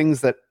of the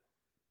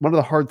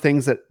hard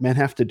things that men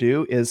have to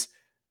do is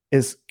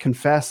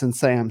confess and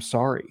say, I'm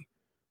sorry.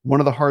 One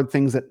of the hard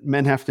things that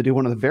men have to do,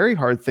 one of the very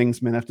hard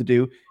things men have to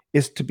do,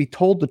 is to be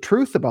told the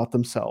truth about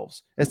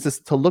themselves. It's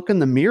to look in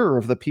the mirror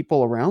of the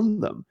people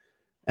around them.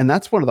 And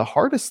that's one of the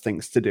hardest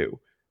things to do.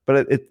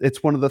 But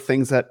it's one of the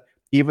things that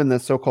even the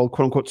so-called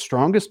quote unquote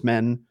strongest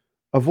men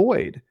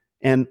avoid.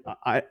 And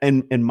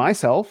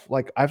myself,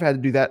 like I've had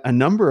to do that a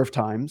number of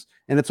times,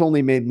 and it's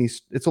only made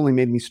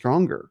me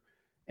stronger.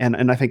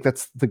 And I think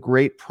that's the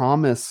great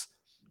promise,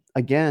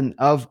 again,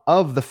 of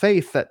the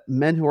faith, that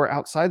men who are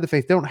outside the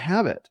faith, they don't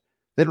have it.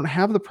 They don't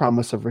have the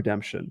promise of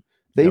redemption.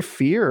 They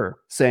fear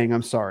saying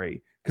I'm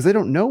sorry because they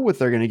don't know what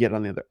they're going to get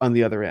on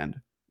the other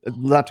end.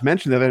 Not to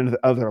mention the other end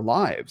of their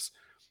lives,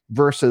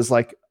 versus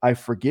like I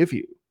forgive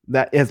you.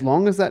 That as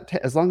long as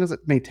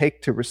it may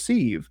take to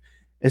receive,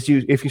 if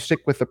you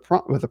stick with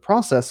the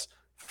process,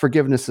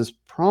 forgiveness is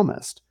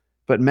promised.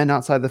 But men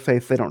outside the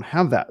faith, they don't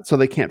have that, so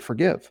they can't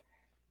forgive,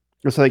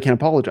 or so they can't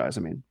apologize.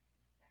 I mean,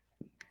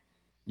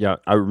 yeah,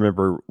 I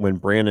remember when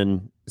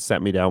Brandon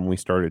sat me down, we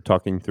started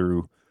talking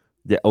through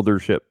the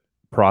eldership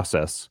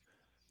process,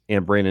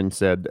 and Brandon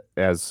said,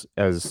 as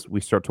we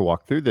start to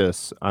walk through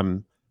this,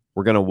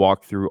 we're going to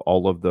walk through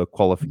all of the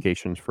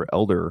qualifications for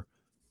elder,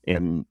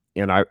 and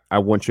I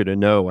want you to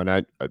know, and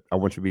I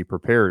want you to be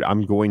prepared.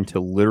 I'm going to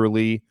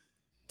literally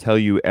tell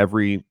you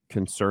every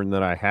concern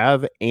that I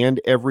have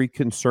and every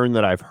concern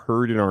that I've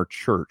heard in our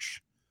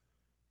church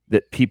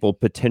that people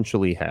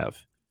potentially have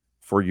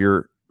for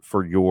your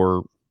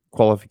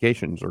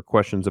qualifications or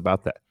questions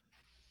about that.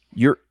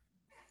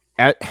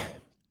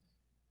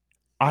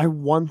 I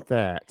want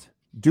that.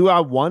 Do I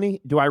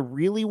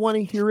really want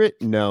to hear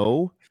it?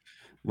 No.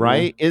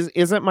 Right? Yeah.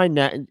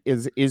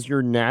 Is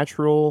your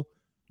natural,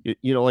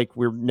 like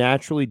we're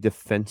naturally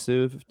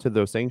defensive to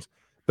those things.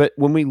 But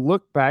when we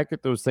look back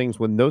at those things,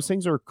 when those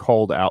things are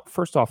called out,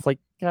 first off, like,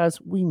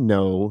 guys, we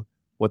know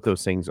what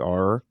those things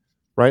are,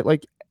 right?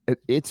 Like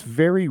it's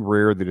very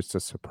rare that it's a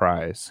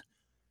surprise.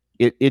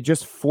 It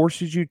just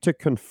forces you to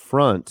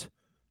confront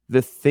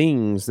the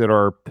things that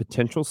are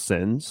potential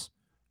sins,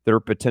 that are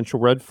potential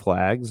red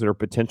flags, that are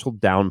potential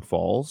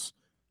downfalls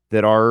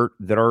that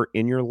are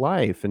in your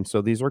life. And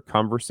so these are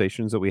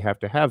conversations that we have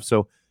to have.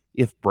 So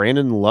if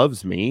Brandon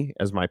loves me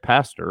as my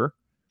pastor,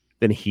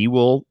 then he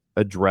will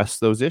address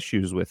those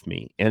issues with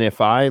me. And if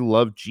I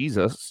love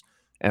Jesus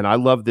and I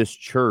love this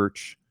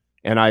church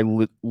and I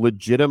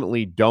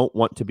legitimately don't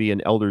want to be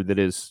an elder that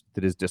is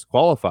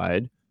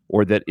disqualified,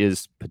 or that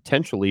is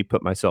potentially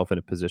put myself in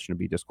a position to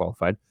be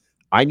disqualified,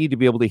 I need to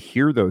be able to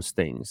hear those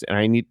things. And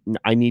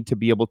I need to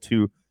be able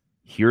to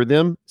hear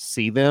them,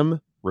 see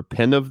them,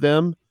 repent of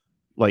them,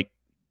 like,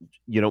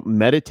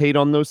 meditate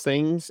on those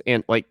things.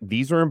 And like,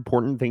 these are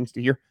important things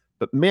to hear.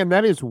 But man,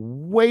 that is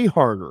way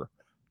harder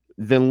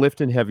than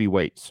lifting heavy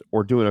weights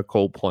or doing a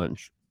cold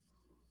plunge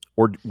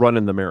or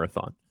running the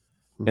marathon.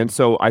 Mm-hmm. And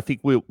so I think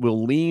we'll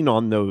lean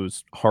on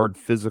those hard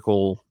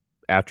physical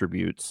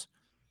attributes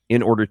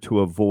in order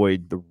to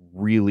avoid the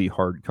really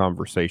hard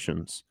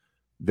conversations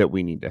that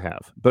we need to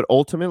have. But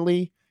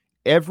ultimately,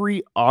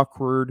 every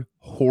awkward,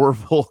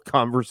 horrible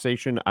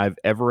conversation I've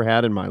ever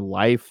had in my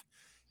life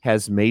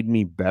has made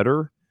me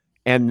better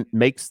and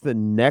makes the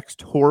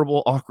next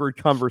horrible,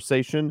 awkward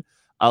conversation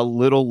a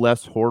little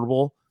less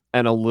horrible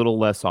and a little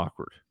less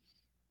awkward.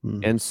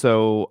 And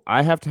so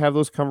I have to have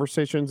those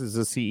conversations as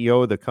the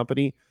CEO of the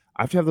company.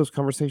 I have to have those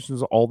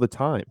conversations all the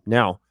time.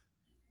 Now,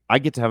 I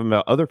get to have them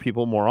about other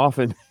people more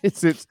often.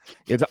 It's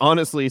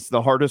honestly, it's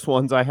the hardest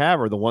ones I have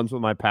are the ones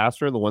with my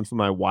pastor, the ones with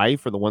my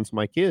wife, or the ones with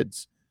my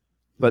kids.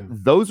 But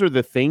those are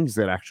the things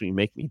that actually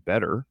make me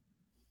better.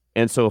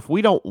 And so if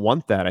we don't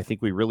want that, I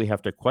think we really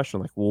have to question,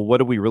 like, well, what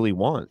do we really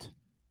want?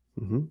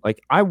 Mm-hmm.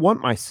 Like, I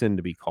want my sin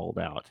to be called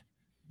out.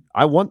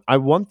 I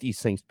want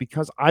these things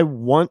because I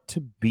want to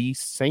be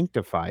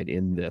sanctified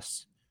in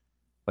this.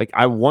 Like,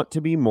 I want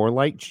to be more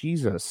like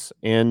Jesus.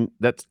 And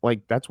that's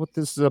what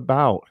this is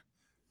about.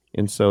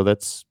 And so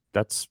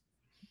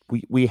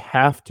we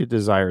have to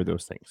desire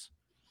those things.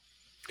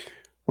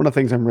 One of the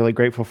things I'm really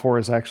grateful for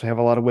is I actually have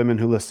a lot of women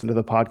who listen to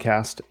the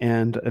podcast,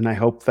 and I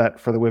hope that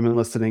for the women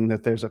listening,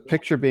 that there's a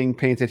picture being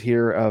painted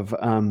here of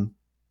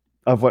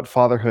what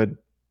fatherhood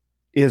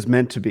is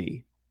meant to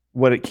be,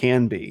 what it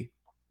can be,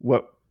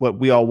 what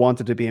we all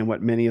want it to be, and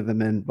what many of the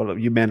men,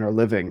 you men are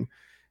living,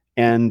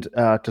 and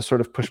to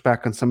sort of push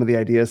back on some of the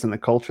ideas in the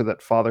culture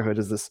that fatherhood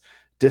is this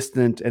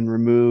distant and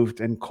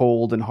removed and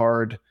cold and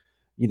hard,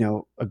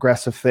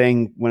 aggressive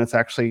thing, when it's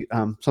actually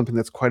something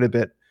that's quite a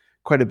bit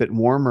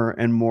warmer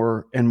and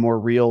more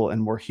real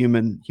and more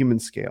human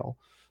scale.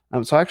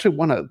 So I actually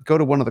want to go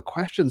to one of the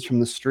questions from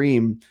the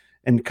stream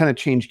and kind of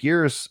change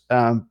gears,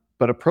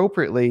 but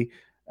appropriately.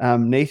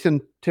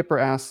 Nathan Tipper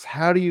asks,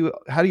 how do you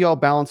all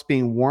balance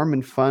being warm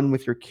and fun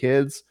with your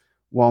kids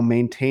while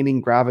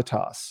maintaining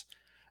gravitas?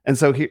 And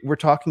so we're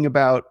talking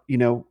about,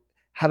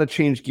 how to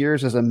change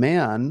gears as a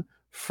man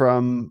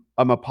from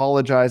I'm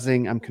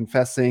apologizing, I'm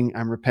confessing,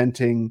 I'm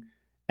repenting,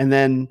 and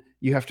then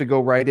you have to go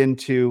right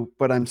into,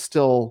 but I'm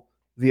still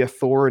the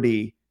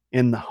authority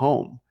in the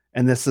home.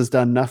 And this has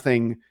done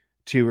nothing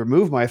to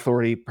remove my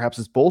authority. Perhaps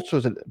it's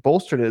bolstered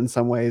it in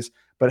some ways.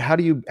 But how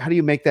do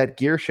you make that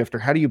gear shift, or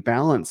how do you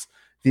balance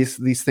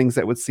these things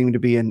that would seem to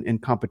be in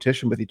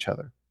competition with each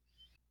other?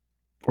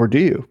 Or do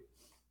you?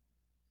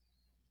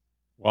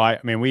 Well, I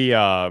mean, we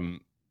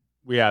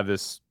have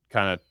this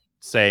kind of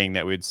saying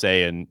that we'd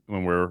say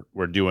when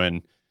we're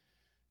doing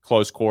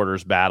close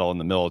quarters battle in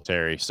the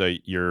military. So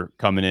you're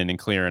coming in and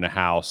clearing a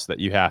house, that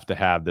you have to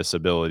have this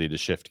ability to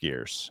shift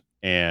gears.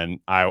 And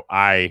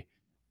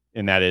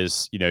and that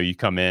is, you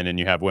come in and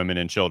you have women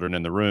and children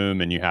in the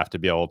room, and you have to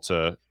be able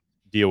to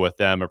deal with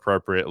them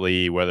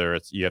appropriately, whether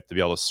it's, you have to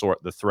be able to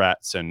sort the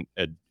threats and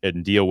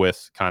deal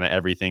with kind of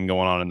everything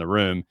going on in the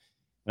room.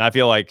 And I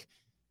feel like,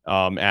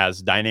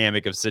 as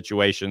dynamic of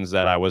situations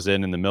that I was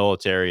in the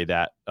military,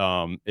 that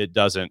it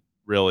doesn't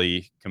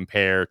really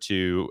compare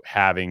to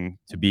having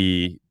to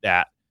be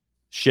that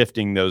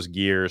shifting those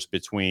gears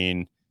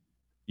between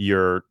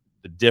the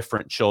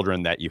different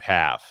children that you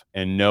have,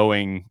 and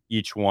knowing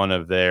each one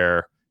of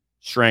their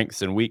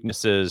strengths and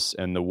weaknesses,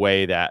 and the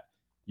way that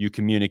you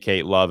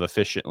communicate love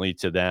efficiently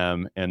to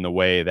them, and the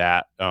way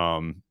that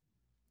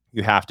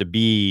you have to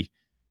be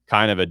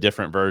kind of a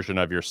different version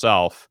of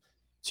yourself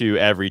to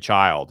every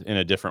child in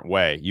a different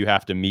way. You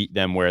have to meet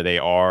them where they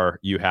are.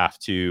 You have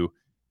to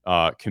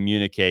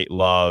communicate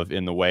love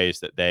in the ways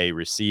that they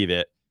receive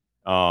it.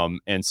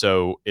 And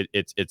so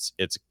it's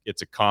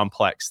a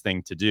complex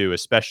thing to do,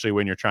 especially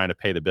when you're trying to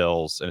pay the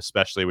bills, and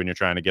especially when you're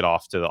trying to get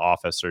off to the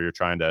office, or you're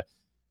trying to,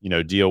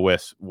 deal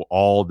with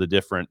all the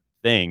different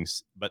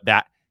things. But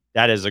that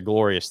is a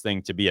glorious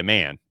thing to be a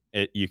man.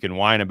 You can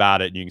whine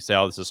about it, and you can say,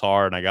 "Oh, this is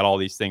hard, and I got all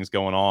these things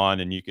going on,"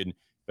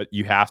 but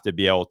you have to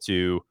be able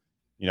to,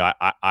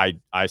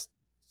 I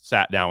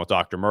sat down with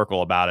Dr.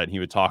 Merkel about it, and he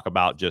would talk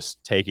about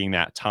just taking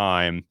that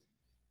time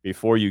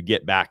before you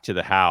get back to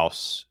the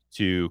house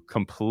to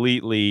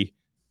completely,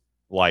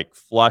 like,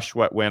 flush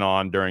what went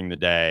on during the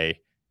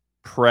day,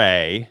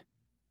 pray,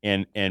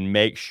 and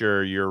make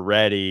sure you're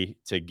ready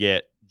to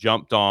get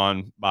jumped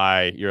on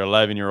by your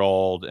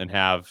 11-year-old, and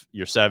have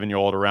your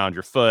 7-year-old around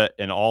your foot,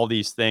 and all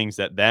these things,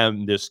 that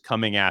them just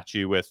coming at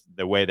you with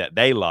the way that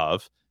they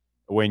love.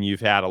 When you've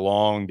had a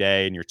long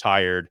day and you're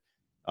tired,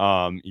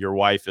 your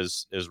wife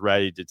is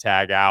ready to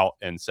tag out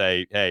and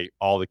say, "Hey,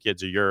 all the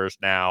kids are yours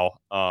now."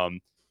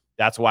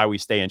 That's why we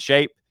stay in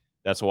shape.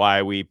 That's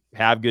why we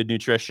have good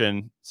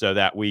nutrition, so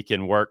that we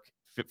can work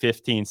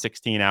 15,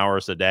 16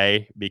 hours a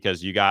day,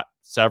 because you got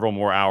several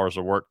more hours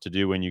of work to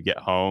do when you get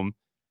home.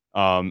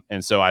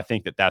 And so I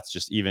think that that's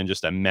just even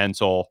just a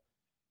mental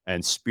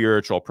and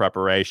spiritual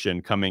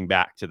preparation coming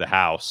back to the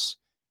house.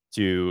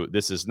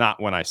 This is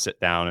not when I sit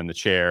down in the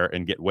chair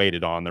and get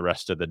waited on the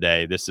rest of the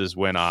day. This is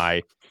when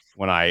I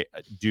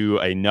do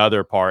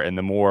another part, and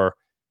the more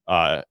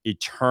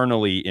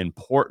eternally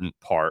important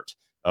part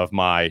of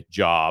my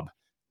job,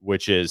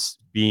 which is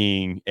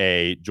being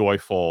a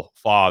joyful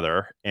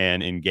father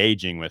and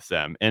engaging with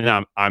them.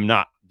 And I'm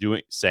not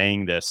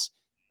saying this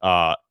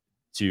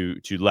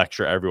to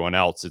lecture everyone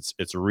else.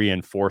 It's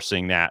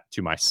reinforcing that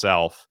to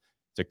myself,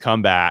 to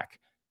come back.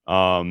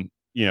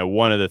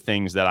 One of the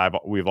things that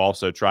we've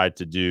also tried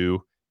to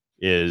do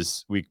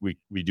is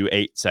we do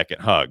 8-second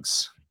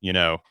hugs,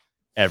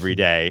 every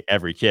day,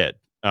 every kid.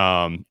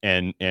 And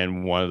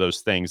one of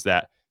those things,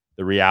 that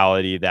the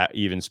reality that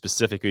even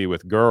specifically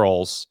with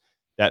girls,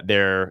 that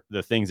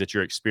the things that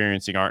you're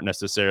experiencing aren't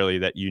necessarily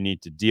that you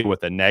need to deal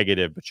with a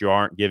negative, but you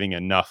aren't giving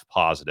enough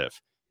positive.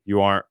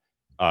 You aren't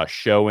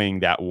showing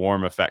that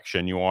warm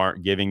affection. You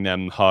aren't giving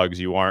them hugs.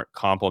 You aren't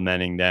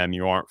complimenting them.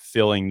 You aren't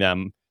filling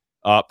them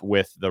up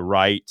with the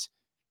right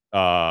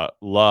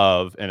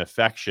love and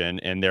affection,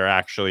 and they're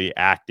actually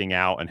acting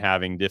out and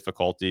having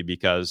difficulty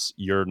because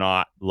you're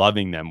not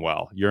loving them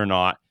well. You're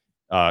not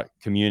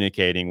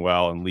communicating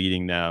well and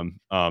leading them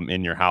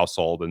in your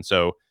household. And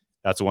so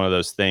that's one of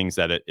those things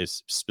that it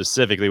is,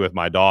 specifically with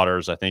my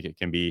daughters. I think it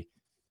can be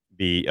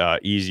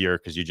easier,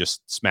 because you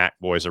just smack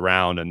boys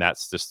around, and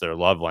that's just their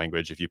love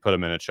language. If you put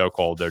them in a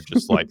chokehold, they're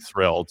just like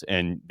thrilled,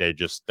 and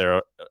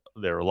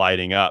they're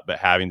lighting up. But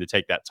having to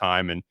take that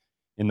time, and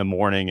in the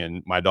morning,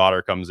 and my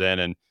daughter comes in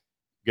and,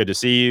 "Good to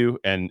see you,"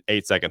 and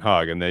 8-second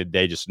hug, and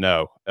they just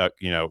know,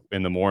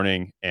 in the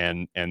morning,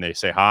 and they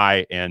say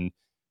hi. And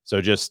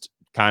so just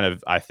kind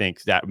of, I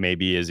think that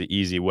maybe is an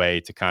easy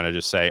way to kind of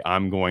just say,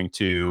 I'm going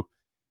to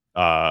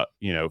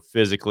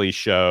physically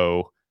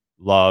show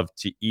love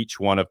to each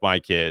one of my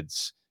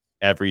kids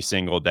every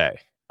single day.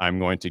 I'm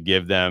going to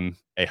give them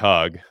a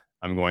hug.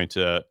 I'm going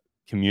to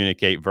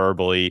communicate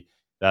verbally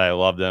that I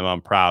love them.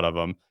 I'm proud of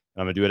them.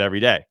 I'm going to do it every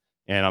day,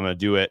 and I'm going to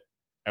do it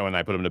And when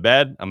I put them to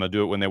bed, I'm going to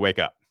do it when they wake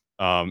up.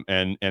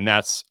 And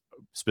that's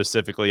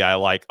specifically, I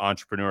like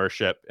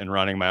entrepreneurship and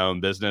running my own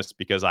business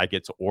because I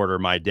get to order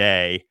my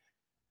day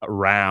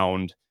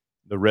around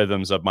the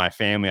rhythms of my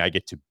family. I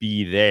get to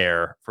be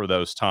there for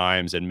those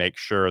times and make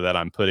sure that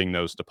I'm putting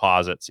those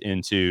deposits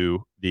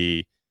into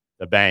the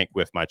bank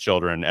with my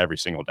children every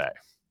single day.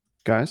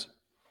 Guys,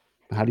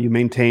 how do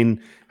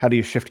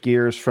you shift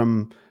gears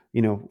from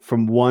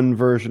one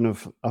version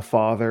of a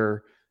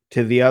father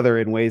to the other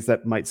in ways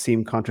that might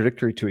seem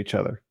contradictory to each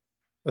other?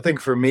 I think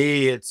for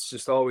me, it's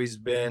just always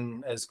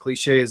been, as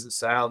cliche as it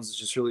sounds, it's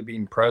just really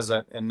being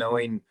present and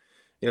knowing,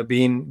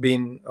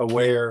 being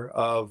aware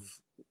of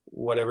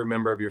what every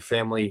member of your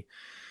family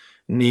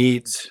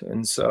needs.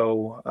 And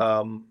so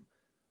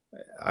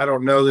I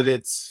don't know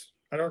that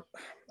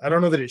I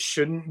don't know that it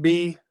shouldn't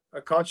be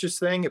a conscious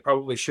thing. It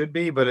probably should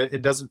be, but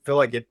it doesn't feel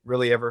like it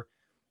really ever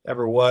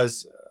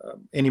was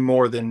any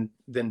more than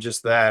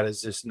just that.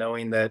 Is just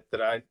knowing that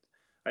I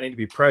need to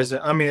be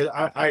present. I mean,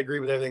 I agree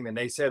with everything that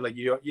Nate said. Like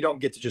you don't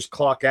get to just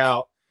clock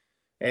out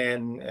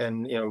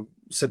and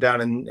sit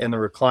down in the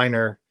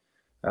recliner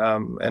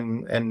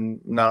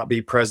and not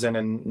be present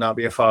and not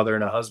be a father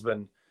and a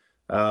husband.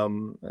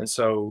 And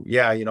so,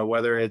 yeah,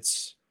 whether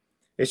it's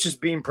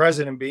just being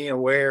present and being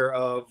aware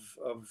of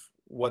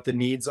what the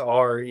needs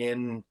are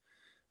in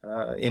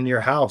your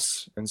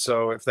house. And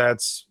so if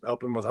that's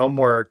helping with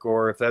homework,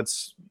 or if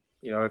that's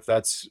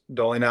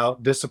doling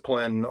out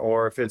discipline,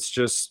 or if it's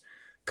just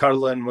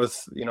cuddling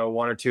with,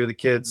 one or two of the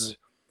kids,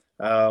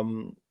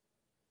 and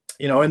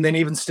then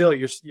even still,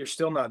 you're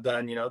still not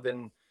done,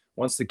 then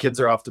once the kids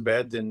are off to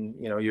bed, then,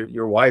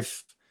 your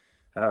wife,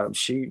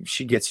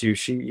 she gets you,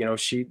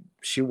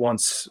 she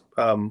wants,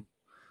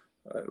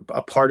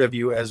 a part of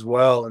you as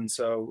well. And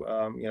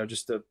so,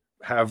 just to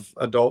have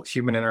adult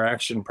human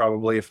interaction,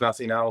 probably, if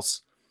nothing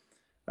else,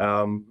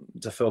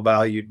 to feel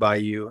valued by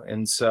you.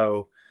 And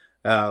so,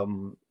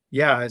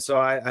 yeah. So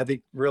I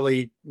think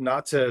really,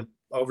 not to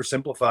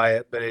oversimplify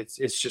it, but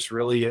it's just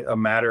really a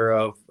matter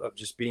of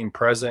just being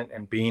present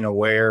and being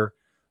aware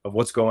of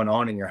what's going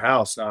on in your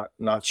house,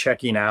 not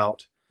checking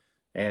out,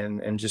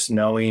 and just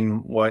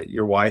knowing what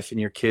your wife and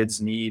your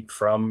kids need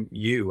from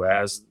you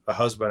as a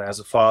husband, as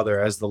a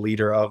father, as the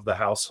leader of the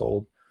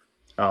household,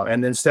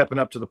 and then stepping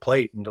up to the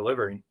plate and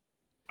delivering.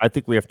 I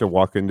think we have to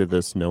walk into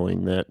this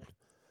knowing that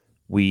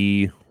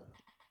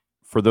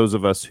for those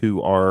of us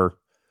who are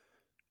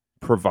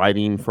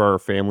providing for our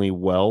family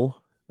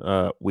well,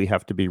 we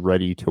have to be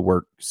ready to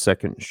work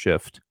second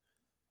shift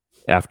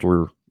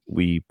after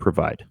we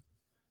provide.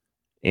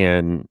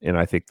 And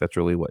I think that's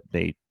really what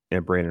Nate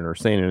and Brandon are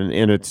saying.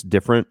 And it's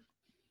different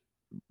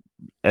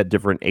at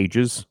different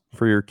ages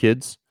for your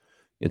kids.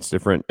 It's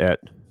different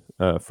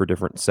for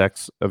different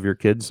sex of your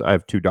kids. I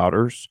have 2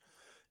 daughters.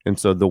 And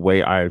so the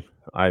way I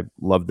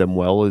love them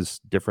well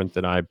is different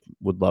than I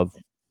would love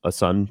a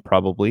son,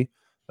 probably.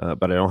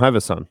 But I don't have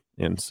a son.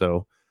 And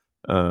so,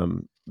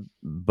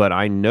 but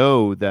I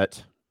know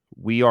that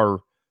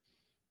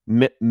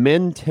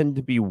men tend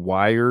to be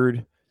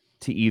wired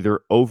to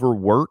either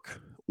overwork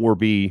or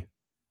be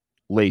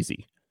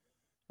lazy.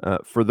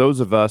 For those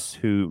of us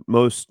who,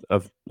 most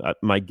of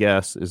my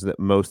guess is that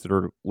most that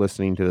are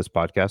listening to this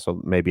podcast,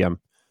 so maybe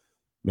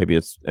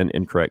it's an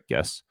incorrect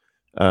guess.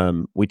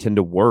 We tend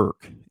to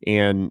work,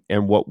 and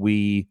what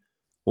we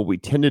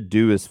tend to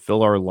do is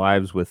fill our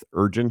lives with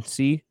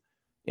urgency,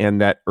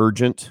 and that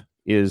urgent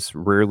is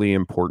rarely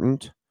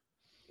important.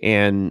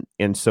 And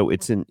so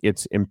it's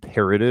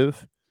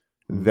imperative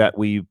that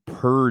we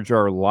purge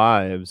our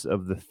lives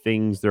of the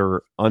things that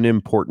are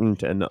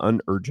unimportant and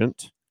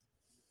unurgent,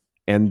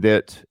 and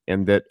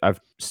that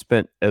I've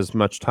spent as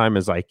much time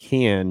as I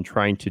can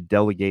trying to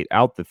delegate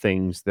out the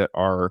things that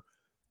are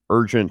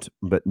urgent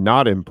but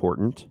not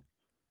important,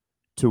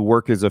 to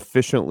work as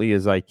efficiently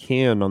as I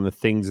can on the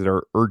things that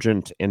are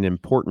urgent and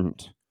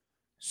important,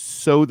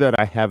 so that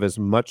I have as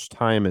much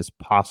time as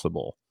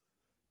possible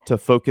to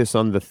focus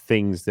on the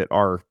things that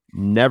are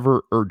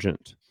never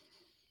urgent,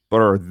 but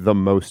are the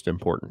most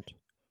important.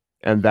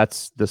 And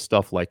that's the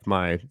stuff like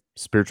my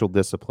spiritual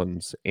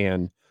disciplines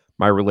and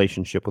my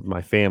relationship with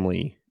my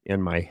family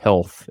and my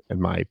health and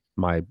my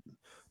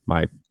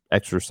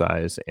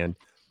exercise. And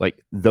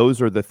like,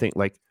 those are the things,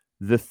 like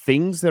the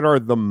things that are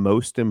the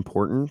most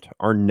important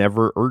are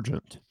never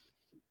urgent.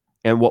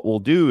 And what we'll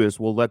do is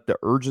we'll let the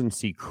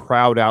urgency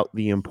crowd out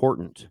the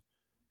important.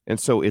 And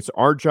so it's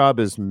our job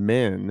as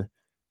men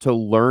to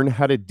learn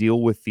how to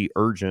deal with the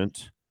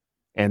urgent.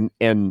 And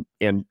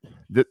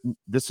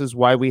this is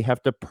why we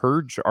have to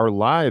purge our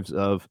lives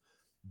of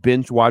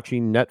binge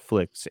watching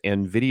Netflix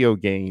and video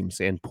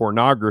games and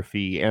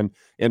pornography, and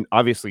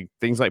obviously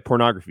things like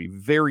pornography,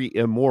 very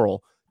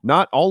immoral.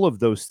 Not all of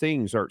those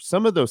things are,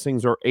 some of those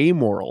things are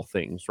amoral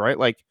things, right?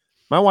 Like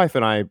my wife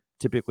and I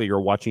typically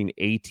are watching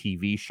a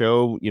TV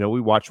show.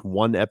 We watch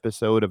one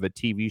episode of a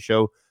TV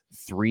show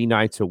 3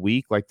 nights a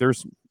week. Like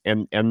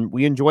and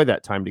we enjoy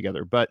that time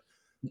together. But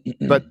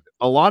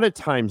a lot of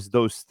times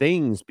those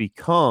things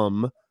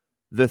become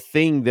the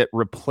thing that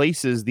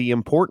replaces the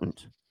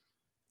important.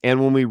 And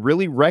when we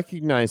really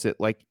recognize it,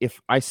 like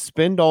if I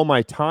spend all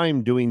my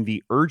time doing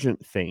the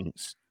urgent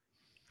things,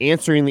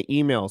 answering the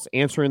emails,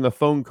 answering the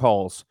phone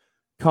calls,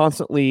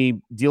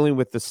 constantly dealing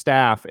with the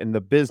staff and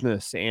the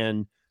business,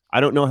 and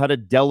I don't know how to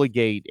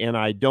delegate, and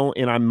I'm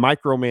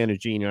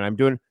micromanaging,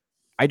 and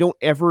I don't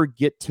ever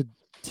get to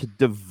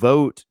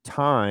devote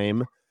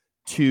time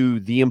to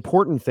the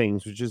important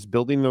things, which is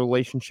building the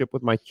relationship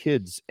with my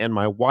kids and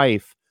my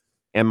wife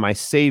and my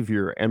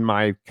savior and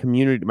my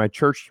community, my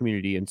church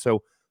community. And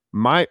so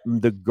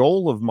the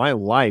goal of my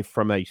life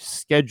from a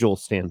schedule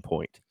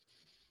standpoint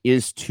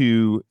is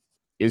to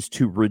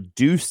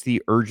reduce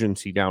the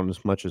urgency down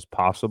as much as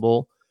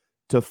possible,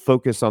 to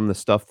focus on the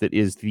stuff that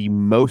is the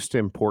most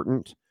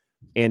important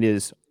and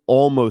is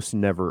almost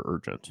never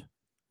urgent.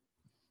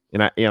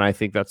 And I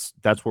think that's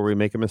where we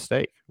make a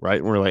mistake, right?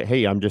 And we're like,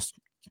 hey, I'm just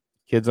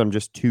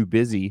too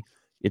busy.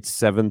 It's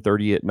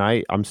 7:30 at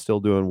night. I'm still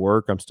doing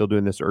work. I'm still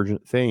doing this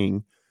urgent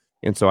thing.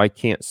 And so I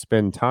can't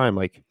spend time.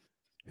 Like,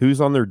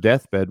 who's on their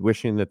deathbed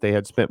wishing that they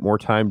had spent more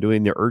time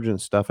doing the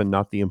urgent stuff and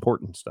not the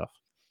important stuff?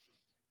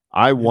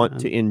 I want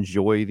to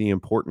enjoy the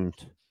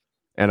important,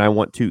 and I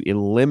want to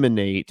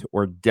eliminate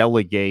or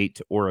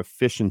delegate or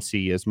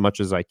efficiency as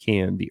much as I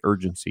can, the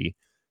urgency,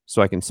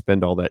 so I can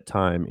spend all that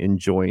time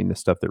enjoying the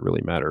stuff that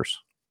really matters.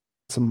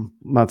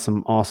 That's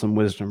some awesome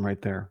wisdom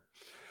right there.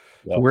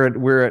 Yeah. So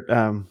we're at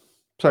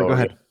sorry, go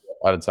ahead.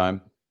 Out of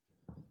time.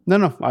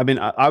 No. I mean,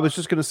 I was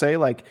just going to say,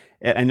 like,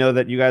 I know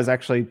that you guys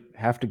actually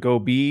have to go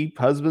be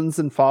husbands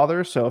and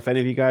fathers. So if any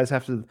of you guys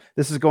have to,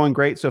 this is going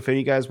great. So if any of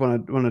you guys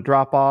want to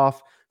drop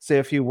off, say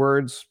a few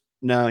words,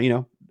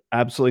 no,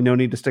 absolutely no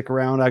need to stick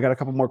around. I got a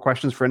couple more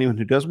questions for anyone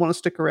who does want to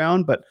stick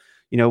around, but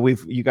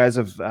you guys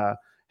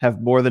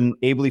have more than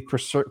ably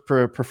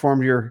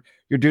performed your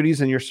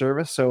duties and your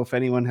service. So if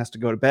anyone has to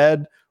go to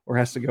bed or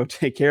has to go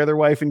take care of their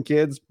wife and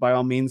kids, by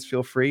all means,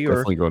 feel free.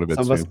 Definitely go to bed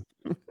soon.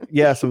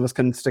 Some of us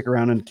can stick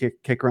around and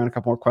kick around a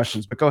couple more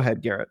questions, but go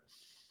ahead, Garrett.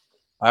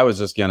 I was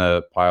just going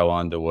to pile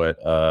on to what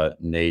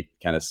Nate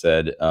kind of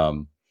said.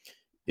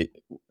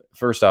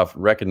 First off,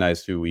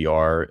 recognize who we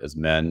are as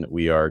men.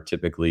 We are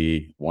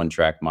typically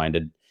one-track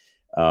minded,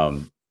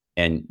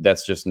 and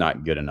that's just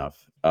not good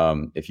enough.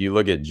 If you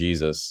look at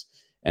Jesus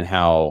and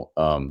how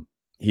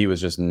he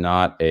was just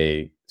not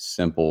a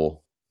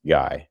simple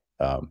guy.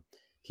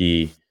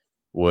 He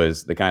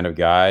was the kind of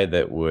guy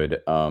that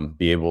would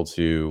be able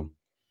to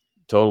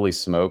totally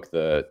smoke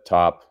the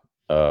top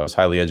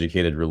highly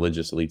educated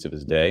religious elites of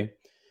his day.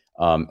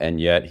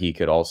 And yet he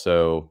could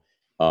also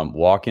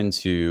walk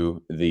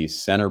into the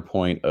center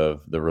point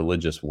of the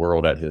religious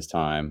world at his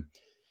time,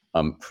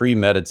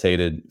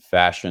 premeditated,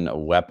 fashion a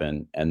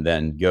weapon, and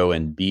then go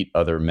and beat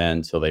other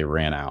men till they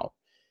ran out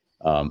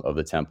of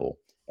the temple.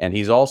 And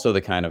he's also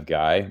the kind of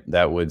guy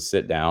that would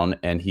sit down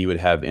and he would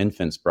have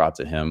infants brought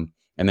to him,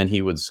 and then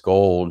he would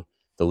scold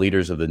the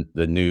leaders of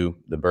the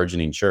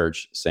burgeoning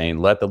church, saying,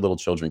 "Let the little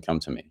children come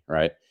to me."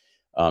 Right?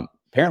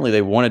 Apparently,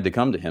 they wanted to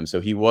come to him,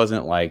 so he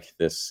wasn't like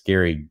this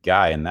scary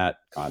guy in that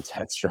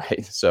context,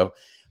 right? So,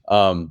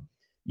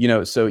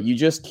 so you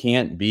just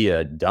can't be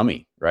a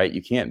dummy, right?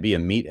 You can't be a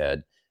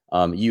meathead.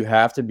 You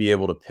have to be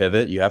able to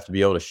pivot. You have to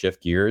be able to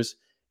shift gears.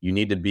 You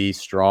need to be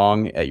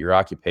strong at your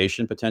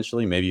occupation,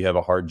 potentially. Maybe you have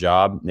a hard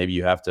job. Maybe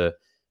you have to,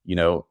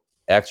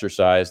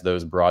 exercise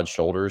those broad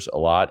shoulders a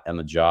lot on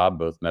the job,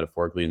 both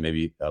metaphorically and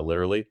maybe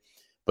literally.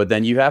 But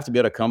then you have to be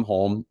able to come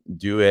home,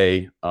 do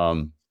a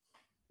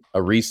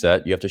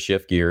reset. You have to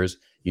shift gears.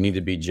 You need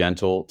to be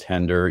gentle,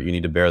 tender. You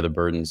need to bear the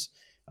burdens.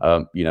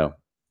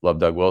 Love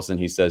Doug Wilson.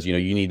 He says, you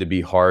need to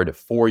be hard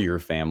for your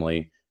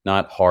family,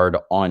 not hard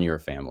on your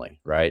family,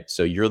 right?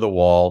 So you're the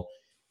wall.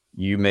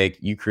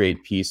 You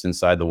create peace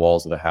inside the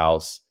walls of the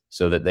house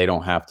so that they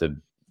don't have to,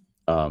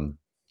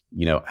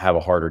 have a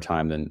harder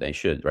time than they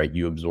should, right?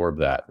 You absorb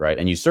that, right?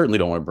 And you certainly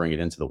don't want to bring it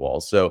into the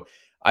walls. So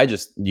I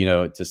just,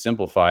 to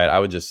simplify it, I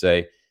would just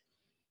say,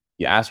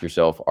 you ask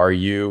yourself, are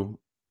you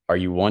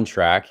one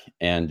track?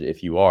 And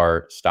if you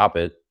are, stop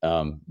it.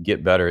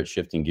 Get better at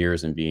shifting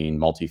gears and being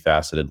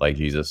multifaceted like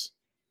Jesus.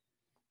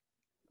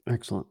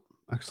 Excellent.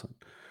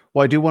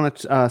 Well, I do want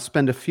to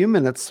spend a few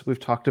minutes. We've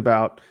talked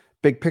about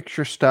big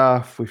picture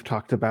stuff. We've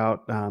talked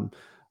about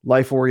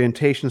life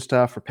orientation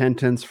stuff,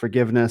 repentance,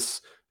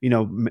 forgiveness,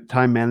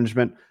 time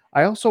management.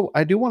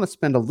 I do want to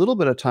spend a little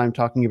bit of time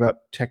talking about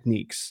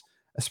techniques,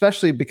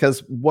 especially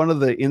because one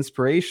of the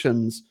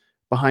inspirations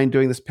behind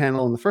doing this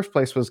panel in the first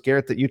place was,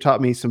 Garrett, that you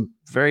taught me some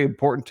very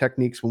important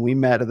techniques when we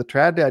met at the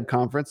Trad Dad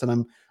conference.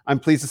 And I'm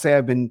pleased to say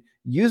I've been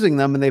using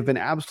them, and they've been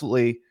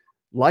absolutely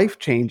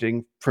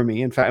life-changing for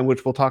me, in fact,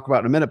 which we'll talk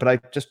about in a minute. But I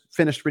just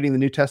finished reading the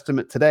New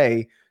Testament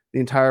today, the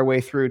entire way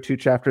through, 2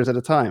 chapters at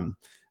a time,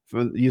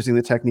 using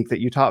the technique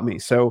that you taught me.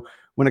 So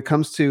when it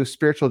comes to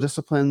spiritual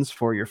disciplines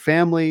for your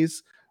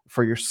families,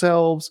 for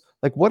yourselves,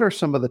 like, what are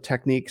some of the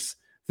techniques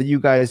that you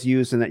guys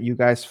use and that you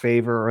guys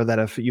favor, or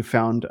that you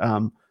found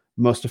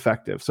most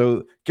effective?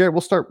 So Garrett,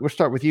 we'll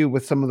start with you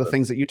with some of the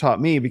things that you taught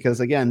me,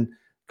 because again,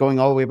 going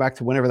all the way back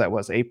to whenever that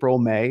was, April,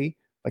 May,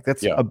 like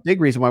that's a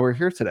big reason why we're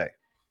here today.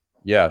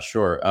 Yeah,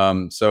 sure.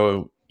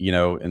 So,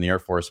 in the Air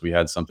Force, we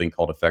had something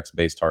called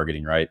effects-based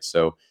targeting, right?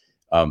 So,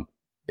 the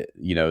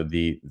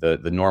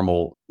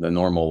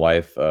normal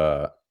life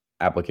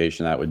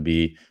application, that would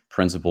be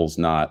principles,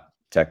 not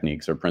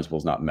techniques, or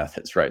principles, not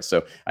methods, right?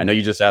 So I know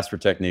you just asked for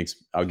techniques.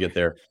 I'll get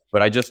there,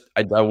 but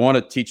I want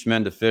to teach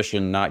men to fish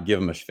and not give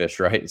them a fish,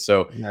 right?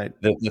 So Right.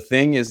 the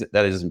thing is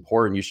that is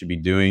important. You should be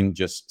doing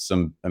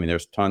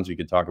there's tons we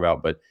could talk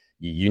about, but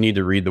you need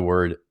to read the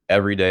word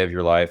every day of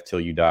your life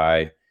till you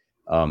die.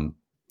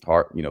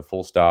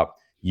 Full stop.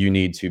 You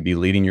need to be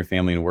leading your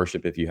family in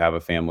worship if you have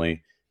a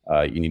family.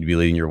 You need to be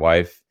leading your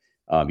wife.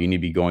 You need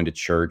to be going to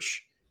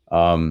church.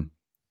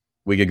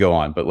 We could go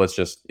on, but let's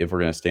just, if we're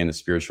going to stay in the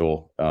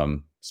spiritual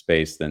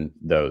space, then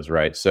those,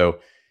 right? So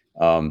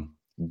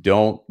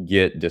don't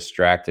get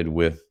distracted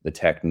with the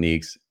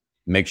techniques.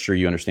 Make sure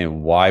you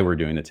understand why we're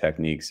doing the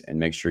techniques, and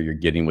make sure you're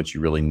getting what you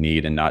really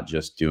need and not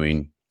just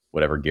doing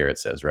whatever Garrett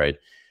says, right?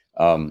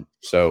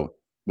 So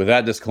with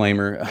that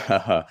disclaimer,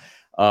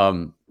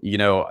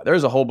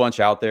 there's a whole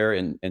bunch out there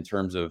in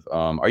terms of,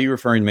 are you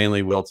referring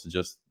mainly, Will, to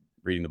just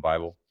reading the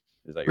Bible?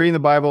 Is that Reading the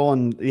Bible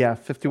and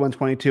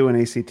 5122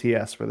 and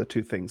ACTS were the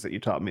two things that you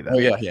taught me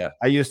that yeah.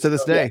 I use to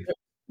this day.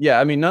 Yeah.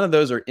 I mean, none of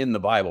those are in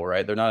the Bible,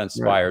 right? They're not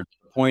inspired. Right.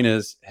 The point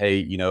is, hey,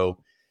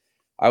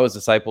 I was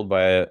discipled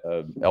by a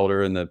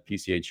elder in the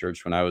PCA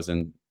church when I was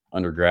in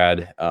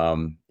undergrad.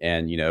 And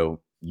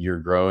you're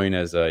growing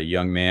as a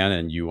young man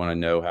and you want to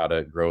know how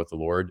to grow with the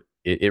Lord.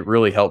 It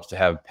really helps to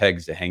have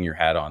pegs to hang your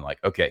hat on.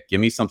 Like, okay,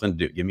 give me something to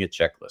do. Give me a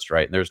checklist,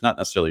 right? And there's not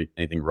necessarily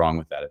anything wrong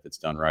with that if it's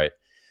done right.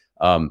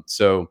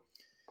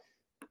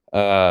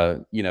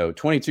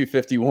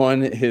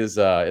 2251 is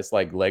it's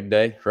like leg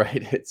day,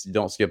 right? It's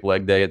don't skip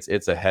leg day.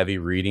 It's a heavy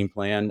reading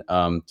plan.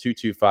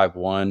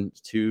 2251,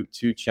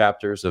 two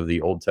chapters of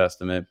the Old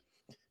Testament,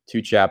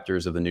 2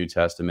 chapters of the New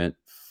Testament,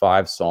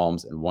 5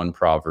 Psalms, and 1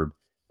 proverb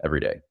every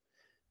day.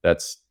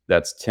 That's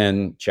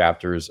 10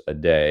 chapters a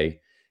day.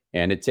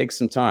 And it takes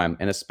some time.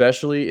 And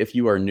especially if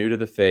you are new to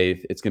the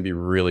faith, it's going to be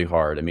really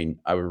hard. I mean,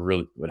 I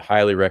would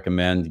highly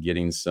recommend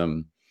getting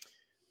some.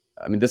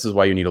 I mean, this is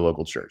why you need a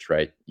local church,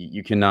 right?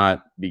 You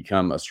cannot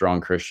become a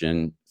strong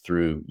Christian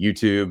through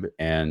YouTube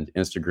and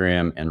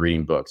Instagram and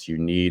reading books. You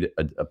need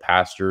a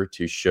pastor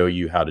to show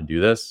you how to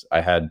do this. I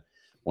had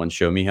one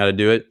show me how to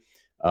do it.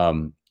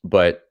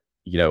 But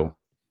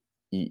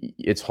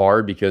it's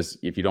hard because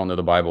if you don't know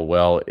the Bible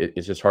well,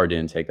 it's just hard to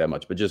intake that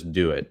much, but just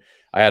do it.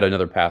 I had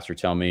another pastor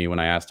tell me when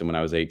I asked him when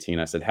I was 18,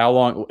 I said,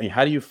 how do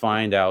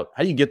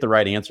you get the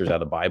right answers out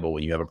of the Bible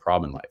when you have a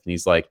problem in life? And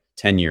he's like,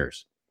 10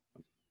 years.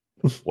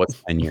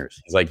 What's 10 years?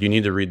 He's like, you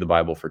need to read the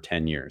Bible for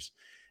 10 years.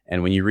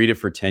 And when you read it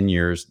for 10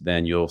 years,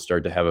 then you'll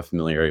start to have a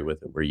familiarity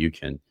with it where you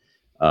can,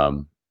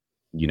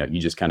 you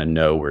just kind of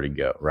know where to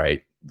go,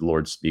 right? The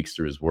Lord speaks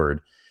through his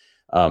word.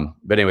 But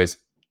anyways,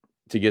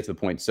 to get to the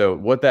point. So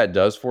what that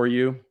does for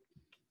you,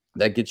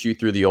 that gets you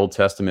through the Old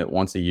Testament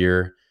once a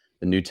year,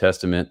 the New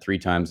Testament 3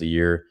 times a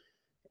year,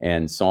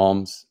 and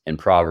Psalms and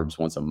Proverbs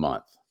once a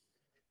month.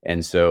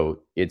 And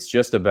so it's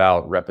just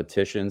about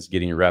repetitions,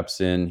 getting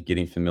reps in,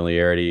 getting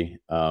familiarity.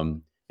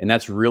 And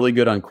that's really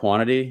good on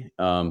quantity,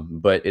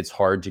 but it's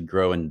hard to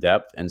grow in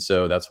depth. And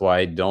so that's why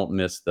I don't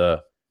miss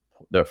the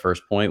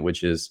first point,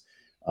 which is,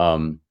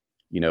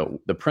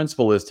 the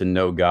principle is to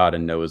know God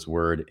and know his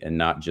word and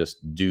not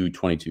just do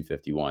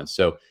 2251.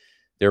 So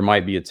there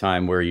might be a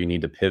time where you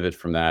need to pivot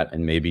from that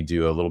and maybe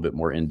do a little bit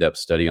more in-depth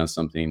study on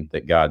something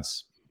that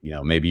God's,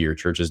 maybe your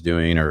church is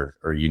doing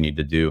or you need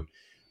to do.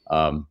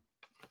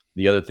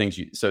 The other things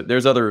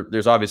there's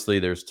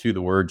To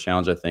the Word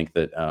challenge, I think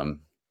that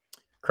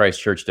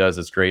Christ Church does.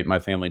 It's great. My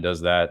family does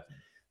that.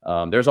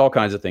 There's all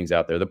kinds of things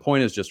out there. The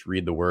point is just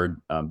read the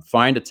word,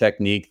 find a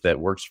technique that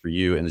works for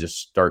you and just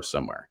start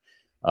somewhere.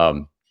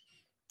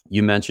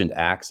 You mentioned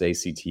ACTS,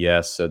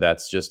 ACTS. So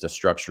that's just a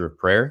structure of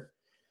prayer.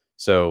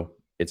 So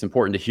it's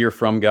important to hear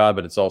from God,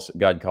 but it's also,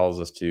 God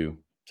calls us to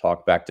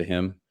talk back to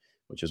him,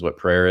 which is what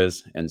prayer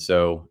is. And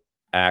so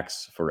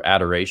ACTS for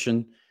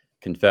adoration,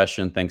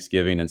 confession,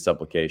 thanksgiving, and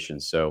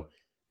supplication. So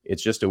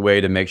it's just a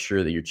way to make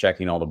sure that you're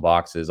checking all the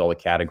boxes, all the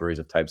categories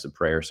of types of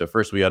prayer. So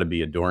first we ought to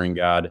be adoring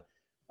God.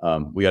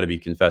 We ought to be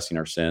confessing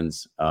our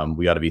sins.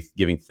 We ought to be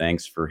giving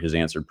thanks for his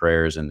answered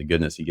prayers and the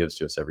goodness he gives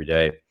to us every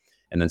day.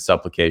 And then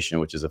supplication,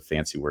 which is a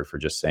fancy word for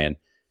just saying,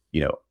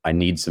 I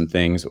need some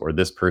things, or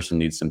this person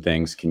needs some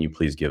things. Can you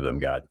please give them,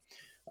 God?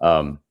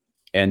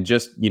 And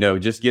just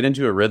get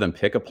into a rhythm,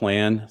 pick a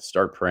plan,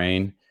 start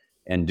praying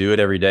and do it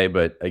every day.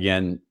 But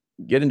again,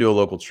 get into a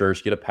local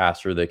church, get a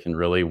pastor that can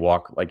really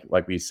walk,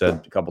 like we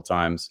said a couple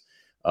times,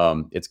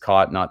 it's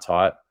caught, not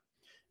taught.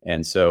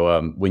 And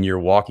so when you're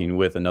walking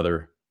with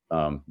another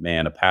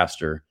man, a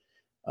pastor,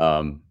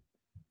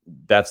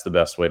 that's the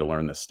best way to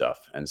learn this stuff.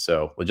 And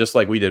so, well, just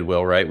like we did,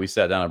 Will, right? We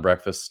sat down at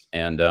breakfast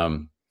and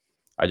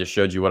I just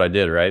showed you what I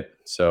did, right?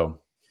 So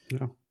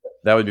yeah.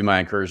 That would be my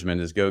encouragement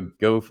is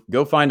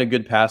go find a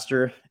good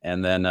pastor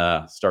and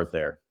then start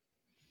there.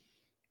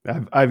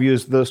 I've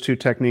used those 2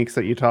 techniques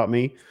that you taught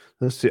me.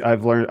 Those 2,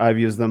 I've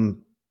used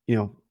them,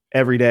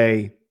 every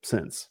day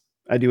since.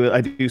 I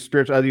do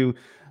spiritual. I do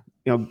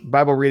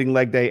Bible reading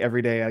leg day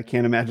every day. I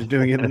can't imagine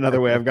doing it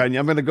another way. I'm going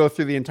to go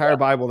through the entire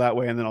Bible that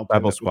way, and then I'll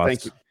Bible pivot. Well,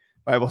 thank you. squats.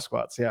 Bible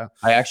squats. Yeah.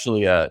 I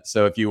actually,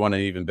 so if you want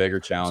an even bigger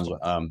challenge,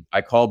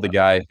 I called the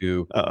guy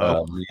who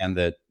ran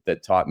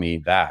that taught me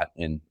that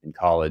in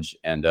college,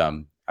 and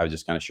I was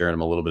just kind of sharing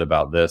him a little bit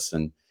about this,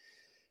 and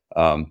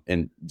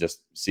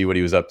just see what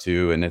he was up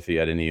to, and if he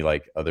had any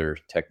like other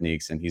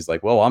techniques. And he's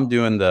like, "Well, I'm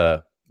doing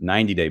the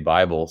 90-day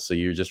Bible, so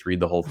you just read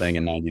the whole thing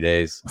in 90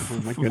 days."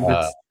 Oh my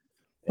goodness.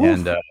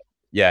 And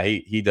yeah,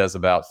 he does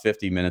about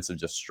 50 minutes of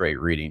just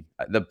straight reading.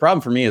 The problem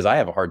for me is I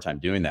have a hard time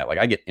doing that. Like,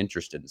 I get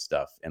interested in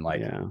stuff, and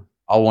like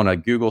I'll want to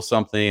Google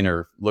something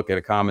or look at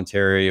a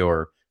commentary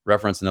or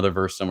reference another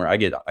verse somewhere. I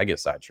get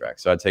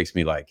sidetracked. So it takes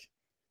me like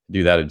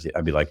do that.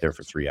 I'd be like there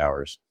for 3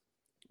 hours.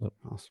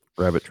 Awesome.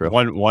 Rabbit trail.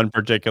 One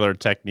particular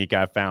technique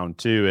I found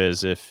too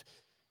is if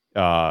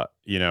I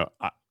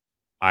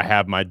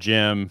have my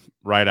gym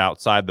right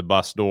outside the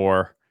bus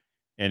door,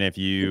 and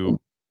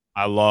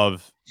I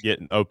love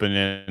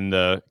opening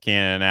the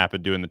Canon app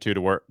and doing the to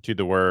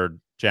the word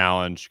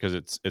challenge, because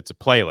it's a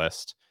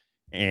playlist,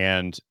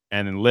 and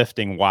then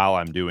lifting while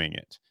I'm doing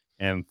it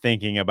and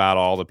thinking about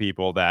all the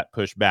people that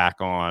push back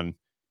on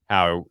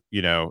how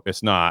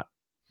it's not.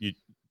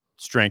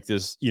 Strength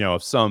is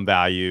of some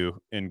value,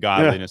 and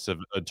godliness of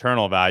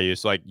eternal value.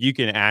 So like you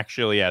can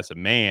actually, as a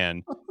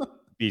man,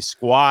 be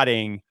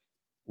squatting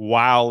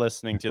while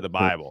listening to the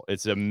Bible.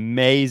 It's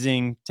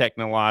amazing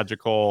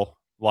technological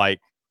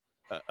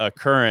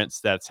occurrence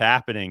that's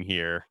happening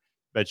here.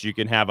 But you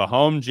can have a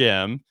home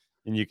gym,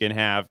 and you can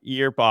have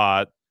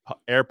AirPods,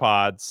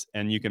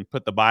 and you can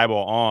put the Bible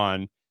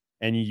on,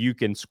 and you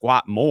can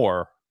squat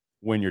more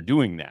when you're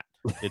doing that.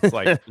 It's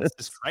like it's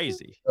just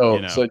crazy. So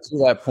to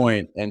that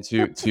point, and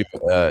to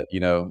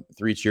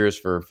 3 cheers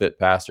for fit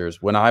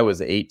pastors. When I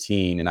was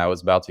 18 and I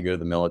was about to go to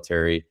the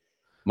military,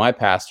 my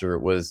pastor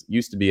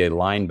used to be a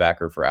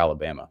linebacker for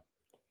Alabama,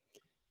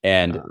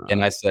 and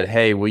I said,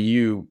 "Hey, will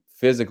you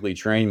physically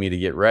train me to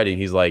get ready?"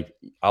 And he's like,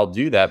 "I'll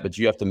do that, but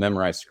you have to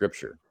memorize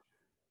scripture."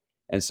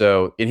 And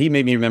he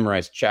made me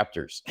memorize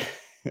chapters.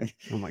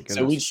 Oh my goodness!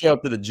 So we'd show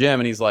up to the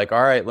gym, and he's like,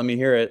 "All right, let me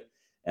hear it,"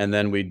 and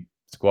then we'd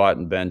squat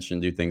and bench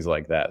and do things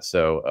like that.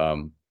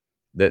 So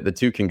the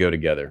two can go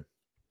together.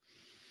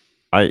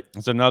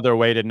 It's another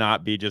way to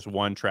not be just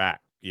one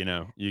track. You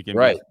can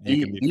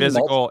be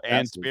physical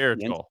and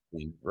spiritual.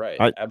 Right.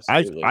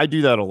 Absolutely. I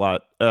do that a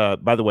lot.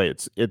 By the way,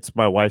 it's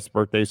my wife's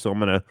birthday, so I'm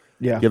gonna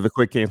give a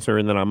quick answer,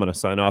 and then I'm gonna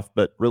sign off.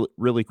 But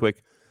really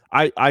quick,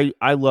 I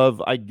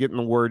get in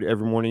the Word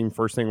every morning.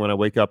 First thing when I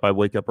wake up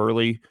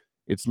early.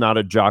 It's not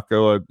a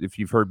Jocko. If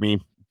you've heard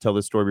me tell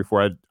this story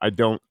before, I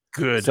don't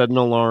set an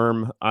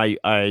alarm.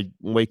 I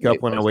wake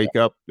up when I wake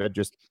up. That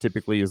just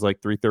typically is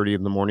like 3:30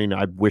 in the morning.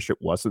 I wish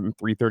it wasn't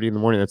 3:30 in the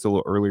morning. That's a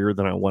little earlier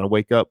than I want to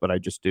wake up, but I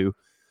just do.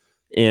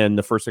 And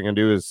the first thing I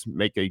do is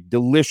make a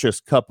delicious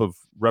cup of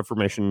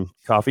Reformation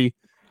coffee,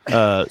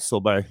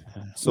 sold by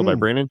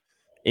Brandon,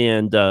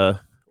 and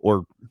or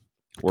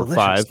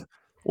delicious.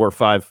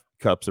 five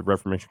cups of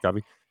Reformation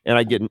coffee. And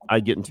I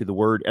get into the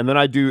Word, and then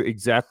I do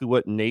exactly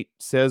what Nate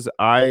says.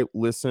 I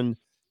listen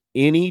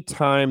any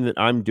time that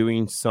I'm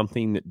doing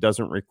something that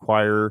doesn't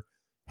require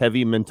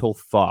heavy mental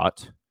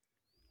thought.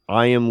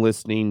 I am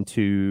listening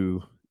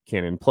to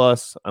Canon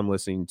Plus. I'm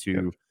listening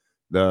to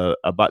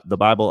the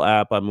Bible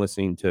app. I'm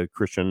listening to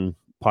Christian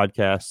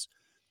podcasts.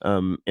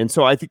 And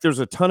so I think there's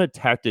a ton of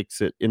tactics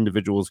that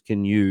individuals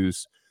can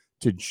use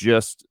to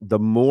just, the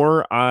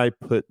more I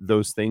put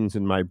those things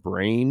in my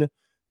brain,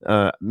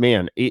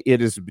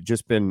 it has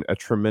just been a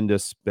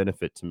tremendous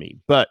benefit to me.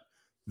 But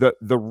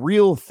the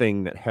real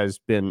thing that has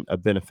been a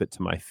benefit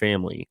to my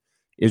family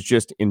is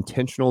just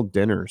intentional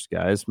dinners,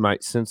 guys.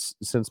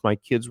 Since my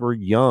kids were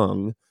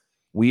young,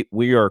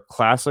 we are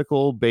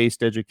classical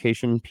based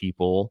education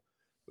people.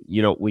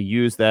 We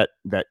use that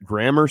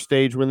grammar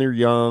stage when they're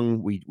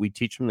young. We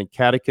teach them the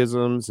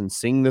catechisms and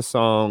sing the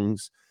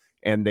songs,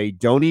 and they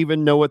don't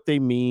even know what they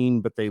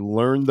mean, but they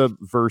learn the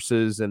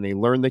verses, and they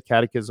learn the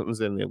catechisms,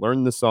 and they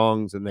learn the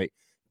songs, and they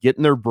get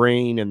in their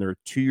brain, and they're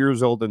 2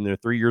 years old, and they're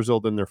 3 years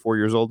old, and they're 4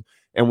 years old.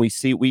 And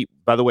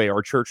by the way,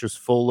 our church is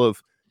full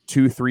of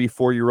 2, 3,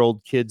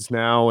 4-year-old kids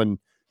now, and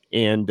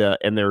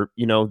they're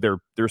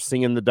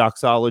singing the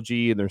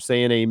doxology, and they're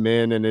saying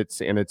amen, and it's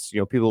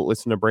people that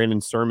listen to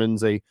Brandon's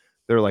sermons,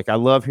 they're like, I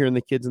love hearing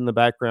the kids in the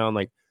background.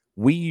 Like,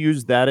 we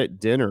use that at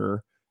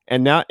dinner,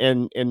 and now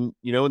and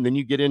then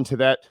you get into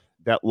that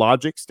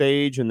logic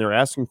stage, and they're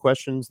asking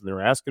questions, and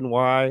they're asking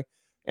why.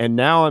 And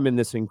now I'm in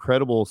this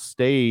incredible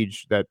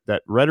stage, that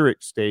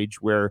rhetoric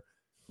stage, where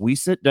we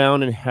sit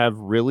down and have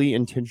really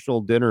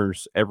intentional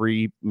dinners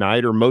every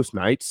night, or most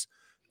nights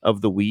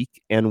of the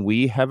week, and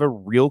we have a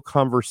real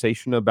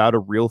conversation about a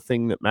real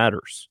thing that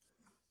matters.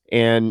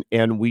 And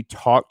we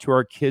talk to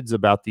our kids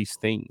about these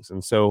things.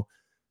 And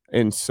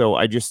so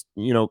I just,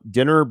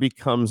 dinner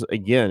becomes,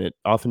 again, it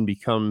often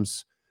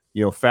becomes,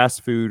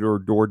 fast food or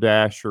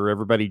DoorDash, or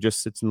everybody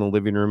just sits in the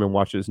living room and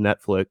watches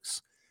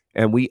Netflix.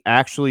 And we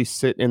actually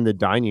sit in the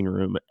dining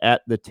room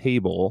at the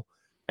table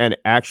and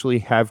actually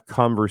have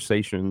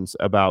conversations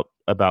about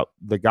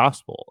the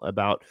gospel,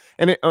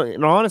 and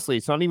honestly,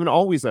 it's not even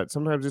always that.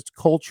 Sometimes it's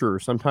culture,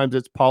 sometimes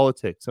it's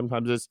politics,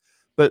 sometimes it's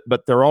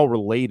but they're all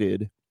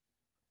related,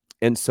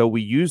 and so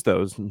we use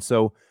those, and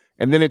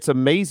then it's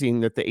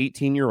amazing that the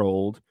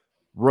 18-year-old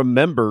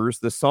remembers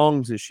the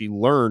songs that she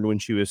learned when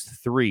she was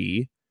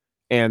 3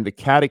 and the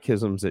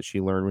catechisms that she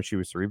learned when she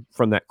was 3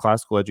 from that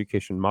classical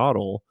education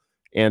model.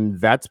 And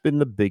that's been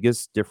the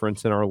biggest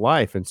difference in our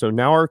life. And so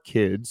now our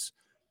kids,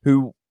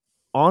 who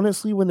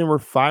honestly, when they were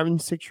 5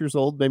 and 6 years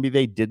old, maybe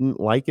they didn't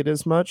like it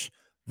as much.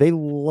 They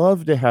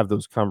love to have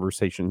those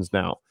conversations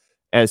now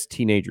as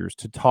teenagers,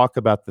 to talk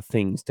about the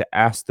things, to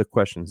ask the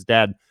questions.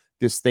 Dad,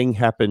 this thing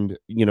happened,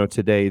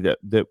 today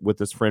that with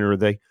this friend, or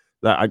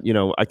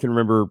I can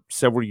remember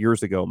several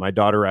years ago, my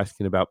daughter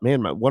asking about,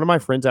 one of my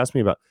friends asked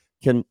me about,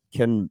 can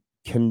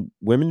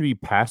women be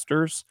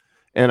pastors?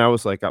 And I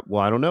was like,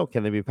 well, I don't know.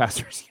 Can they be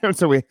pastors?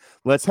 So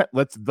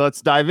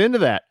let's dive into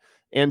that.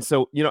 And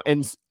so,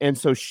 and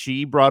so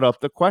she brought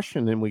up the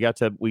question, and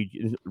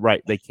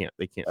they can't.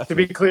 To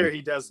be clear,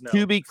 he does know.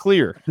 To be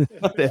clear.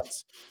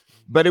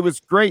 But it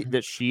was great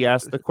that she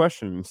asked the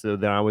question, so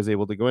that I was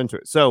able to go into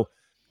it. So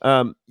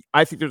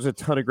I think there's a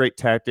ton of great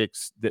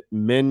tactics that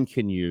men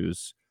can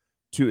use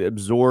to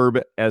absorb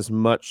as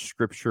much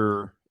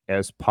scripture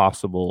as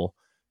possible.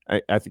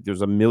 I think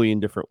there's a million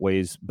different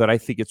ways, but I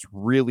think it's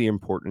really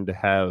important to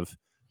have,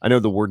 I know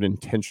the word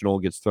intentional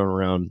gets thrown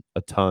around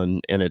a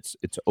ton and it's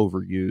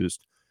overused,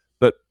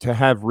 but to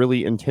have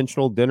really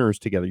intentional dinners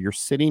together. You're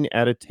sitting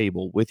at a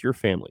table with your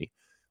family.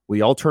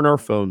 We all turn our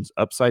phones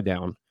upside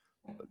down,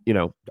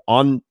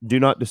 on do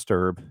not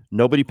disturb.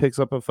 Nobody picks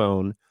up a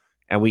phone,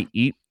 and we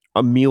eat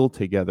a meal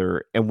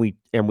together, and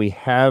we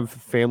have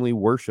family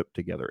worship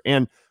together.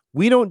 And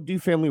we don't do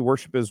family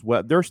worship as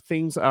well. There's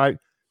things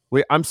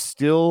I'm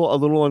still a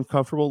little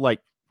uncomfortable. Like,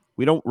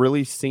 we don't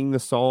really sing the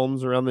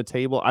Psalms around the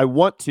table. I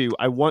want to.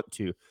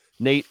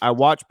 Nate,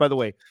 by the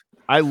way,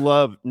 I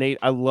love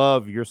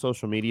your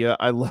social media.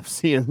 I love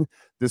seeing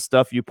the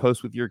stuff you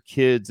post with your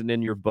kids and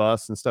in your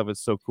bus and stuff.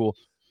 It's so cool.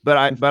 But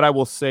I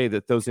will say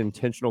that those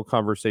intentional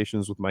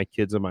conversations with my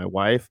kids and my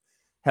wife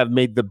have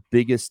made the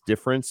biggest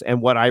difference.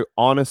 And what I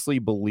honestly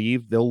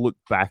believe they'll look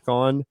back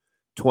on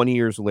 20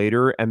 years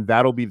later, and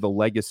that'll be the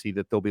legacy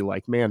that they'll be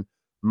like, man,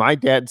 my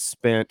dad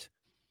spent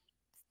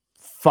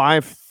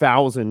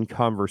 5,000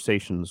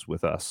 conversations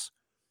with us,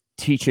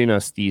 teaching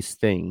us these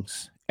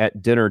things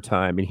at dinner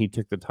time, and he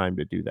took the time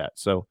to do that.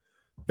 So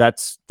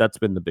that's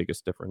been the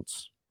biggest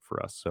difference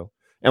for us. So,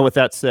 and with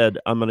that said,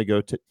 I'm going to go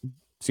to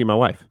see my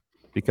wife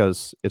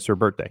because it's her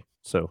birthday.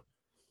 So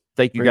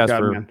thank you guys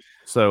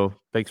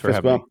thanks for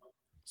having me.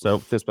 So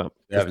fist bump.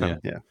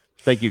 Yeah.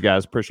 Thank you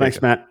guys. Appreciate it.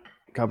 Thanks, Matt.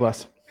 God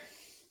bless.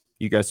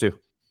 You guys too.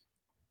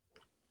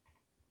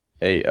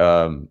 Hey,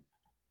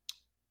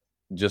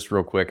 just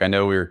real quick, I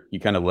know you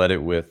kind of led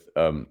it with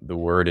the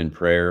word in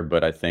prayer,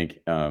 but I think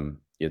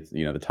it's,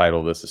 the title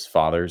of this is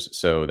Fathers,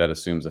 so that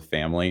assumes a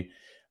family.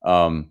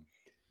 And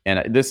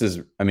this is,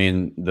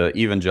 the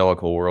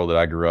evangelical world that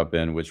I grew up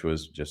in, which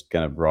was just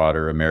kind of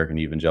broader American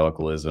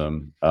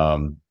evangelicalism,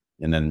 and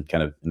then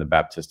kind of in the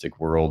Baptistic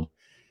world,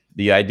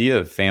 the idea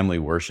of family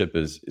worship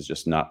is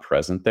just not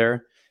present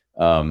there.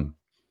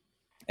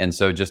 And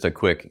so just a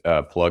quick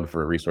plug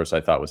for a resource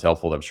I thought was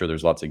helpful. I'm sure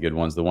there's lots of good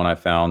ones. The one I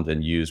found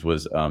and used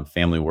was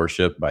Family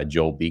Worship by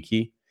Joel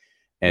Beakey.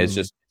 And it's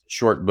just a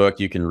short book.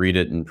 You can read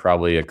it in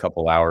probably a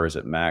couple hours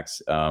at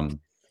max. And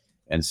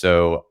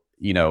so,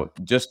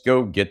 just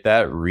go get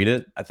that, read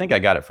it. I think I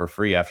got it for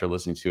free after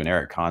listening to an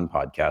Eric Kahn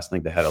podcast. I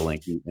think they had a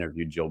link. He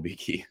interviewed Joel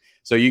Beakey.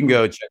 So you can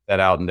go check that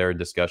out and their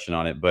discussion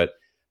on it. But,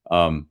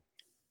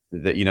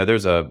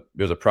 there's a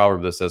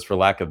proverb that says, for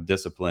lack of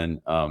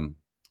discipline,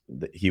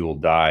 that he will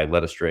die,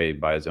 led astray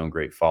by his own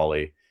great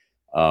folly.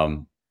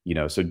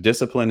 So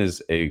discipline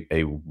is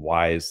a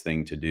wise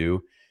thing to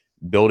do.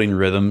 Building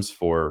rhythms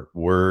for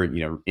word,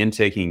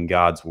 intaking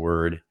God's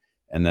word,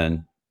 and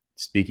then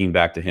speaking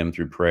back to him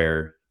through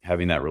prayer,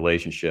 having that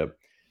relationship,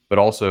 but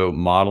also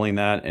modeling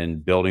that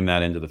and building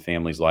that into the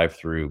family's life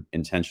through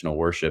intentional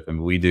worship.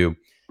 And we do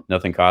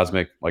Nothing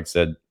Cosmic, like I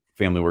said,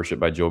 Family Worship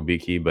by Joel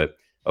Beakey, but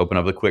open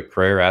up the quick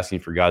prayer, asking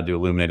for God to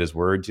illuminate his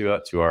word to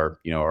our,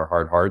 our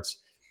hard hearts.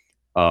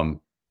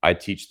 I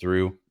teach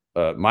through,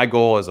 my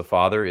goal as a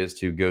father is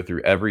to go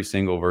through every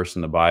single verse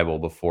in the Bible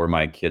before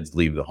my kids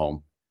leave the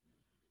home.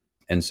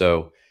 And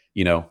so,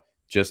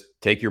 just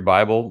take your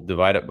Bible,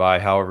 divide it by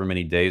however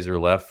many days are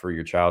left for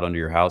your child under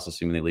your house,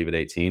 assuming they leave at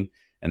 18.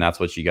 And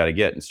that's what you got to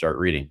get and start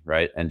reading,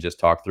 right? And just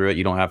talk through it.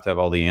 You don't have to have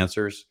all the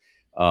answers,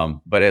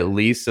 but at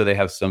least so they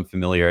have some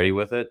familiarity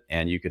with it,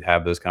 and you could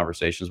have those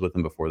conversations with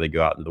them before they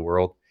go out into the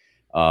world.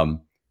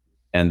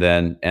 And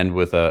then end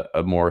with a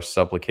more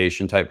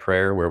supplication type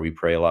prayer where we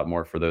pray a lot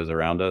more for those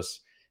around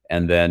us,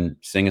 and then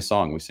sing a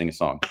song. We sing a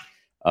song.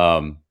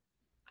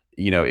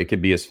 It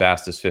could be as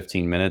fast as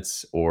 15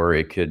 minutes,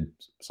 or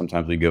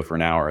sometimes we go for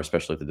an hour,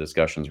 especially if the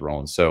discussion's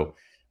rolling. So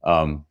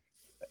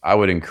I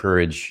would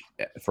encourage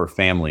for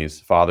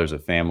families, fathers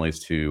of families,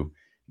 to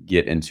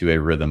get into a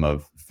rhythm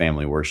of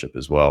family worship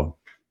as well.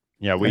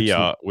 Yeah,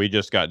 we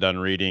just got done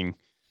reading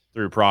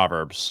through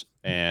Proverbs,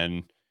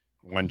 and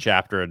one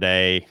chapter a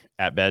day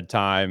at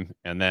bedtime.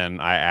 And then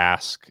I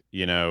ask,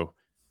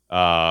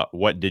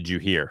 what did you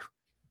hear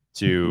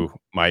to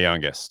my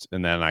youngest?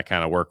 And then I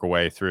kind of work a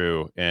way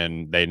through,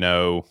 and they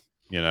know,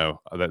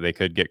 that they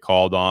could get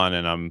called on,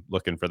 and I'm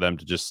looking for them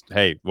to just,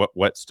 hey,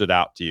 what stood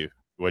out to you?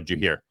 What'd you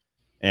hear?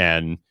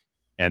 And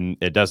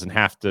it doesn't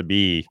have to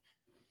be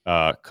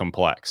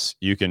complex.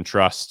 You can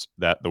trust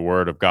that the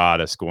word of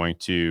God is going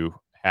to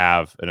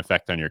have an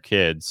effect on your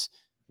kids,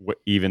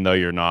 even though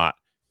you're not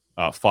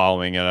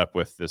following it up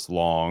with this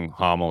long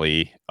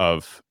homily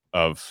of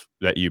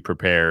that you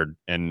prepared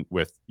and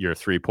with your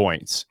 3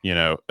 points.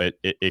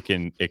 It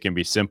can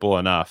be simple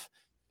enough.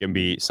 It can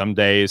be some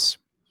days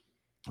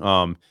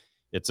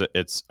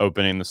it's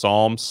opening the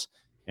Psalms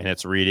and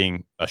it's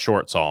reading a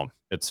short psalm.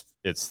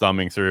 It's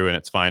thumbing through and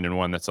it's finding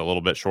one that's a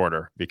little bit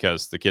shorter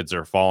because the kids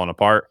are falling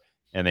apart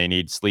and they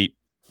need sleep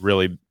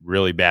really,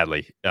 really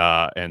badly.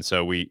 And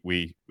so we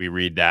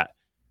read that.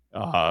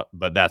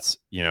 But that's,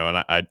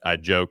 and I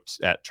joked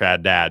at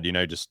Trad Dad,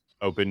 just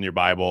open your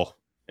Bible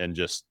and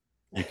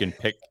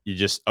you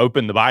just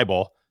open the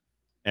Bible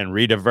and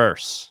read a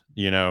verse,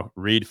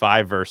 read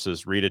 5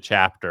 verses, read a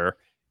chapter.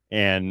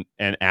 And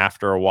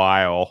after a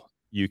while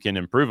you can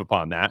improve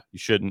upon that. You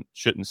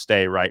shouldn't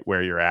stay right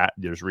where you're at.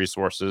 There's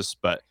resources,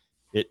 but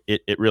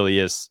it really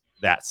is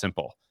that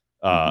simple.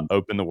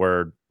 Open the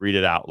word, read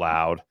it out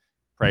loud,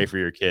 pray for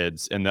your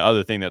kids. And the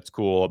other thing that's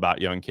cool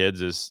about young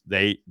kids is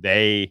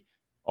they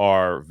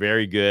are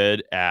very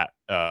good at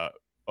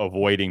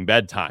avoiding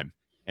bedtime.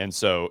 And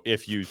so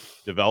if you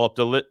developed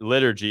a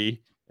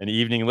liturgy, an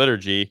evening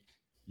liturgy,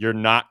 you're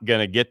not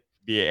going to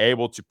be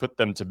able to put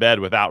them to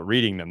bed without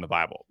reading them the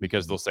Bible,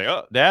 because they'll say,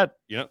 oh, Dad,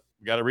 we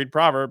got to read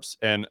Proverbs,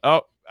 and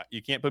oh,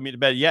 you can't put me to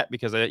bed yet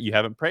because you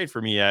haven't prayed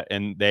for me yet.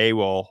 And they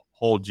will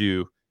hold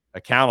you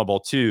accountable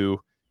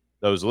to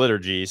those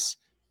liturgies.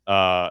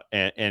 And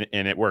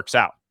it works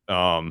out.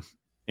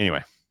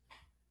 Anyway.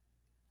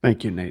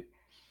 Thank you, Nate.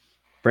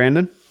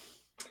 Brandon?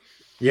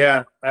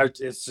 Yeah,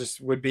 it's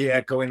just would be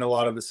echoing a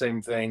lot of the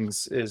same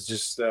things. Is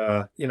just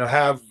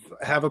have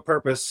a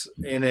purpose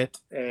in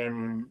it,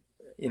 and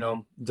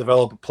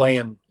develop a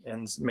plan,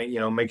 and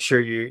make sure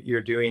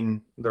you're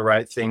doing the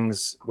right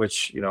things,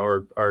 which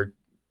are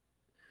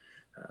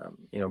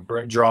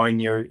drawing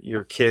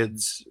your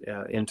kids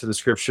into the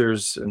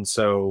scriptures. And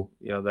so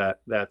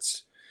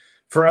that's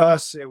for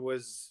us. It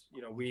was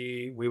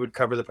we would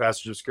cover the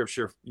passage of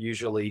scripture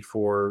usually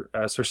for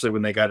especially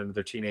when they got into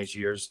their teenage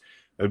years.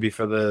 It would be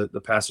for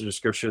the passage of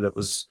scripture that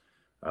was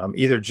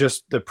either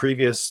just the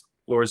previous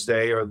Lord's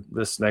Day or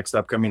this next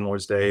upcoming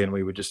Lord's Day, and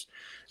we would just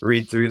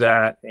read through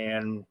that,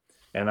 and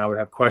I would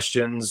have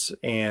questions,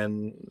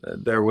 and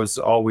there was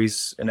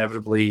always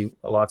inevitably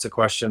lots of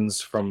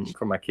questions from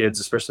my kids,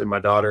 especially my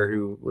daughter,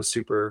 who is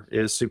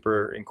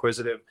super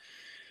inquisitive.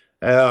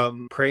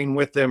 Praying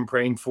with them,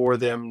 praying for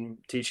them,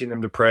 teaching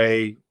them to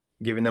pray,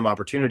 giving them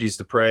opportunities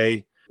to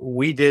pray.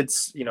 We did,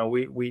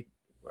 we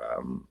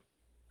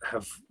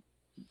have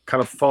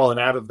kind of fallen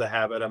out of the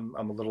habit. I'm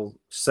a little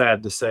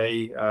sad to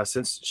say,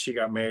 since she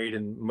got married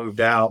and moved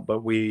out,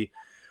 but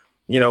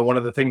one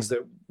of the things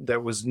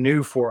that was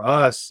new for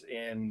us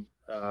in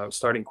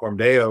starting Coram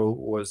Deo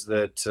was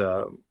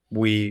that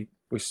we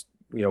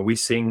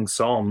sing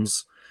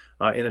psalms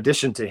in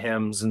addition to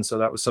hymns, and so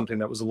that was something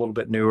that was a little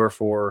bit newer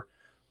for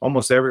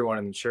almost everyone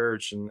in the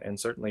church, and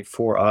certainly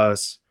for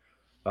us.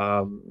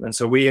 And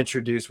so we have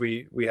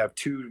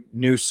 2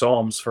 new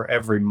psalms for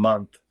every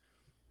month.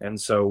 And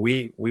so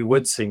we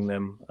would sing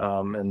them.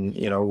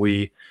 And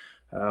we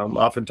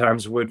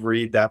oftentimes would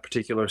read that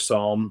particular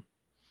psalm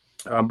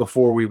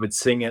before we would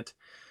sing it.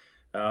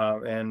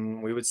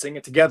 And we would sing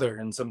it together.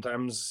 And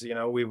sometimes,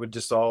 we would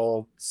just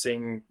all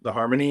sing the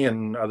harmony,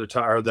 and other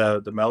or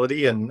the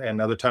melody,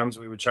 and other times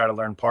we would try to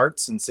learn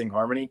parts and sing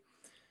harmony.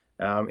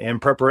 In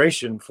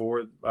preparation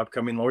for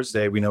upcoming Lord's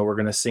Day, we know we're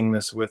going to sing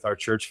this with our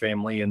church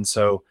family. And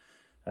so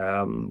we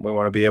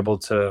want to be able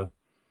to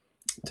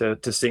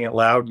sing it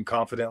loud and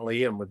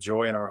confidently and with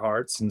joy in our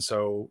hearts. And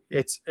so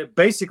it's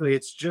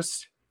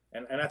just,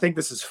 and I think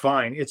this is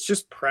fine. It's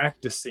just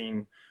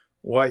practicing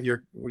what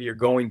you're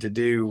going to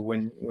do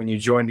when you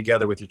join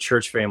together with your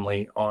church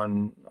family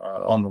on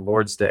the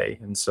Lord's Day.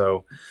 And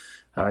so,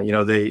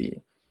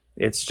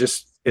 it's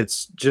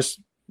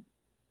just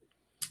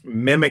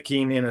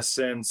mimicking, in a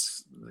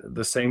sense,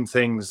 the same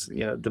things,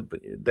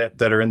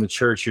 that are in the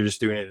church. You're just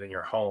doing it in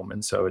your home.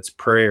 And so it's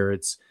prayer.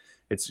 It's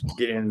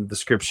getting into the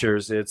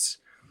scriptures. It's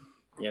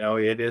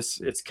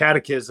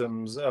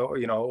catechisms,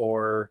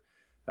 or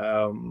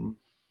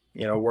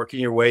working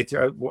your way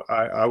through.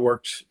 I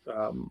worked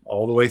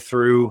all the way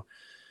through,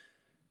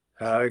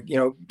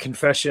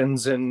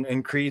 confessions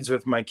and creeds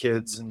with my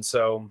kids. And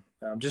so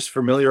just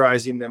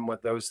familiarizing them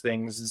with those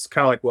things is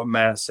kind of like what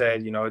Matt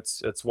said.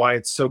 It's why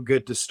it's so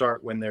good to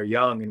start when they're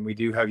young. And we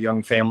do have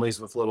young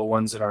families with little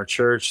ones in our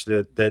church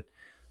that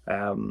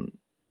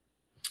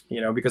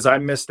because I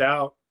missed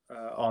out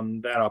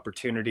on that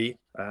opportunity,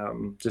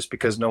 just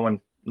because no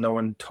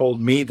one told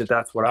me that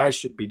that's what I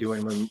should be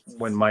doing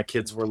when my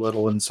kids were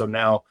little. And so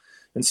now,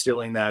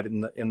 instilling that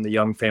in the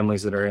young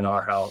families that are in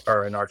our house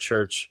or in our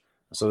church,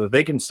 so that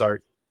they can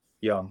start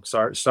young.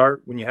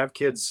 Start when you have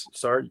kids.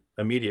 Start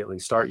immediately.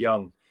 Start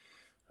young.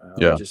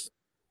 Just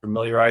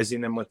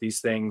familiarizing them with these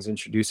things,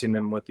 introducing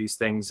them with these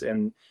things,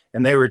 and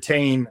they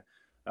retain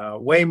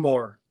way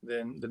more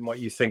than what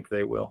you think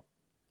they will.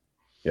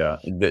 Yeah.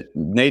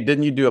 Nate,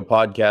 didn't you do a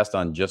podcast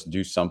on just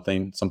do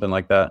something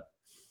like that?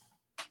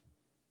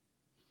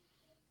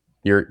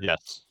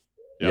 Yes.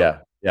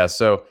 Yeah.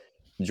 So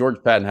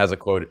George Patton has a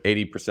quote: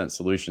 80%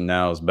 solution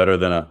now is better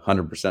than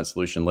 100%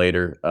 solution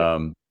later.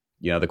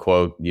 The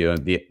quote,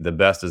 the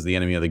best is the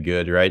enemy of the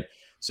good, right?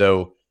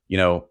 So,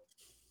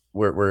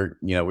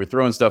 we're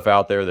throwing stuff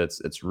out there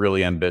it's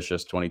really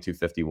ambitious,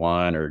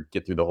 2251, or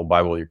get through the whole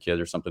Bible with your kids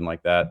or something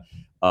like that.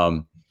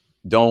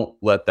 Don't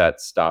let that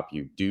stop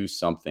you. Do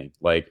something,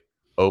 like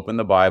open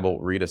the Bible,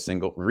 read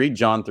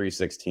John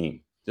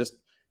 3:16. Just,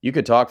 you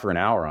could talk for an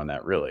hour on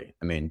that, really.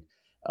 I mean,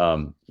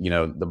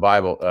 the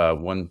Bible,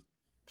 one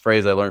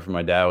phrase I learned from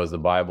my dad was the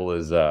Bible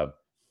is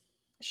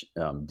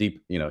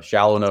deep,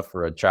 shallow enough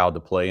for a child to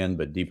play in,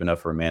 but deep enough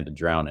for a man to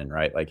drown in,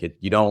 right? Like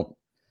you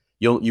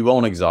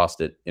won't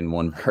exhaust it in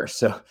one verse.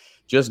 So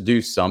just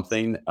do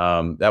something.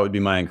 That would be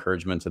my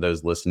encouragement to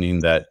those listening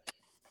that,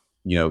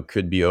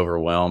 could be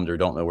overwhelmed or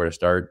don't know where to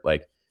start.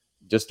 Like,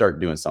 just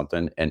start doing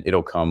something and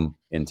it'll come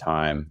in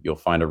time. You'll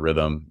find a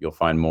rhythm, you'll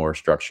find more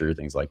structure,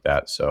 things like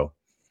that. So,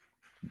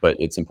 but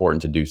it's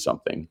important to do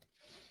something.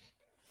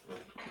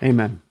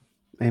 Amen.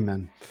 Well,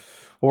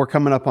 we're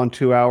coming up on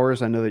 2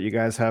 hours. I know that you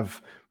guys have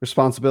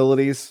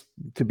responsibilities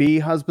to be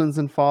husbands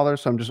and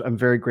fathers. So I'm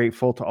very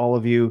grateful to all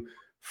of you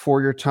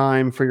for your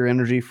time, for your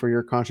energy, for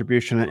your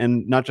contribution,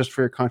 and not just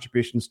for your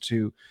contributions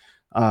to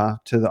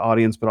the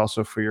audience, but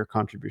also for your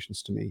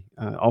contributions to me.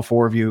 All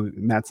four of you,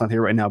 Matt's not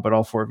here right now, but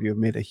all four of you have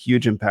made a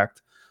huge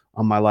impact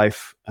on my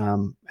life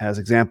as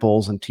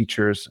examples and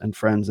teachers and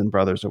friends and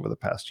brothers over the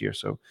past year.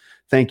 So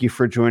thank you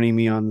for joining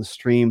me on the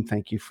stream.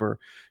 Thank you for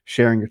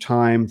sharing your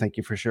time. Thank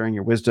you for sharing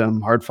your wisdom,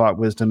 hard-fought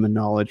wisdom and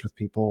knowledge with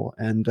people,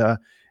 and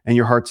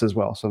your hearts as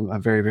well. So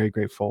I'm very, very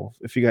grateful.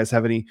 If you guys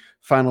have any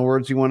final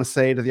words you want to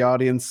say to the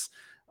audience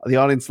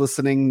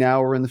listening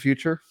now or in the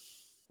future.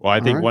 Well,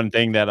 I think one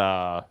thing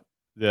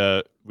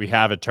that we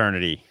have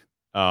eternity,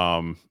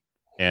 and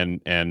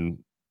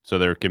so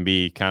there can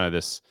be kind of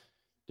this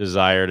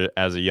desire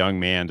as a young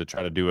man to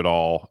try to do it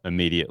all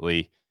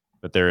immediately,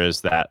 but there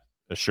is that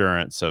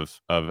assurance of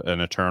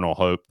an eternal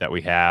hope that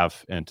we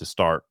have, and to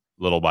start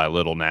little by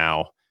little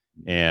now,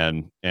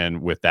 and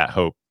with that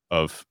hope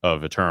of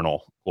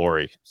eternal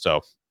glory.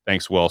 So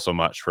thanks, Will, so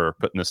much for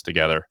putting this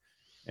together,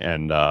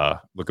 and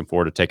looking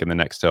forward to taking the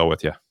next hill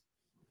with you.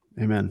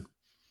 Amen.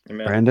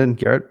 Brandon,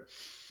 Garrett.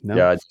 No?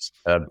 Yeah,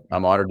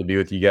 I'm honored to be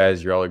with you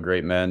guys. You're all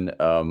great men.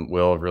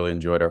 Will, I've really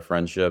enjoyed our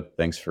friendship.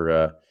 Thanks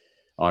for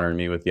honoring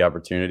me with the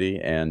opportunity,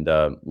 and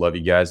love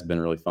you guys. It's been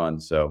really fun.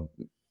 So,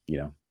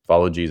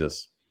 follow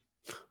Jesus.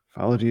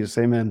 Follow Jesus.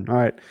 Amen. All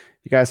right.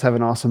 You guys have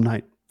an awesome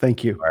night.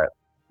 Thank you. All right.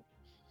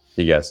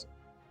 See you guys.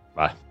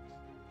 Bye.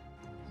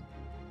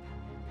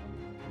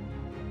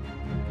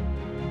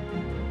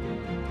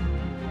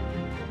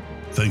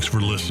 Thanks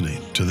for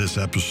listening to this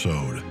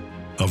episode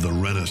of the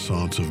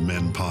Renaissance of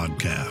Men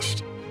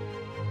podcast.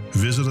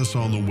 Visit us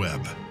on the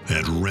web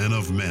at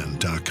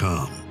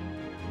renofmen.com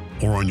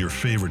or on your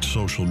favorite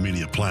social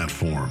media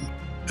platform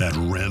at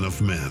Ren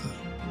of Men.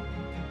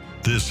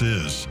 This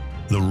is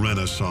the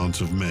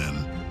Renaissance of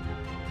Men.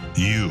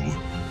 You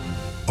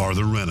are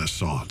the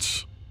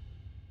Renaissance.